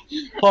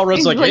 Paul Rudd's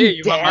He's like, like, "Hey,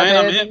 you want mine?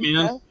 I'm dabbing it,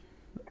 man."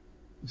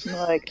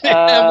 Like, They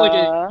have like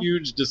a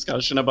huge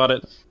discussion about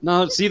it.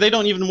 No, see, they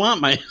don't even want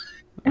mine.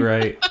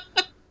 Right.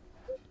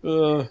 they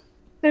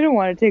don't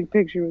want to take a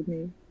picture with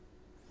me.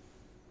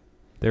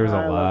 There was a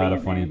I love lot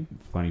of Ant-Man.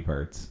 funny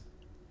parts.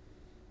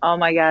 Oh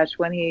my gosh,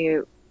 when he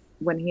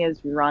is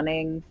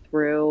running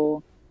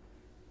through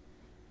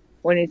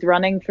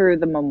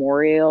the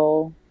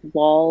memorial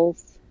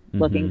walls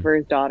looking Mhm. for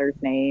his daughter's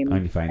name,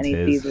 And he finds he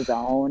his. sees his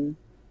own.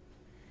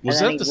 Was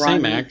And then that he the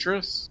same runs.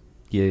 actress?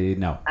 Yeah,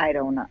 no, I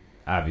don't know.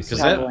 obviously.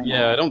 Because Probably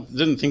I not.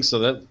 didn't think so.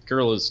 That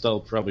girl is still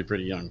probably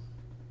pretty young.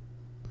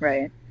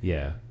 Right.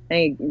 Yeah. And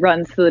he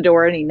runs to the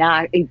door and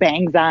he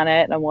bangs on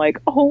it, and I'm like,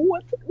 oh,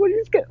 what's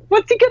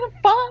he gonna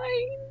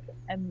find?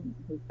 And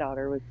his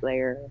daughter was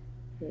there.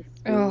 It was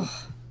sweet.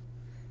 Oh.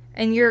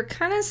 And you're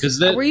kind of...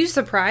 Were you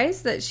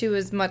surprised that she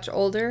was much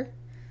older?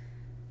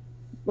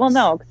 Well,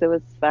 no, because it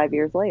was 5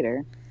 years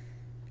later.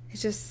 It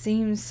just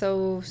seems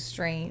so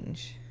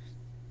strange.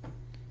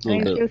 I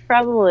mean, she was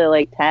probably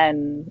like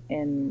 10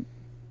 in,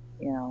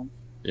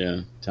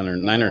 Yeah, 10 or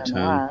 9 or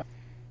 10.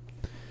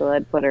 So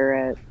that'd put her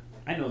at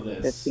I know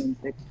this. 15,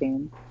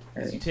 16.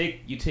 As you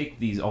take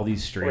all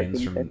these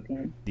strands 14, from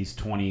 15. these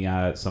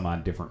 20 some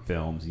odd different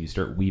films, and you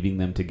start weaving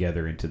them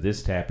together into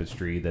this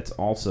tapestry that's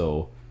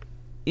also,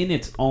 in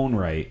its own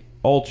right,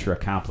 ultra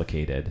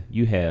complicated.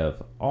 You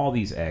have all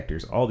these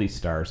actors, all these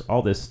stars,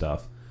 all this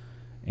stuff,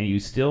 and you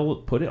still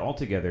put it all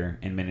together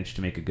and manage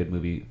to make a good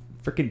movie.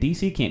 Frickin'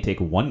 DC can't take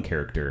one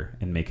character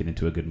and make it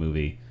into a good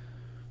movie.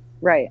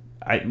 Right.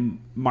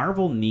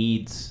 Marvel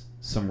needs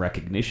some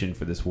recognition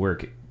for this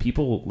work.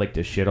 People like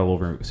to shit all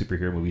over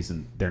superhero movies,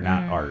 and they're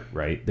not art,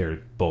 right? They're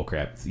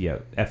bullcrap. Yeah,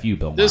 F you,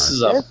 Bill Maher. This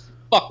is a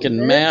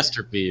fucking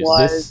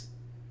masterpiece.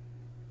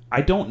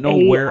 I don't know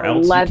where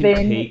else you can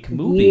take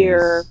movies.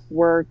 11-year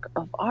work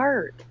of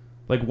art.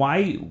 Like,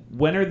 why?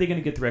 When are they going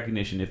to get the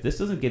recognition? If this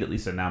doesn't get at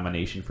least a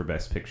nomination for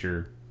Best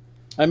Picture,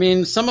 I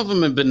mean, some of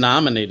them have been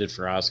nominated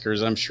for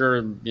Oscars. I'm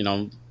sure,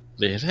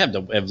 they have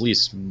to at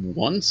least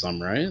won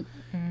some, right?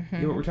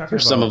 Yeah, what we're talking For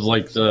about, some of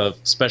like the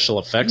special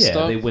effects yeah,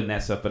 stuff. they win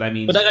that stuff. But I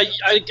mean, But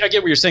I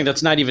get what you're saying.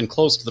 That's not even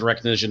close to the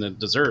recognition it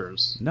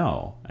deserves.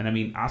 no. And I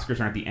mean, Oscars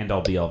aren't the end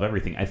all be all of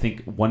everything. I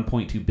think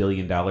 $1.2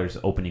 billion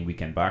opening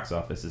weekend box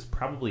office is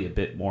probably a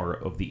bit more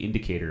of the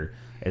indicator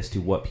as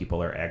to what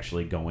people are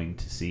actually going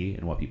to see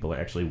and what people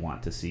actually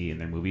want to see in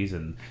their movies.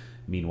 And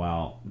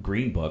meanwhile,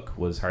 Green Book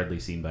was hardly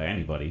seen by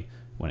anybody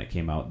when it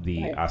came out,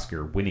 the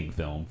Oscar-winning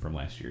film from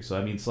last year. So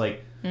I mean, it's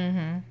like,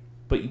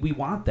 but we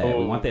want that.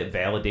 We want that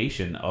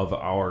validation of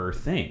our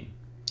thing.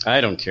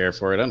 I don't care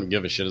for it. I don't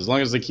give a shit. As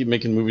long as they keep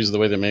making movies the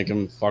way they make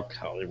them, fuck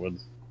Hollywood.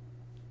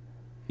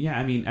 Yeah,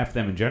 I mean, F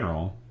them in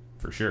general,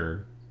 for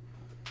sure.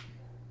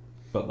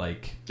 But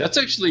like, that's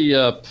actually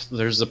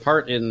there's a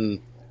part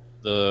in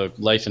the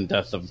Life and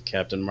Death of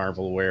Captain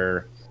Marvel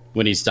where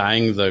when he's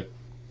dying,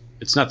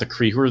 it's not the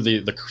Kree, who are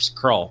the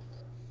Skrull.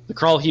 The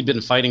Skrull he'd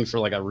been fighting for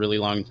like a really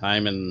long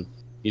time, and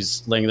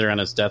he's laying there on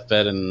his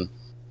deathbed, and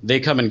they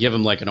come and give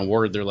him like an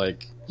award. They're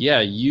like,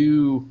 yeah,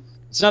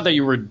 it's not that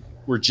you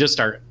were just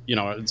our,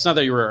 it's not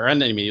that you were our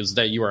enemy, it's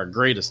that you are our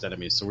greatest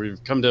enemy. So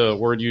we've come to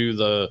award you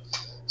the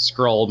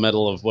Skrull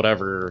Medal of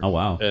whatever. Oh,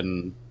 wow.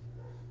 And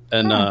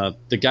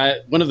the guy,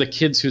 one of the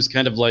kids who's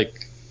kind of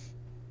like,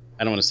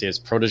 I don't want to say his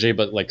protege,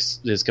 but like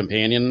his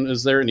companion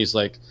is there, and he's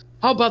like,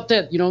 how about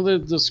that? The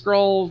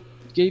Skrull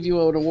gave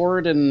you an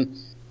award, and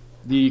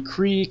the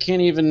Kree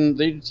can't even,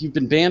 you've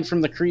been banned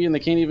from the Kree, and they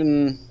can't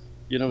even,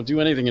 do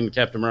anything. And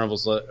Captain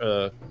Marvel's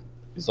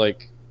he's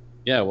like,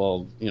 yeah,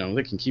 well,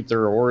 they can keep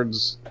their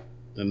awards,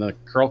 and the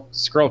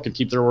Skrull can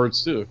keep their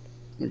awards too.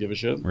 I don't give a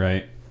shit.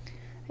 Right.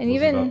 And it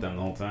was even about them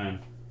the whole time.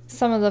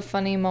 Some of the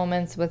funny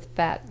moments with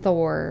Fat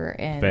Thor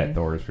and Fat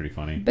Thor is pretty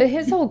funny. But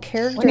his whole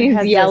character When he's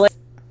has yelling,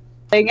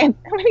 this...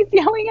 when he's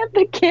yelling at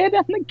the kid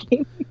on the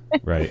game.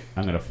 Right.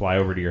 I'm gonna fly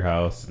over to your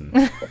house and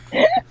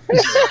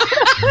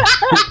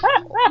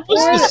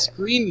What's the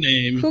screen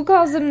name? Who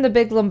calls him the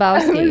Big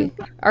Lebowski?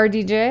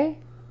 RDJ?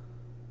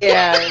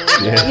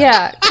 Yeah.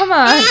 Yeah, come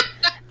on.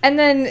 And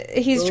then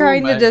he's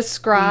trying to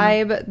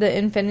describe the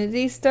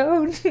Infinity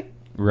Stone.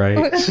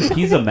 right.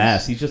 He's a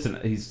mess.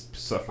 He's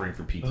suffering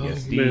from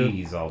PTSD.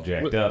 He's all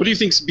jacked up. What do you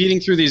think's beating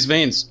through these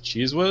veins?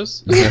 Cheese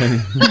whiz?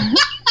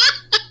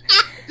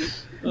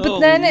 But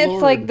then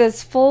it's like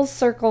this full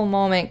circle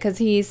moment because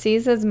he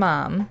sees his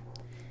mom.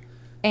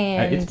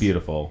 And it's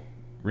beautiful.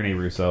 Renee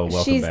Russo,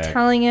 welcome she's back.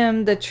 telling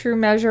him the true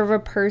measure of a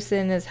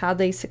person is how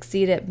they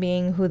succeed at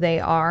being who they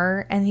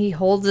are. And he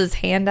holds his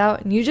hand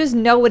out. And you just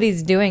know what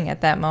he's doing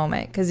at that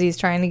moment because he's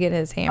trying to get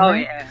his hammer. Oh,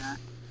 yeah.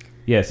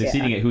 Yeah,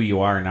 succeeding at who you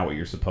are and not what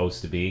you're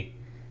supposed to be.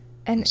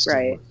 And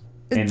right.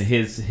 And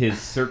his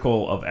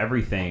circle of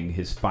everything,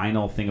 his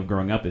final thing of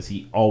growing up is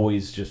he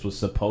always just was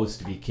supposed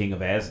to be king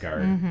of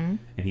Asgard. And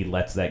he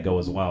lets that go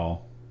as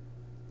well.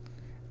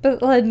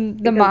 But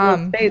the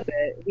mom... Let's face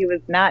it, he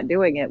was not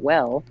doing it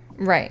well.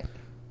 Right.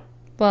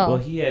 Well,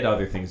 he had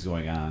other things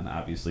going on,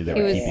 obviously, that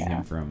were keeping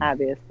him from...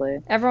 Obviously.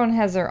 Everyone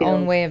has their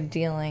own way of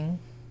dealing.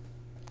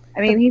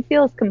 I mean, he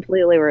feels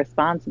completely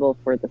responsible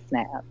for the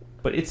snap.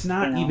 But it's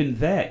not even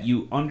that.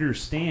 You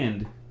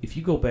understand, if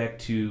you go back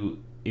to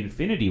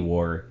Infinity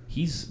War,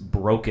 he's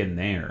broken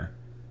there.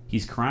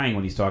 He's crying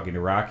when he's talking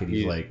to Rocket.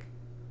 He's like,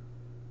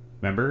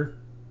 remember?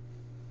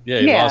 Yeah,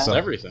 he Yeah. lost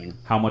everything.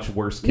 How much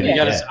worse can He it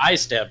got get? his eye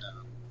stabbed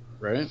out,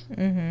 right?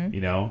 Mm-hmm.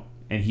 You know,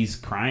 and he's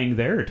crying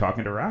there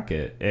talking to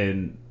Rocket,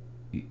 and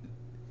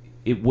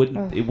it would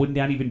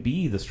not even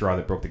be the straw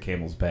that broke the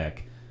camel's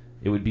back.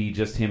 It would be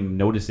just him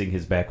noticing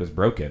his back was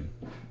broken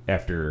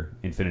after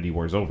Infinity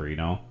War's over, you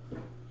know?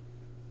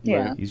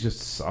 Yeah. He's just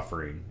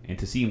suffering. And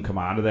to see him come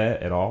out of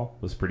that at all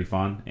was pretty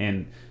fun.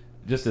 And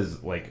just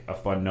as like a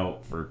fun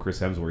note for Chris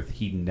Hemsworth,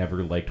 he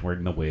never liked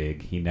wearing the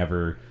wig. He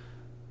never,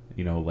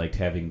 liked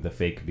having the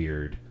fake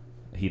beard.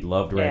 He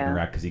loved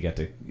Ragnarok because he got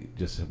to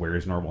just wear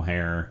his normal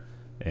hair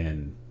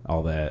and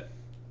all that.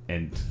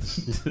 And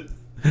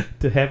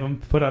to have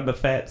him put on the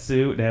fat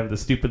suit and have the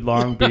stupid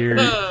long beard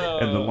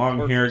and the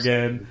long hair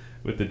again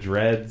with the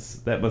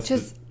dreads, that must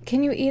just...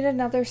 Can you eat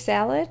another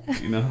salad?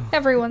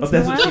 Every once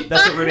in a while.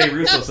 That's what Renee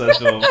Russo says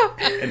to him.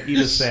 And eat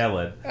a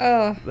salad.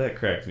 Oh. That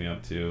cracked me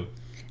up too.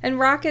 And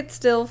Rocket's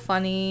still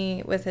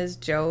funny with his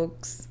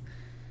jokes.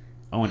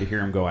 I wanted to hear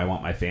him go, "I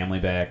want my family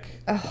back."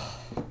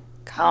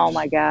 Oh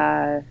my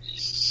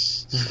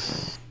gosh.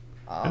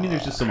 I mean,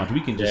 there's just so much.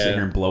 We can just sit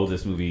here and blow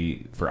this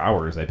movie for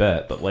hours, I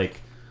bet. But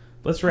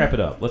let's wrap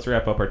it up. Let's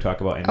wrap up our talk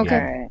about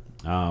Endgame.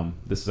 Okay.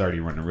 This is already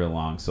running real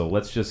long, so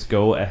let's just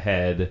go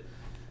ahead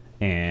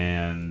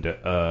and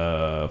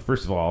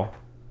first of all,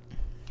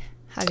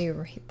 how do you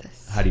rate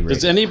this?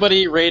 Does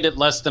anybody rate it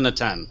less than a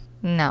 10?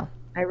 No.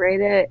 I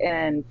rate it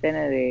an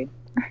infinity.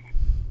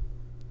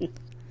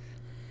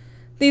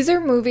 These are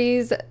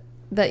movies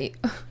that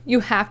you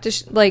have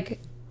to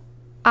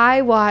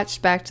I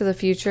watched Back to the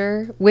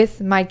Future with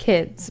my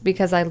kids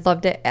because I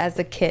loved it as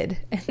a kid.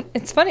 And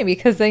it's funny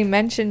because they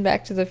mentioned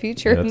Back to the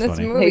Future in this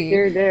movie. They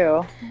sure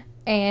do.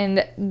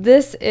 And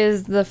this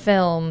is the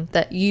film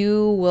that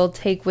you will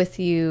take with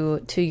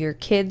you to your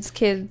kids'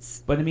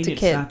 But I mean, it's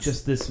kids. not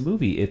just this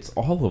movie; it's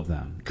all of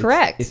them.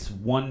 Correct. It's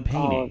one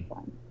painting,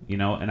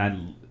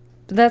 and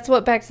That's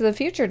what Back to the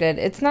Future did.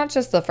 It's not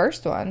just the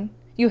first one.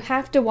 You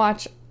have to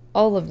watch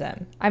all of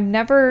them. I've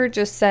never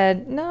just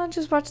said, no,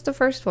 just watch the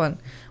first one.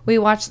 We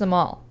watch them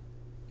all.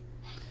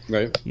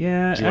 Right.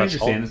 Yeah, I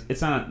understand.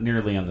 It's not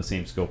nearly on the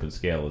same scope and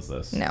scale as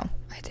this. No,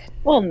 I didn't.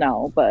 Well,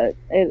 no, but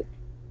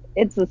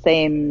it's the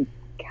same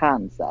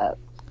concept,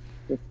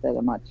 just at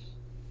a much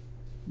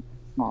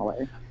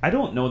smaller. I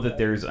don't know that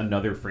there's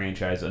another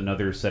franchise,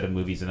 another set of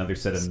movies, another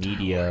set of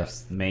media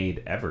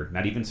made ever,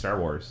 not even Star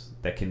Wars,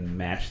 that can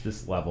match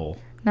this level.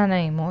 Not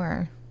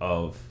anymore.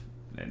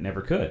 It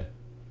never could.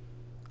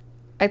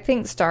 I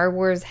think Star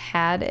Wars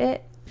had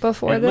it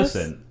before this.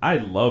 Listen, I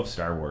love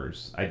Star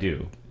Wars. I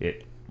do.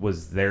 It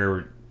was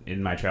there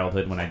in my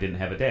childhood when I didn't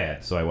have a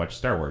dad, so I watched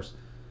Star Wars.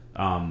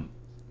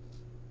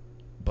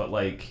 But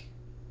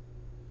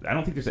I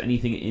don't think there's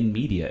anything in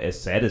media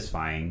as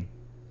satisfying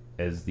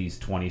as these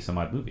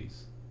 20-some-odd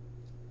movies.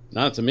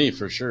 Not to me,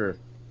 for sure.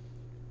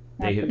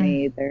 Not to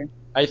me either.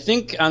 I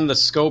think on the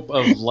scope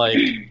of,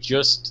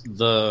 just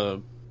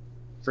the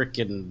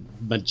freaking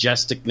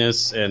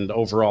majesticness and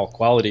overall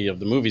quality of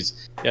the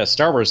movies, yeah,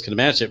 Star Wars can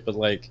match it, but,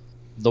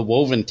 the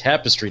woven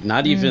tapestry,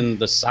 not even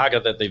the saga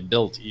that they've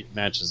built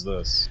matches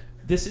this.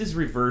 This is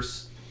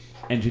reverse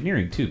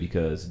engineering, too,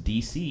 because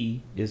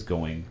DC is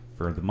going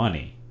for the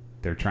money.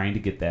 They're trying to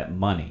get that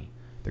money.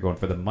 They're going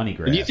for the money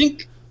grab. And do you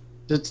think,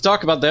 let's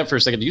talk about that for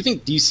a second, do you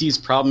think DC's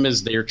problem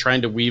is they're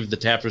trying to weave the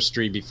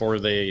tapestry before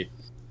they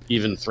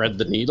even thread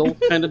the needle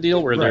kind of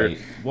deal, where right.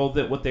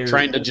 they're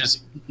trying to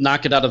just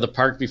knock it out of the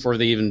park before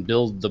they even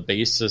build the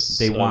basis?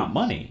 They want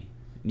money.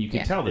 You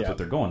can tell that's what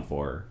they're going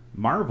for.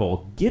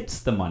 Marvel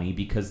gets the money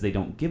because they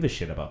don't give a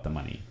shit about the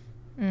money.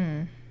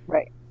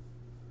 Right.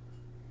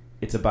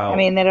 It's about... I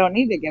mean, they don't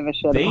need to give a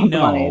shit about the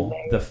money. They know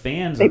the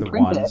fans are the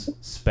ones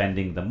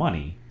spending the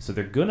money. So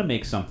they're going to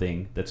make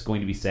something that's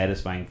going to be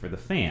satisfying for the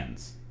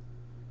fans.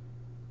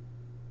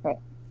 Right.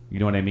 You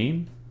know what I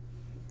mean?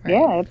 Right.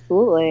 Yeah,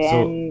 absolutely.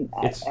 So and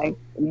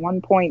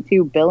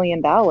 $1.2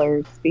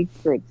 billion speaks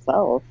for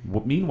itself.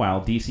 Well,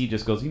 meanwhile, DC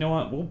just goes, you know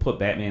what? We'll put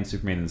Batman and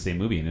Superman in the same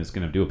movie and it's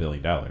going to do $1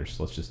 billion.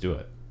 So let's just do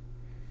it.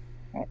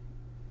 Right.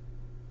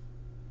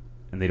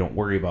 And they don't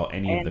worry about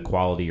any of the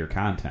quality or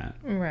content.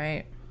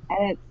 Right.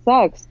 And it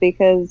sucks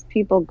because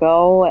people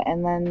go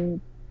and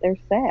then they're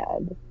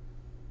sad.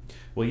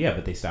 Well, yeah,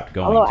 but they stopped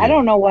going. Although I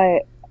don't know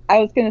why. I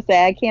was going to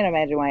say, I can't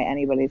imagine why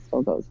anybody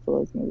still goes to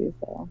those movies,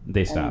 though.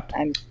 They stopped.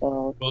 I'm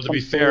still. Well, to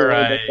be fair,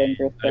 I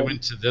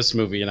went to this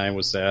movie and I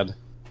was sad.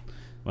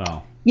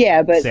 Well.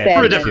 Yeah, but sad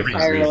for a in different an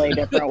entirely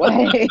different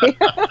way.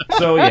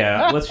 So,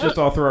 yeah, let's just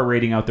all throw our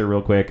rating out there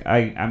real quick.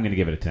 I'm going to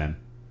give it a 10.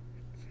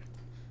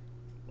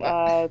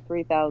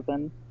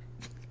 3,000.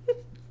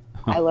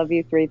 I love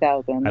you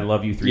 3,000. I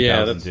love you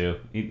 3,000 too.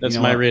 That's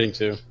my rating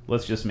too.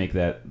 Let's just make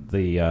that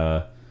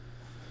the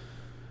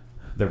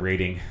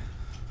rating.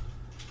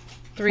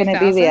 3,000.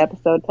 Can it be the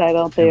episode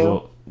title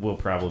too? We'll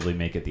probably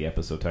make it the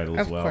episode title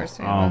as well. Of course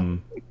we will.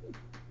 I'm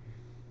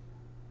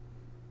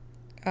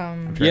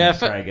trying to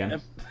try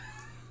again.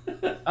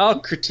 I'll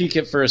critique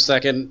it for a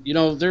second.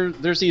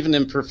 There's even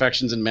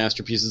imperfections in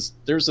masterpieces.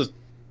 There's a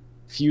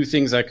few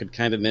things I could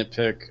kind of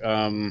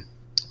nitpick.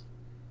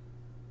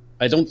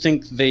 I don't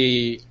think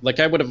they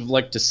like. I would have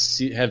liked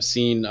to have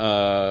seen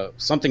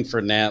something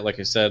for Nat, like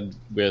I said,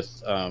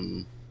 with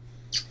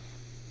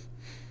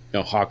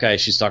Hawkeye.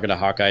 She's talking to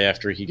Hawkeye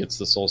after he gets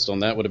the Soul Stone.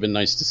 That would have been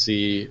nice to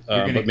see.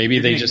 But maybe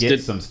they just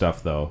did some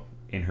stuff though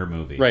in her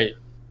movie. Right.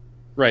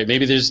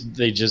 Maybe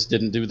they just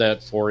didn't do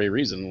that for a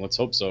reason. Let's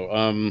hope so.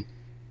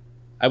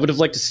 I would have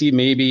liked to see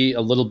maybe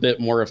a little bit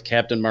more of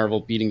Captain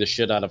Marvel beating the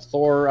shit out of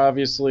Thor.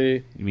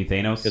 Obviously, you mean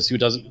Thanos? Because who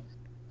doesn't?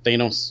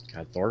 Thanos,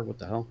 God, Thor, what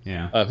the hell?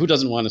 Yeah. Who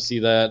doesn't want to see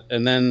that?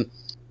 And then,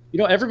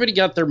 everybody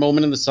got their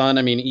moment in the sun.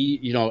 I mean,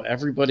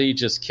 everybody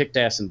just kicked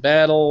ass in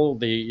battle.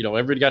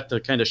 Everybody got to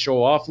kind of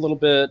show off a little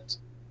bit.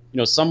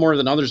 Some more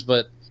than others.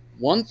 But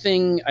one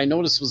thing I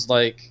noticed was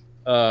like,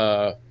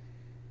 Doctor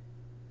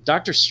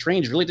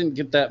Strange really didn't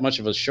get that much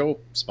of a show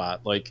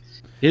spot. Like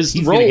he's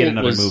gonna get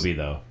another movie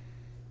though.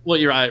 Well,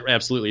 you're right,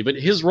 absolutely, but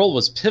his role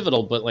was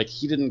pivotal. But like,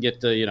 he didn't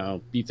get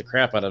to beat the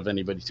crap out of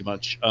anybody too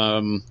much.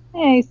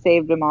 He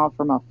saved them all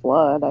from a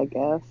flood, I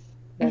guess.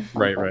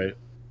 Right.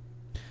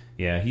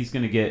 Yeah, he's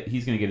gonna get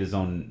his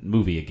own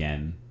movie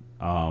again.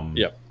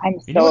 Yep.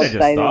 I'm so you know what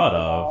excited. I just thought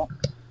of?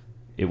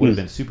 It would have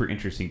been super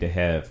interesting to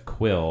have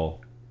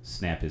Quill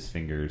snap his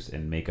fingers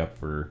and make up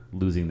for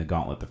losing the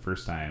gauntlet the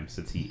first time.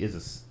 Since he is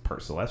a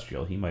part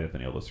Celestial, he might have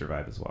been able to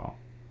survive as well.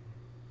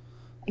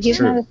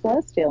 He's not a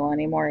Celestial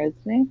anymore, isn't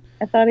he?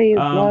 I thought he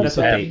was.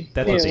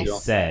 That's what they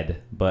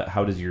said. But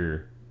how does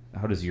your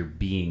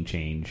being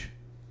change?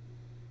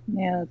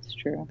 Yeah, that's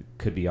true.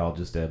 Could be all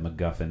just a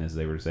MacGuffin, as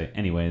they were to say.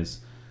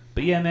 Anyways,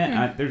 but yeah,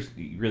 Matt,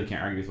 you really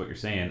can't argue with what you're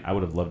saying. I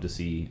would have loved to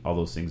see all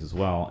those things as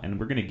well, and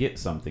we're gonna get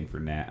something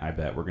for Nat. I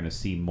bet we're gonna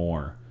see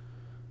more.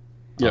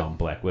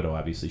 Black Widow,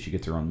 obviously, she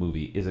gets her own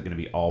movie. Is it gonna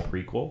be all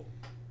prequel?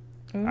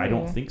 Ooh. I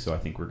don't think so. I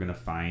think we're gonna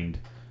find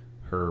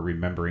her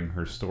remembering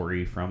her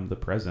story from the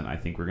present. I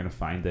think we're going to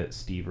find that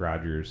Steve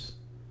Rogers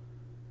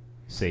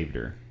saved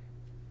her.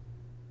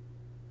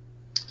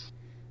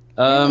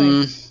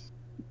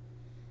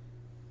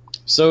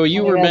 So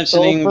you were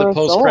mentioning the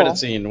post-credit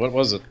scene. What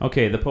was it?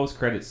 Okay, the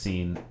post-credit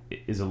scene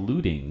is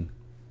alluding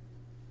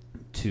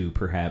to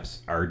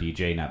perhaps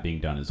RDJ not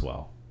being done as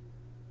well.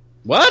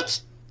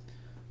 What?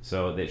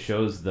 So that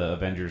shows the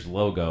Avengers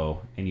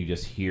logo, and you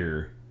just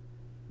hear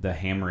the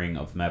hammering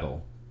of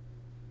metal.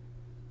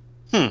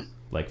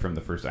 Like from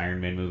the first Iron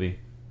Man movie.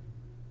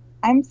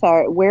 I'm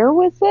sorry. Where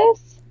was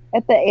this?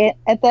 At the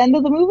end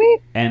of the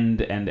movie? End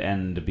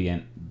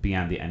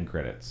beyond the end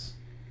credits.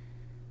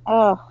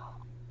 Oh.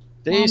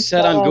 They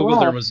said on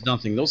Google there was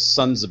nothing. Those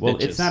sons of bitches. Well,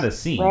 it's not a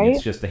scene. Right?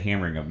 It's just the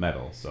hammering of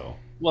metal. So.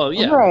 Well,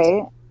 yeah.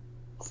 Right.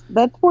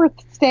 That's worth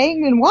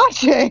staying and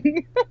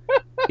watching.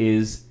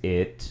 Is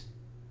it?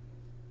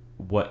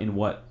 In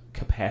what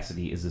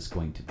capacity is this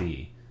going to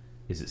be?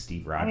 Is it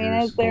Steve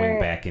Rogers going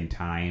back in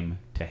time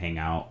to hang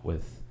out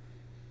with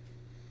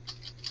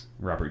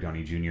Robert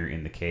Downey Jr.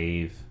 in the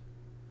cave?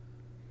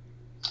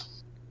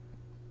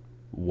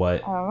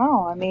 What? I don't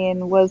know. I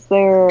mean, was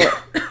there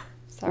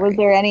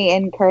any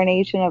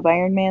incarnation of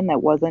Iron Man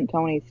that wasn't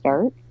Tony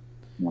Stark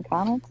in the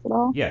comics at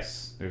all?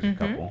 Yes, there's a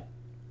couple.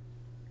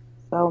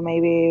 So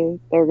maybe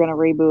they're going to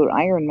reboot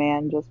Iron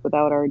Man just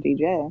without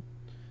RDJ.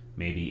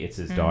 Maybe it's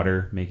his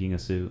daughter making a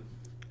suit.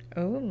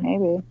 Oh,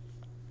 maybe.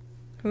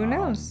 Who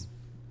knows?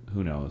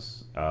 Who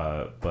knows?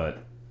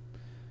 But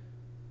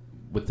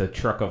with the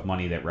truck of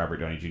money that Robert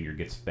Downey Jr.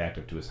 gets backed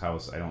up to his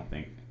house, I don't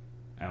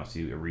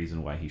see a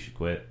reason why he should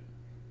quit.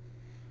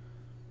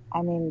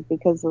 I mean,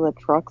 because of the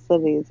trucks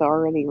that he's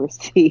already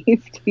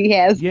received, he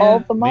has all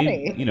the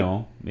money.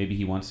 Maybe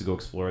he wants to go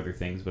explore other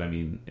things, but I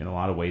mean, in a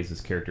lot of ways, this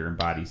character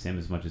embodies him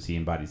as much as he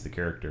embodies the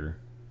character.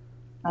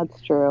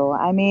 That's true.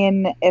 I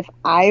mean, if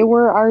I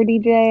were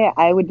RDJ,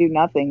 I would do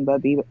nothing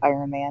but be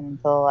Iron Man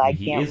until I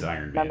can't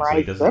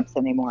memorize scripts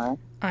anymore.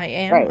 I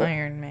am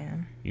Iron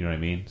Man. You know what I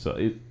mean?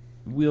 So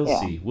we'll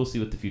see. We'll see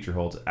what the future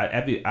holds.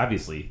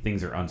 Obviously,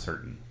 things are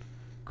uncertain.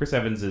 Chris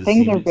Evans is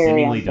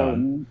seemingly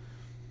done.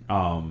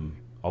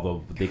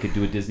 Although they could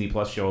do a Disney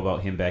Plus show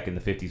about him back in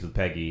the 50s with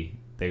Peggy.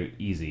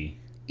 Easy.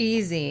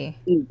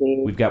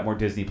 We've got more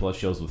Disney Plus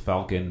shows with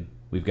Falcon.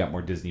 We've got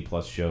more Disney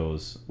Plus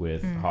shows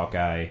with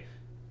Hawkeye.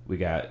 We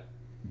got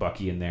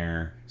Bucky in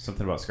there.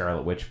 Something about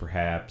Scarlet Witch,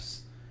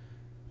 perhaps.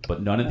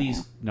 But none of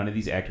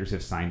these actors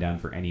have signed on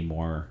for any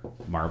more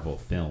Marvel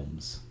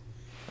films.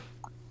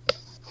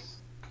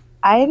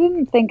 I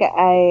didn't think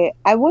I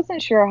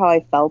wasn't sure how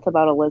I felt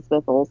about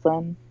Elizabeth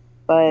Olsen,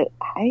 but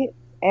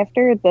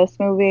after this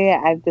movie,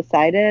 I've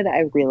decided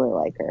I really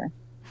like her.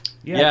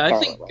 Yeah, I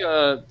think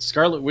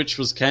Scarlet Witch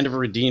was kind of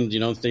redeemed.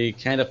 They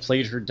kind of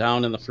played her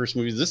down in the first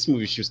movie. This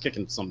movie, she was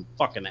kicking some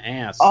fucking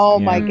ass. Oh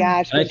my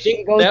gosh. When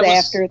she goes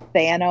after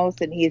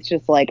Thanos and he's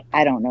just like,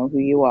 I don't know who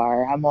you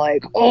are. I'm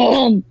like,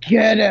 oh,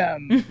 get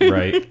him.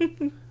 Right.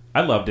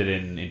 I loved it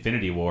in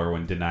Infinity War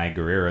when Denai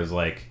Guerrera's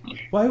like,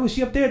 why was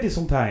she up there this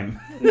whole time?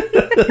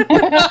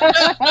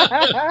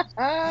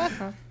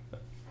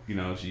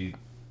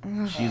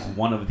 She's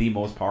one of the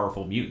most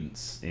powerful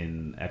mutants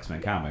in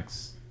X-Men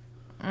comics.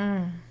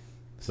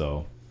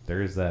 So,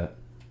 there is that.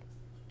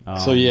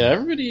 So yeah,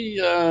 everybody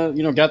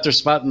got their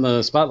spot in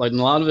the spotlight,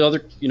 and a lot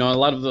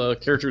of the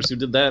characters who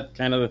did that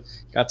kind of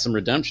got some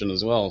redemption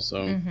as well.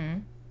 So,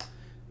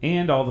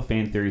 and all the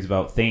fan theories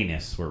about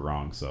Thanos were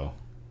wrong. So,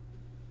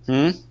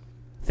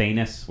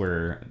 Thanos,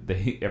 where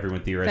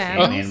everyone theorized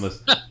Ant-Man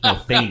was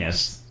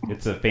Thanos.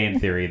 It's a fan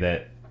theory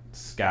that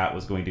Scott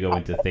was going to go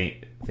into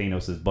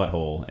Thanos'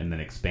 butthole and then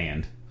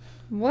expand.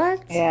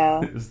 What?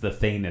 Yeah. It's the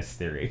Thanos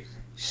theory.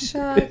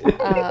 Shut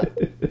up.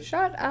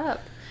 Shut up.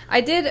 I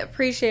did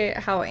appreciate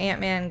how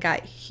Ant-Man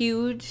got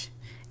huge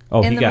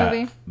in the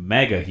movie.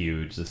 Mega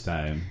huge this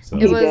time. So.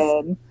 It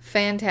was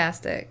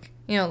fantastic.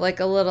 Like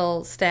a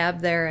little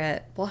stab there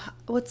at, well,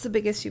 what's the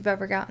biggest you've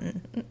ever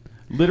gotten?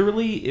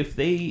 Literally, if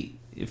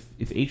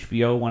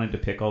HBO wanted to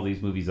pick all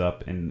these movies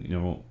up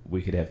and,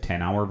 we could have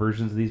 10-hour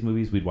versions of these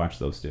movies, we'd watch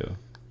those too.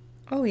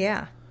 Oh,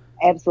 yeah.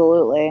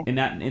 Absolutely. In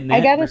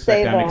that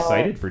respect, I'm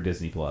excited for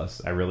Disney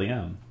Plus. I really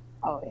am.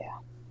 Oh, yeah.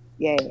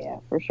 Yeah,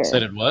 for sure.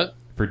 Excited what?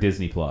 For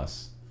Disney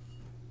Plus.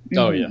 Mm-hmm.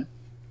 Oh, yeah.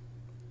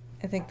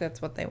 I think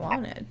that's what they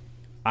wanted.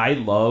 I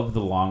love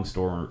the long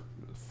form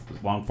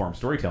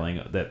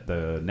storytelling that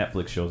the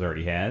Netflix shows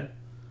already had.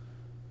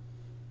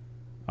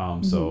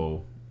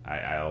 So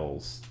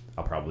I'll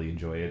probably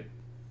enjoy it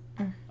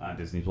on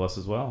Disney Plus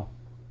as well.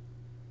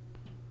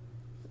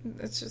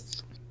 It's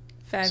just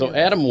fabulous. So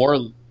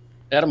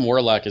Adam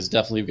Warlock is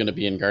definitely going to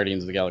be in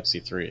Guardians of the Galaxy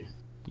 3.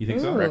 You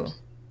think so? Correct.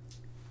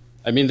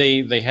 I mean,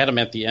 they had him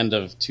at the end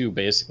of 2,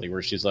 basically,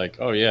 where she's like,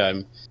 "Oh yeah,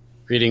 I'm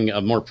creating a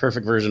more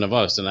perfect version of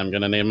us, and I'm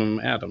going to name him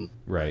Adam."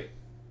 Right.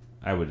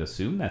 I would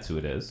assume that's who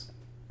it is.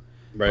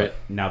 Right. But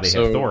now they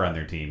have Thor on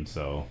their team,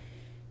 so.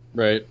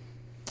 Right.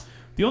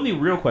 The only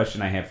real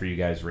question I have for you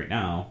guys right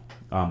now,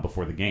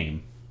 before the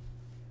game,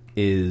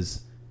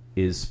 is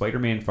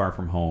Spider-Man Far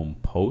From Home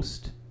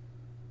post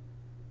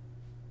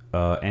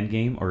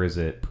Endgame, or is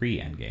it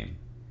pre-Endgame?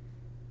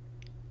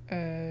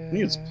 I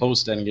think it's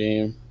post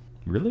Endgame.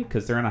 Really?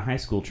 Because they're on a high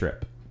school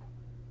trip.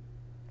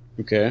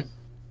 Okay.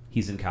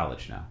 He's in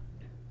college now.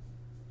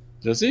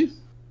 Does he?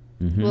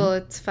 Mm-hmm. Well,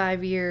 it's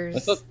 5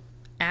 years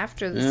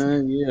after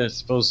this. Yeah, I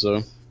suppose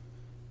so.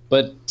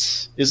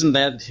 But isn't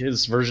that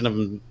his version of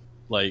him?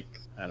 Like,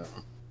 I don't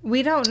know.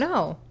 We don't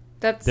know.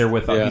 He's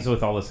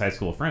with all his high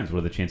school friends. What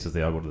are the chances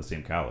they all go to the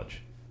same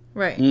college?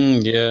 Right.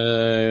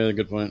 Yeah,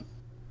 good point.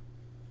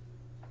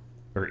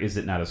 Or is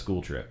it not a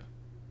school trip?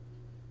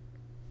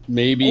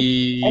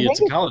 Maybe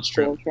it's a college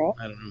trip.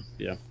 I don't know.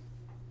 Yeah.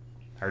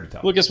 Hard to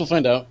tell. Well, I guess we'll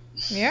find out.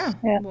 Yeah.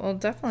 We'll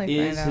definitely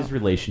find out. Is his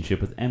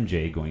relationship with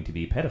MJ going to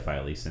be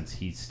pedophile since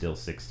he's still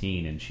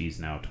 16 and she's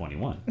now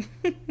 21?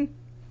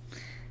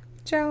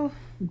 Joe.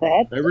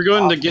 We're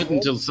going to get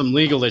into some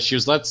legal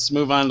issues. Let's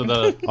move on to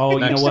the you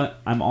know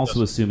what? I'm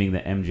also assuming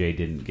that MJ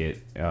didn't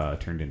get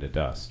turned into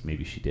dust.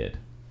 Maybe she did.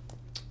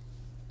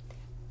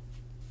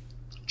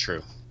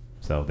 True.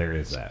 So there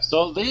is that.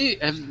 So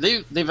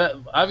they've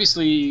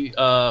obviously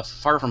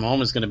Far From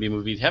Home is going to be a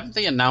movie. Haven't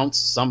they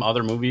announced some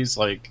other movies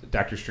like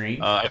Doctor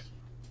Strange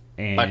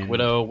and Black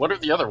Widow? What are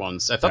the other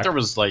ones? I thought there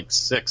was like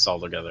 6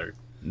 altogether.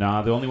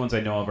 No, the only ones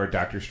I know of are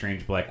Doctor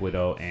Strange, Black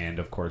Widow, and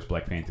of course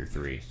Black Panther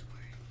 3.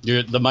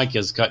 The mic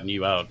is cutting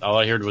you out. All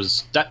I heard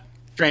was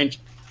Strange.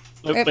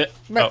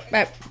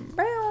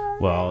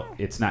 Well,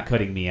 it's not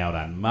cutting me out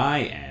on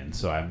my end,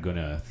 so I'm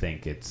gonna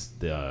think it's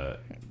the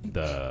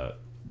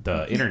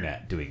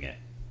internet doing it.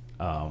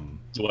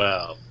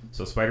 Well,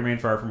 so Spider-Man: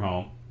 Far From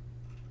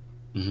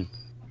Home,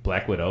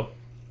 Black Widow.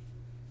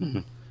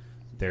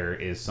 There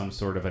is some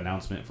sort of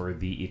announcement for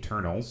the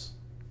Eternals.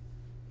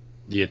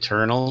 The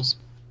Eternals.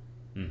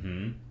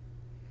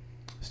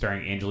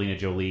 Starring Angelina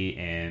Jolie,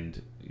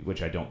 and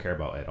which I don't care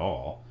about at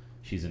all.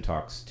 She's in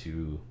talks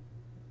to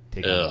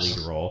take on the lead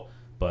role,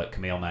 but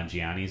Kumail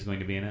Nanjiani is going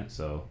to be in it,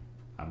 so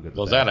I'm good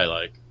with that. Well, that I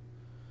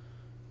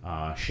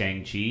like.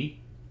 Shang-Chi.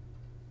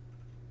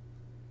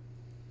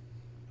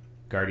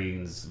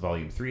 Guardians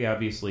Volume 3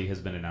 obviously has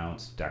been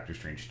announced. Doctor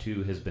Strange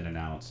 2 has been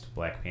announced.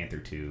 Black Panther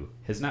 2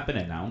 has not been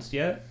announced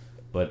yet,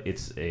 but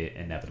it's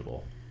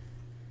inevitable.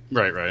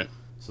 Right.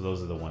 So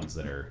those are the ones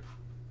that are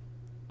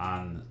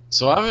on.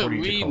 So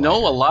we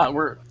know a lot.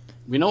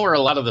 We know where a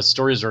lot of the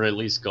stories are at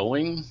least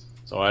going.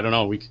 So I don't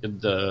know. We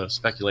could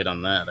speculate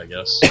on that, I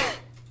guess.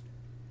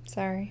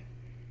 Sorry.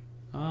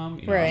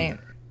 Right.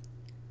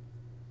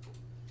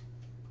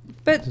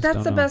 But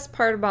that's the best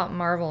part about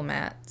Marvel,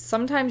 Matt.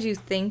 Sometimes you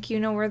think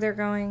you know where they're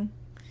going.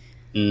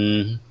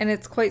 And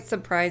it's quite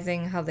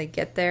surprising how they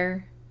get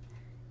there.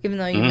 Even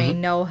though you may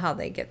know how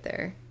they get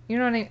there. You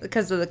know what I mean?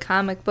 Because of the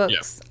comic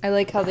books. Yeah. I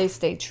like how they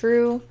stay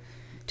true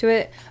to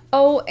it.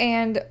 Oh,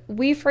 and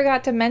we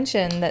forgot to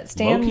mention that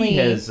Stan Lee...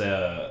 Loki has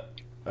a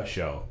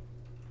show.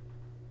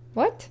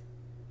 What?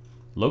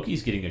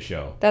 Loki's getting a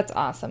show. That's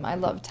awesome. I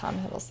love Tom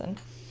Hiddleston.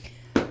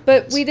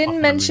 But we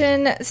didn't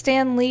mention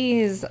Stan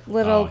Lee's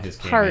little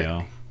part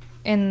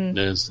in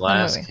his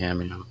last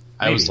cameo.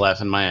 I was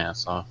laughing my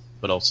ass off,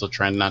 but also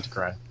trying not to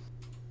cry.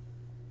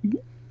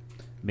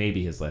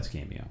 Maybe his last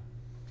cameo.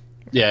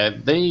 Yeah,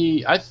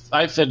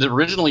 I had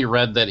originally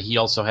read that he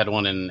also had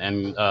one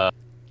in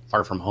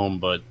Far From Home,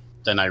 but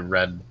then I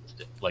read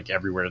like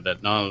everywhere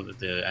that no,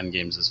 the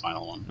Endgame's his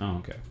final one. Oh,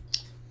 okay.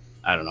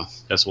 I don't know.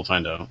 Guess we'll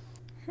find out.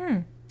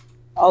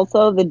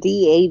 Also, the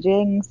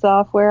de-aging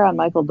software on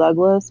Michael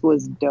Douglas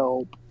was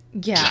dope.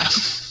 Yeah.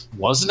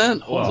 Wasn't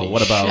it? Well, Holy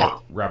what about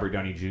shit. Robert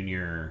Downey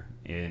Jr.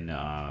 in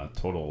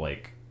Total,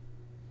 like,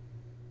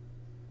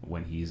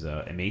 when he's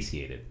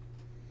emaciated?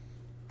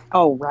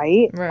 Oh,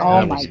 right? Right.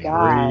 Oh That my was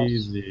gosh.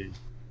 Crazy.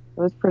 It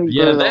was pretty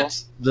Yeah, brutal.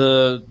 that's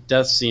the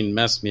death scene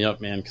messed me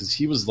up, man, because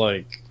he was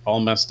like all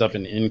messed up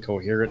and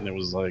incoherent, and it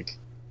was like,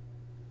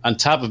 on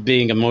top of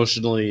being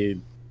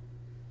emotionally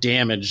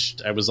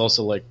damaged, I was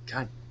also like,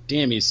 God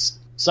damn, he's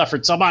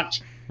suffered so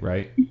much.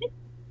 Right?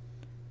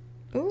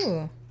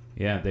 Ooh.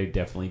 Yeah, they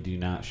definitely do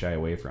not shy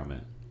away from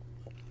it.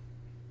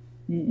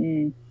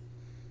 Mm-mm.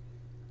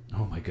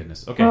 Oh my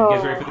goodness. Okay, you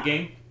guys ready for the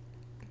game?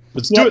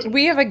 Let's do it.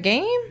 We have a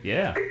game?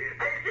 Yeah.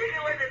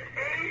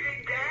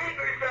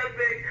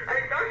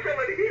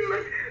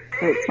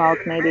 Great small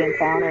Canadian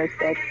town or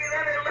six.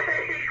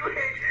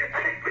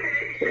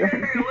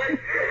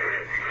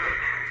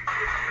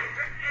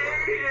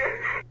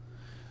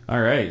 All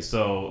right,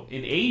 so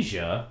in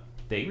Asia,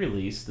 they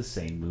release the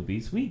same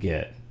movies we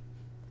get,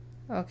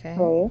 Okay.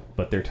 Okay.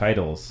 but their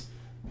titles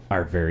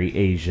are very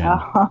Asian.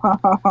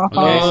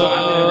 Okay, so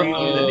I'm going to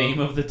read you the name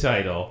of the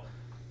title,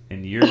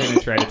 and you're going to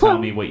try to tell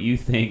me what you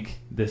think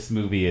this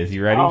movie is.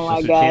 You ready? Oh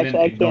my So gosh, Shannon, I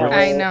ignore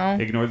can't the- I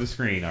know. Ignore the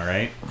screen, all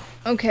right?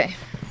 Okay.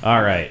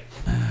 All right.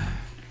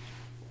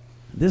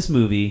 This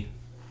movie,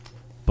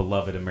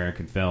 beloved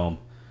American film,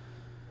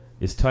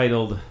 is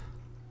titled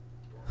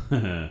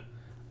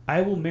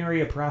I Will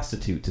Marry a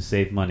Prostitute to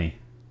Save Money.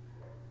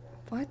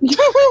 What?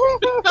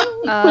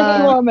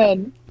 Pretty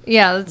Woman.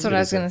 Yeah, that's what I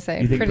was going to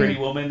say. You think Pretty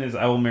Woman is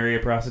I Will Marry a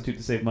Prostitute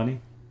to Save Money?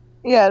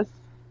 Yes.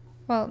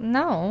 Well,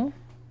 no.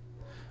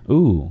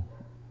 Ooh.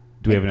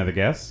 Do we have another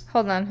guess?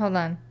 Hold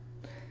on.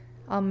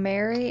 I'll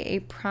marry a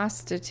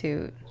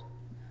prostitute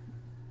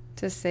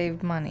to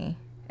save money.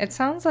 It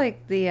sounds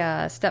like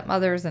the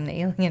Stepmother's an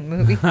Alien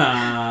movie.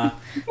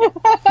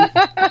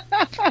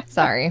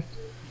 Sorry.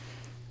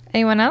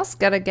 Anyone else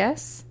got a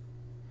guess?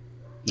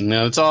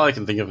 No, that's all I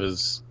can think of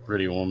is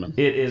Pretty Woman.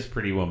 It is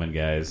Pretty Woman,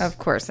 guys. Of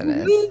course it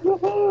is.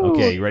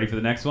 Okay, you ready for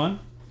the next one?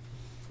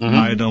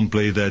 I don't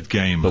play that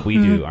game. But we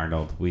do,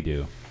 Arnold. We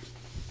do.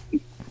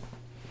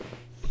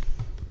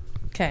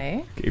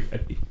 Okay. Okay,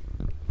 ready?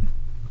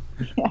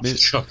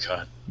 Oh,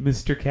 God.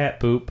 Mr. Cat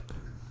Poop.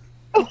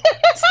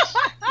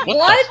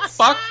 What? The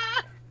fuck?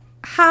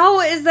 How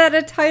is that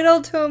a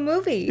title to a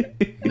movie?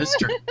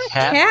 Mr.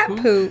 Cat? Cat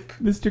poop.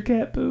 Mr.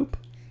 Cat Poop.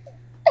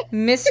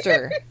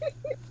 Mr.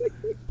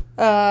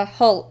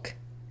 Hulk.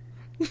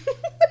 What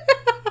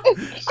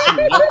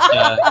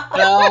the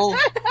hell?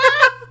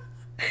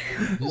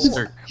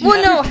 Mr.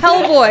 Well, no,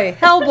 Hellboy.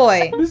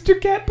 Hellboy. Mr.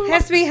 Cat Poop.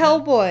 Has to be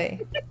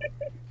Hellboy.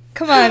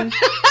 Come on.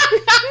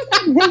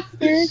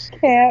 Mr.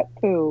 Cat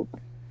Poop.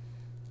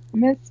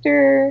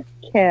 Mr.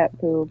 Cat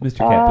Poop. Mr.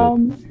 Cat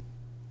Poop.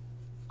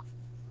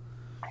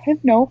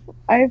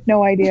 I have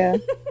no idea.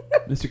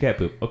 Mr. Cat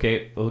Poop.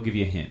 Okay, we'll give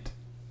you a hint.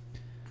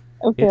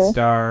 Okay. It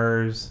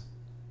stars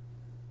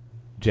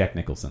Jack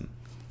Nicholson.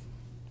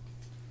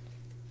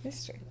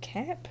 Mr.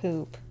 Cat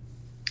Poop.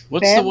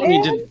 What's the one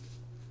he did?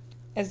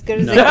 As good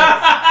as No. it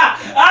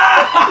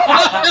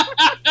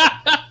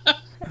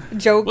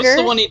gets. Joker? What's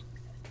the one he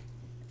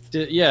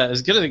did? Yeah,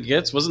 as good as it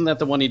gets. Wasn't that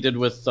the one he did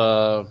with,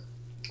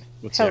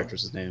 what's the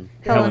actress's name?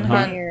 Helen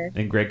Hunt. Here.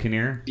 And Greg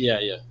Kinnear. Yeah.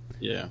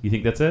 You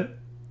think that's it?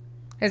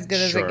 As good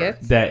as Sure. it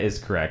gets? That is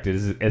correct. It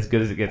is as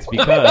good as it gets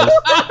because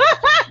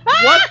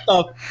What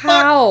the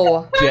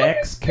How?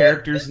 Jack's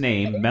character's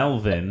name,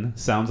 Melvin,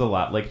 sounds a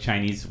lot like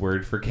Chinese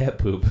word for cat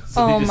poop.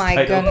 So they Oh just my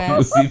titled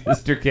goodness. the movie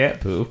Mr. Cat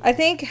Poop. I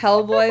think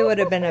Hellboy would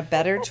have been a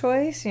better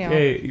choice, you know.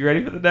 Okay, you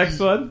ready for the next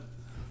one?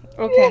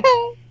 Okay.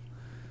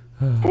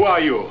 Who are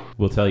you?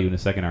 We'll tell you in a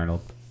second,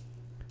 Arnold.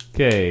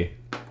 Okay.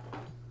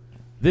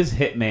 This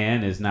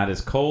hitman is not as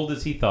cold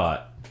as he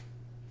thought.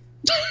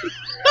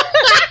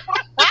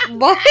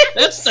 What?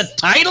 That's the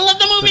title of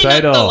the movie? The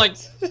title.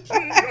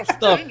 Not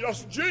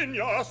the,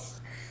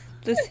 Genius!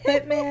 This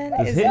hitman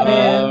This is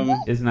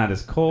hitman is not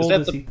as cold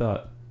that as the- he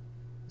thought.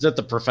 is that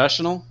The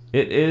Professional?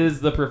 It is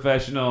The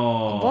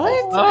Professional.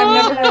 What?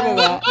 I've never heard of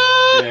that.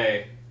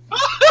 Okay.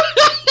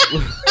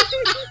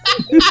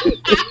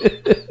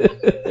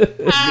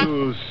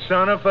 You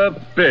son of a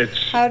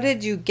bitch. How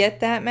did you get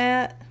that,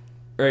 Matt?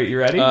 Right, you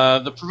ready?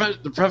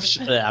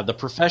 The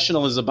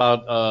Professional is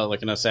about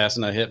like an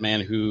assassin, a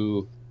hitman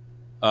who,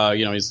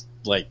 he's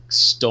like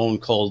stone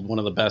cold, one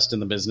of the best in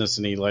the business,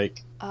 and he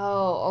like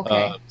Oh,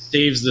 okay.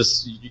 saves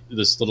this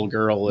little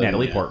girl,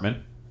 Natalie and,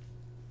 Portman.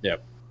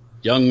 Yep,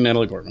 young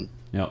Natalie Portman.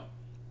 Yep.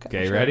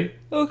 Okay, ready?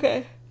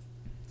 Okay.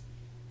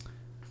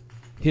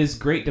 His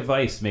great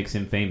device makes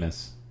him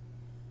famous.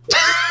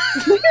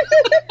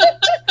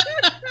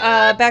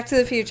 Back to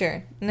the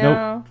Future.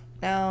 No.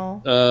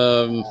 No.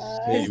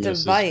 His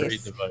famous, device.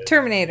 great device.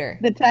 Terminator.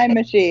 The Time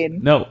Machine.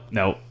 No.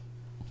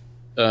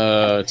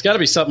 It's got to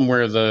be something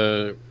where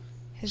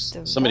His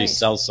device. somebody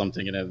sells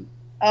something in it.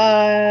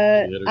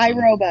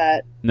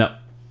 iRobot. No.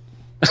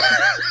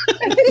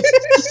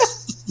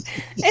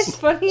 It's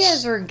funny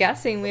as we're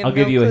guessing. We have I'll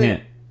give you a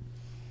hint.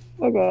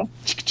 Okay.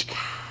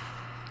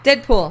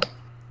 Deadpool.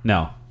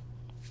 No.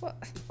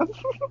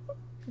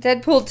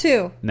 Deadpool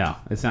 2. No,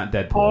 it's not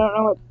I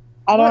Deadpool.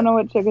 don't know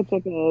what Chicka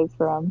Chicka is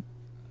from.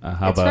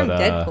 How It's about from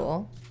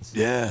Deadpool.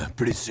 Yeah,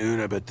 pretty soon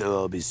I bet they'll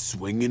all be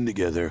swinging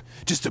together.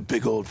 Just a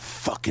big old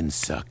fucking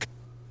suck.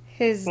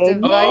 His Big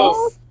device.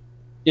 Mouth?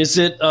 Is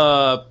it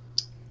the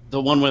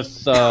one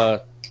with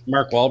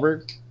Mark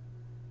Wahlberg?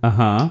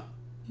 Uh-huh.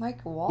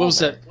 Mike Wahlberg. What was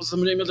that? What's the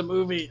name of the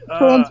movie?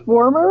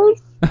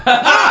 Transformers? Oh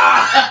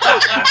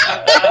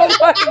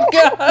my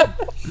god.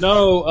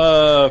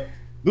 No,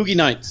 Boogie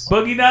Nights.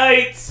 Boogie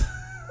Nights.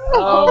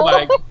 Oh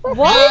my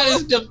god,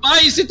 his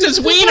device, it's his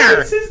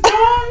wiener! His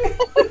dong.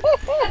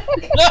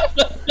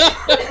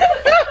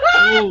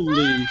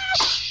 Holy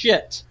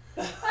shit.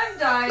 I'm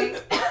dying.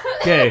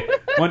 Okay,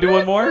 want to do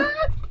one more?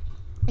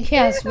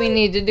 Yes, we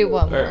need to do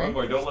one All right, one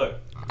more. more. Don't look.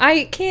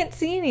 I can't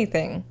see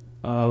anything.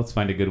 Let's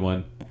find a good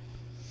one.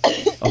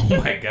 Oh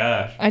my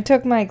gosh. I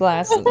took my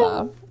glasses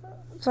off,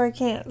 so I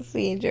can't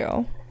see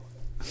Joe.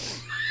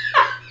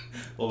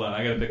 Hold on,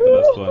 I gotta pick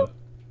the best one.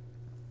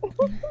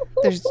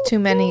 There's too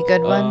many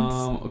good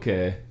ones.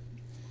 Okay.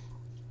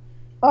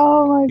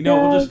 Oh my god. You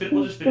know, we'll just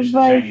finish the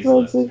Chinese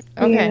list. Okay.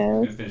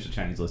 We're gonna finish the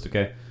Chinese list,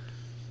 okay?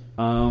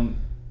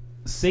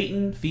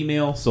 Satan,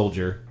 female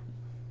soldier.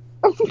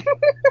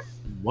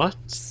 What?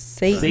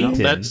 Satan.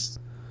 That's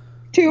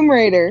Tomb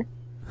Raider.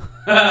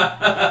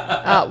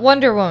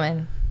 Wonder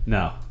Woman.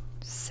 No.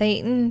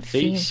 Satan.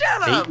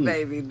 Shut up,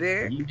 baby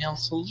dear. Female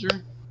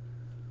soldier?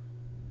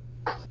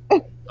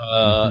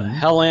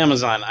 Hell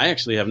Amazon. I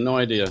actually have no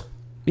idea.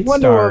 It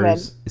Wonder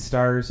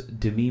stars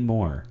Demi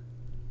Moore.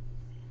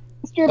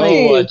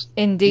 Striptease.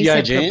 Indecent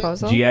G.I. Jane?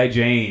 Proposal. G.I.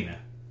 Jane.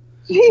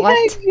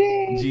 What?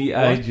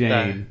 G.I.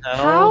 Jane.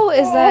 How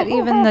is that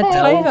even the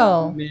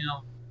title?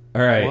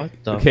 All right. What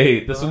the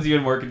Okay, this one's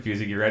even more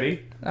confusing. You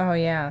ready? Oh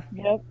yeah.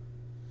 Yep.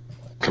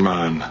 Come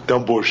on,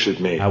 don't bullshit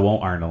me. I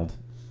won't, Arnold.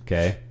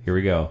 Okay, here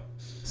we go.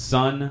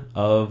 Son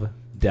of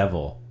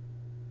Devil.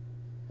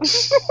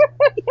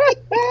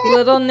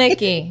 Little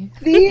Nicky.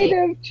 Seed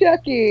of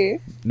Chucky.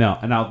 No,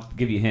 and I'll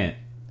give you a hint.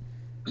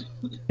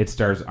 It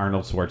stars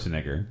Arnold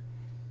Schwarzenegger.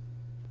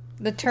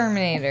 The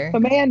Terminator.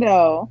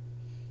 Commando.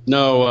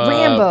 No,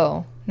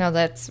 Rambo. No,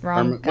 that's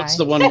wrong guy. what's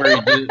the one where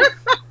he did?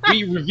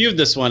 We reviewed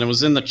this one. It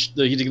was in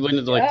he went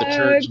into like the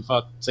church and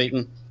fought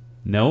Satan.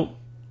 Nope.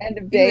 End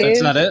of Days.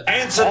 That's not it.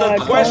 Answer the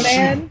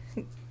question.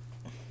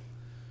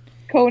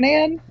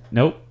 Conan.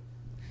 Nope.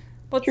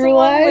 What's True the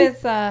one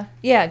Lies?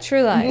 with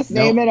True Lies. Just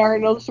name it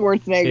Arnold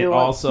Schwarzenegger. It one.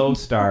 also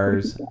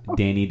stars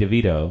Danny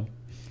DeVito.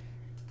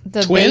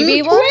 The Twin?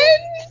 baby one?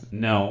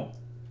 No.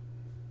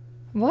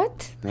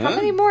 What? Huh? How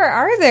many more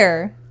are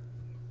there?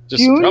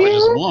 Just Junior? probably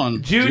just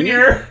one.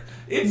 Junior.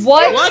 It's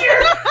What? What?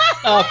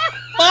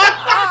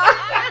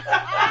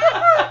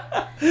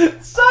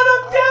 Son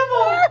of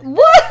Devil.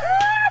 What?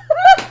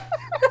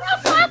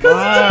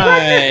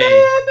 Why?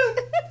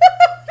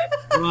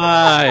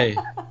 Why?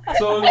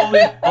 So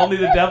only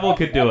the devil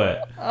could do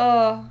it.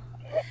 Oh.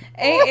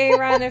 Hey,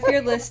 Aaron, if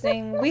you're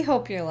listening, we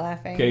hope you're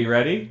laughing. Okay, you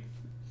ready?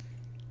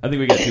 I think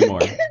we got two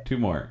more. Two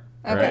more.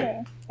 All right.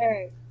 Okay. All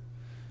right.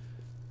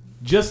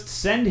 Just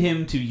send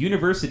him to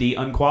university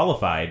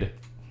unqualified.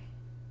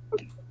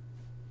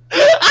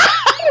 Read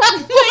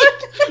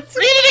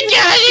it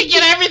again. I didn't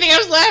get everything. I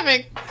was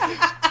laughing.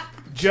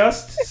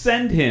 Just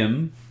send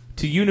him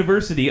to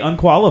university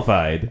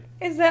unqualified.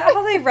 Is that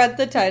how they read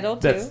the title,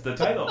 too? That's the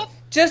title.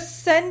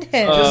 Just send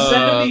him. Just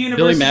send him to Billy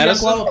university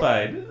Madison?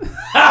 unqualified.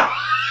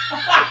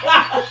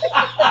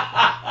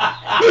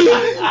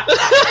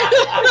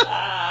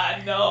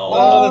 No.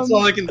 Oh, that's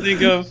all I can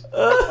think of.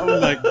 Oh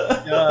my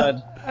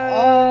god.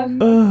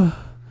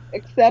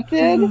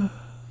 Accepted.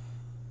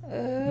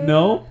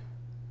 No.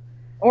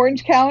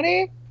 Orange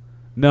County.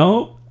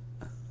 No.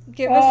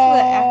 Give us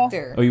the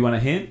actor. Oh, you want a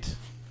hint?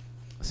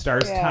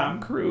 Stars Yeah. Tom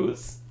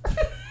Cruise.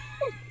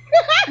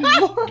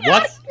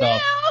 What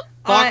the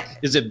fuck?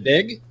 Is it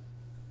big?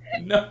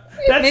 No.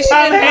 That's Mission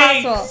Tom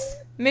Impossible. Hanks.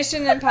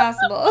 Mission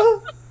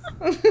Impossible.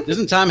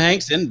 Isn't Tom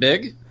Hanks in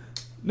Big?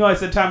 No, I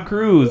said Tom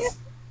Cruise.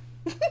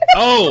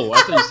 Oh,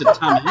 I thought you said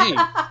Tom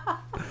Hanks.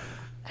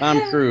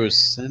 Tom Cruise.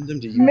 Send him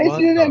to you.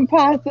 Mission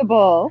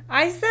Impossible.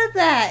 I said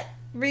that.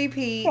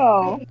 Repeat.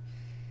 Oh,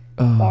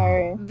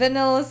 sorry.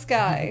 Vanilla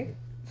Sky.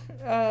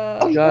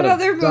 God, What I'm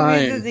other movies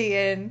dying. is he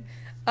in?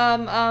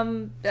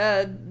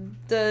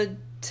 The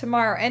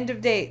Tomorrow, End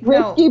of Date.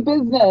 Risky No,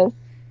 Business.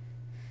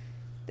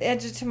 The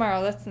Edge of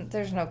Tomorrow.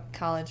 There's no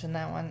college in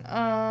that one.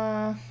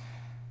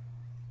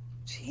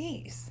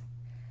 Jeez,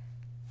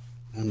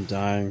 I'm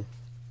dying.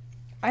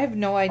 I have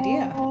no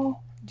idea. Oh,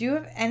 Do you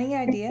have any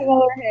idea?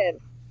 another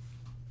hint.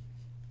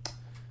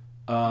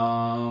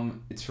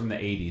 It's from the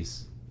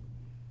 80s.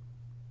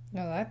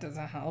 No, that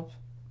doesn't help.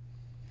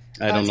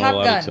 I don't know Top a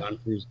lot Gun. of Tom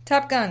Cruise.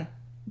 Top Gun.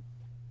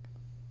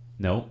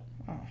 Nope.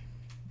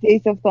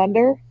 Days of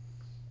Thunder.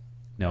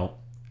 Nope.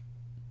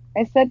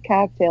 I said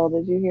Cocktail.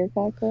 Did you hear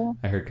Cocktail?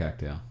 I heard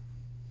Cocktail.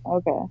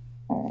 Okay. All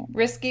right.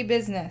 Risky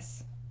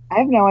Business. I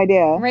have no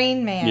idea.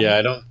 Rain Man. Yeah,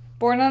 I don't.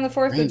 Born on the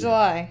 4th of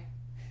July.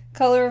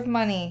 Color of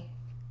Money.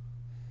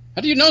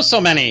 How do you know so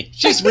many?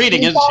 She's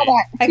reading, isn't she?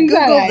 I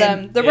googled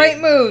them. The Right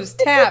Moves,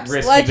 Taps,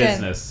 Risky Legend.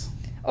 Business.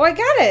 Oh, I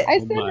got it. I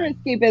said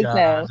Risky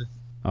Business.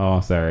 Oh,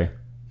 sorry.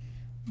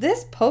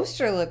 This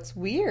poster looks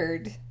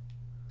weird.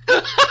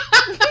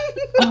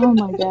 Oh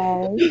my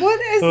god.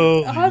 What is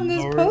on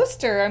this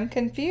poster? I'm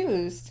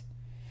confused.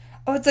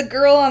 Oh, it's a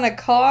girl on a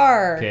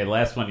car. Okay,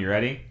 last one. You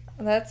ready?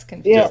 That's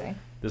confusing.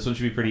 This one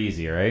should be pretty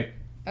easy, all right?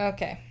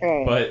 Okay.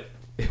 But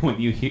when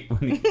you hear...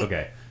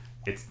 okay,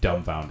 it's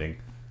dumbfounding.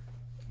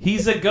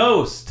 He's a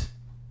ghost.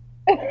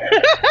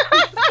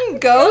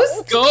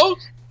 Ghost?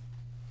 Ghost?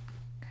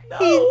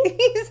 No.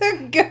 He's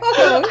a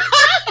ghost.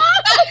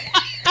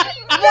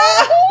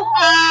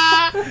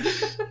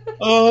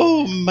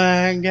 Oh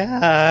my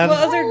god. What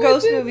other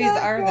ghost movies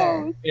are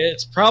there?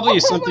 It's probably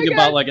something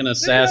about like an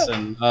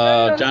assassin.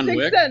 John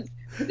Wick.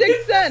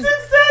 Sixth Sense.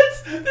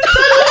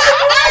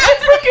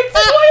 It's freaking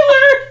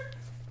spoiler!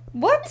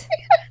 What?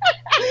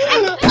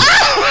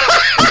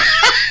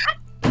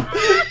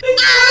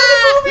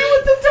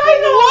 With the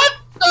title. What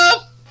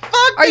the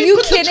fuck? Are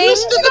you kidding?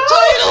 Twist in the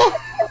title.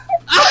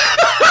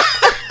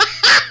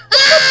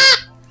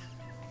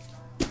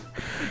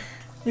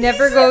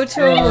 Never go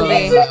to a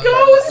movie.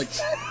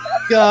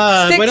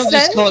 God, why don't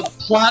Sixth just call it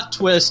plot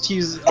twist?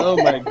 He's oh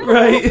my god.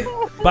 Right.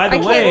 By the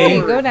I way,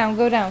 can't see. Go down.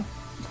 Go down.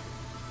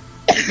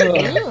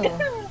 Ew.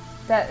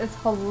 That is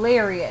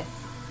hilarious.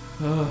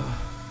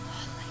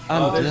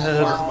 there's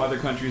more from other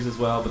countries as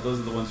well, but those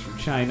are the ones from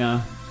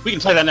China. We can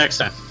play that next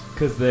time.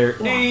 Because they're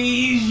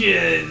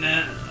Asian.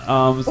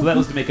 So that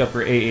was to make up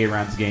for AA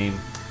Ron's game.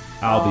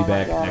 I'll be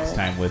back next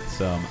time with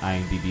some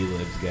IMDb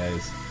libs,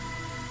 guys.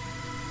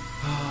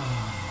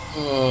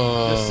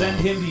 Just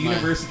send him to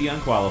university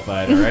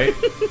unqualified, alright?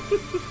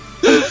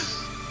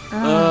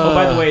 Oh,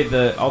 by the way,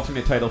 the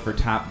alternate title for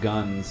Top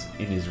Guns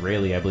in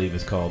Israeli, I believe,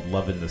 is called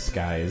Love in the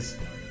Skies.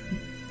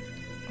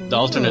 The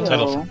alternate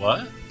title for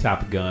what?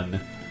 Top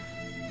Gun.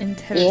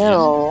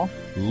 Interesting.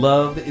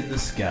 Love in the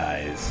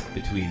Skies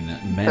between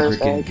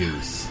Maverick and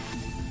Goose.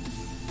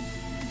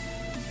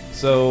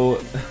 So,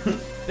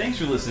 thanks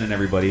for listening,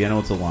 everybody. I know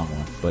it's a long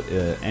one, but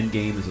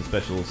Endgame is a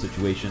special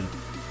situation.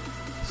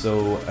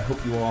 So, I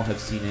hope you all have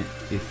seen it.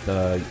 If,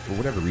 for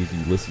whatever reason,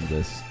 you listen to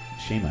this,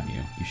 shame on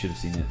you. You should have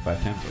seen it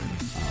 5 times already.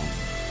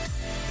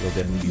 It'll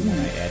definitely be one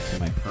I add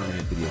to my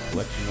permanent video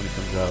collection when it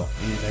comes out,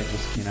 and I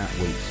just cannot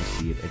wait to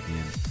see it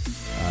again.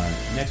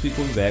 Next week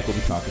we'll be back. We'll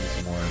be talking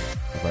some more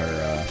of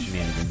our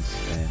shenanigans,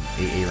 and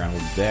AA Round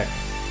will be back.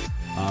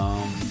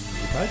 We'll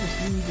probably just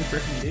do the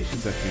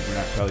recommendations next week. We're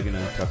not probably going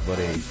to talk about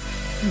a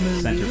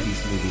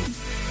centerpiece movie,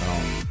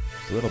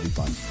 so that'll be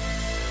fun.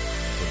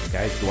 So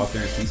guys, go out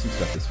there and see some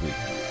stuff this week.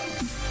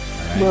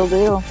 All right? Will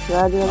do.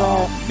 Roger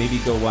that.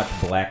 Maybe go watch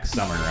Black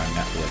Summer on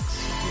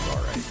Netflix if you're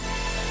all right.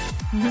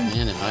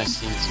 Man, have I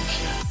seen some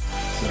shit.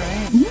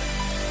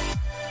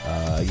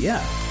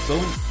 Yeah. So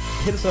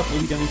hit us up,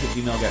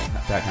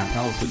 moviedummies@gmail.com.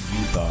 Tell us what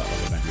you thought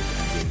of Avengers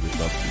Endgame. We'd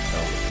love to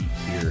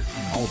hear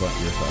all about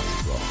your thoughts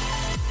as well.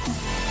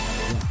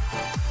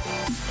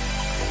 I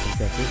think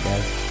that's it,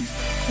 guys.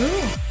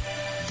 Ooh.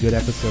 Good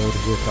episode.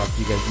 We'll talk to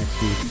you guys next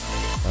week.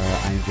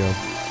 I'm Joe.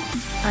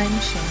 I'm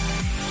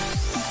Shannon.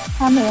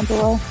 I'm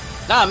Angela.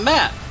 I'm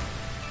Matt.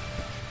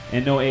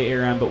 And no AA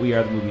Ron, but we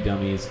are the Movie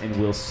Dummies, and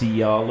we'll see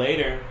y'all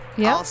later.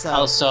 Yeah.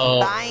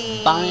 Also,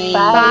 Bye.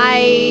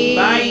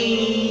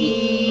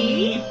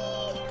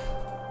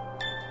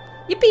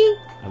 Yippee.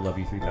 I love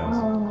you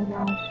 3000. Oh my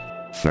gosh.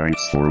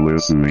 Thanks for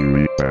listening,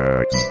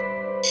 meatbags.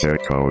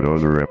 Check out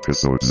other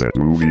episodes at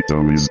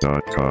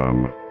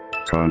moviedummies.com.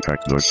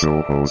 Contact the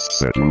show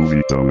hosts at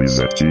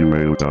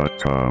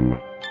moviedummies@gmail.com.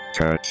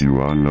 Catch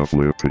you on the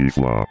flippity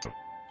flop.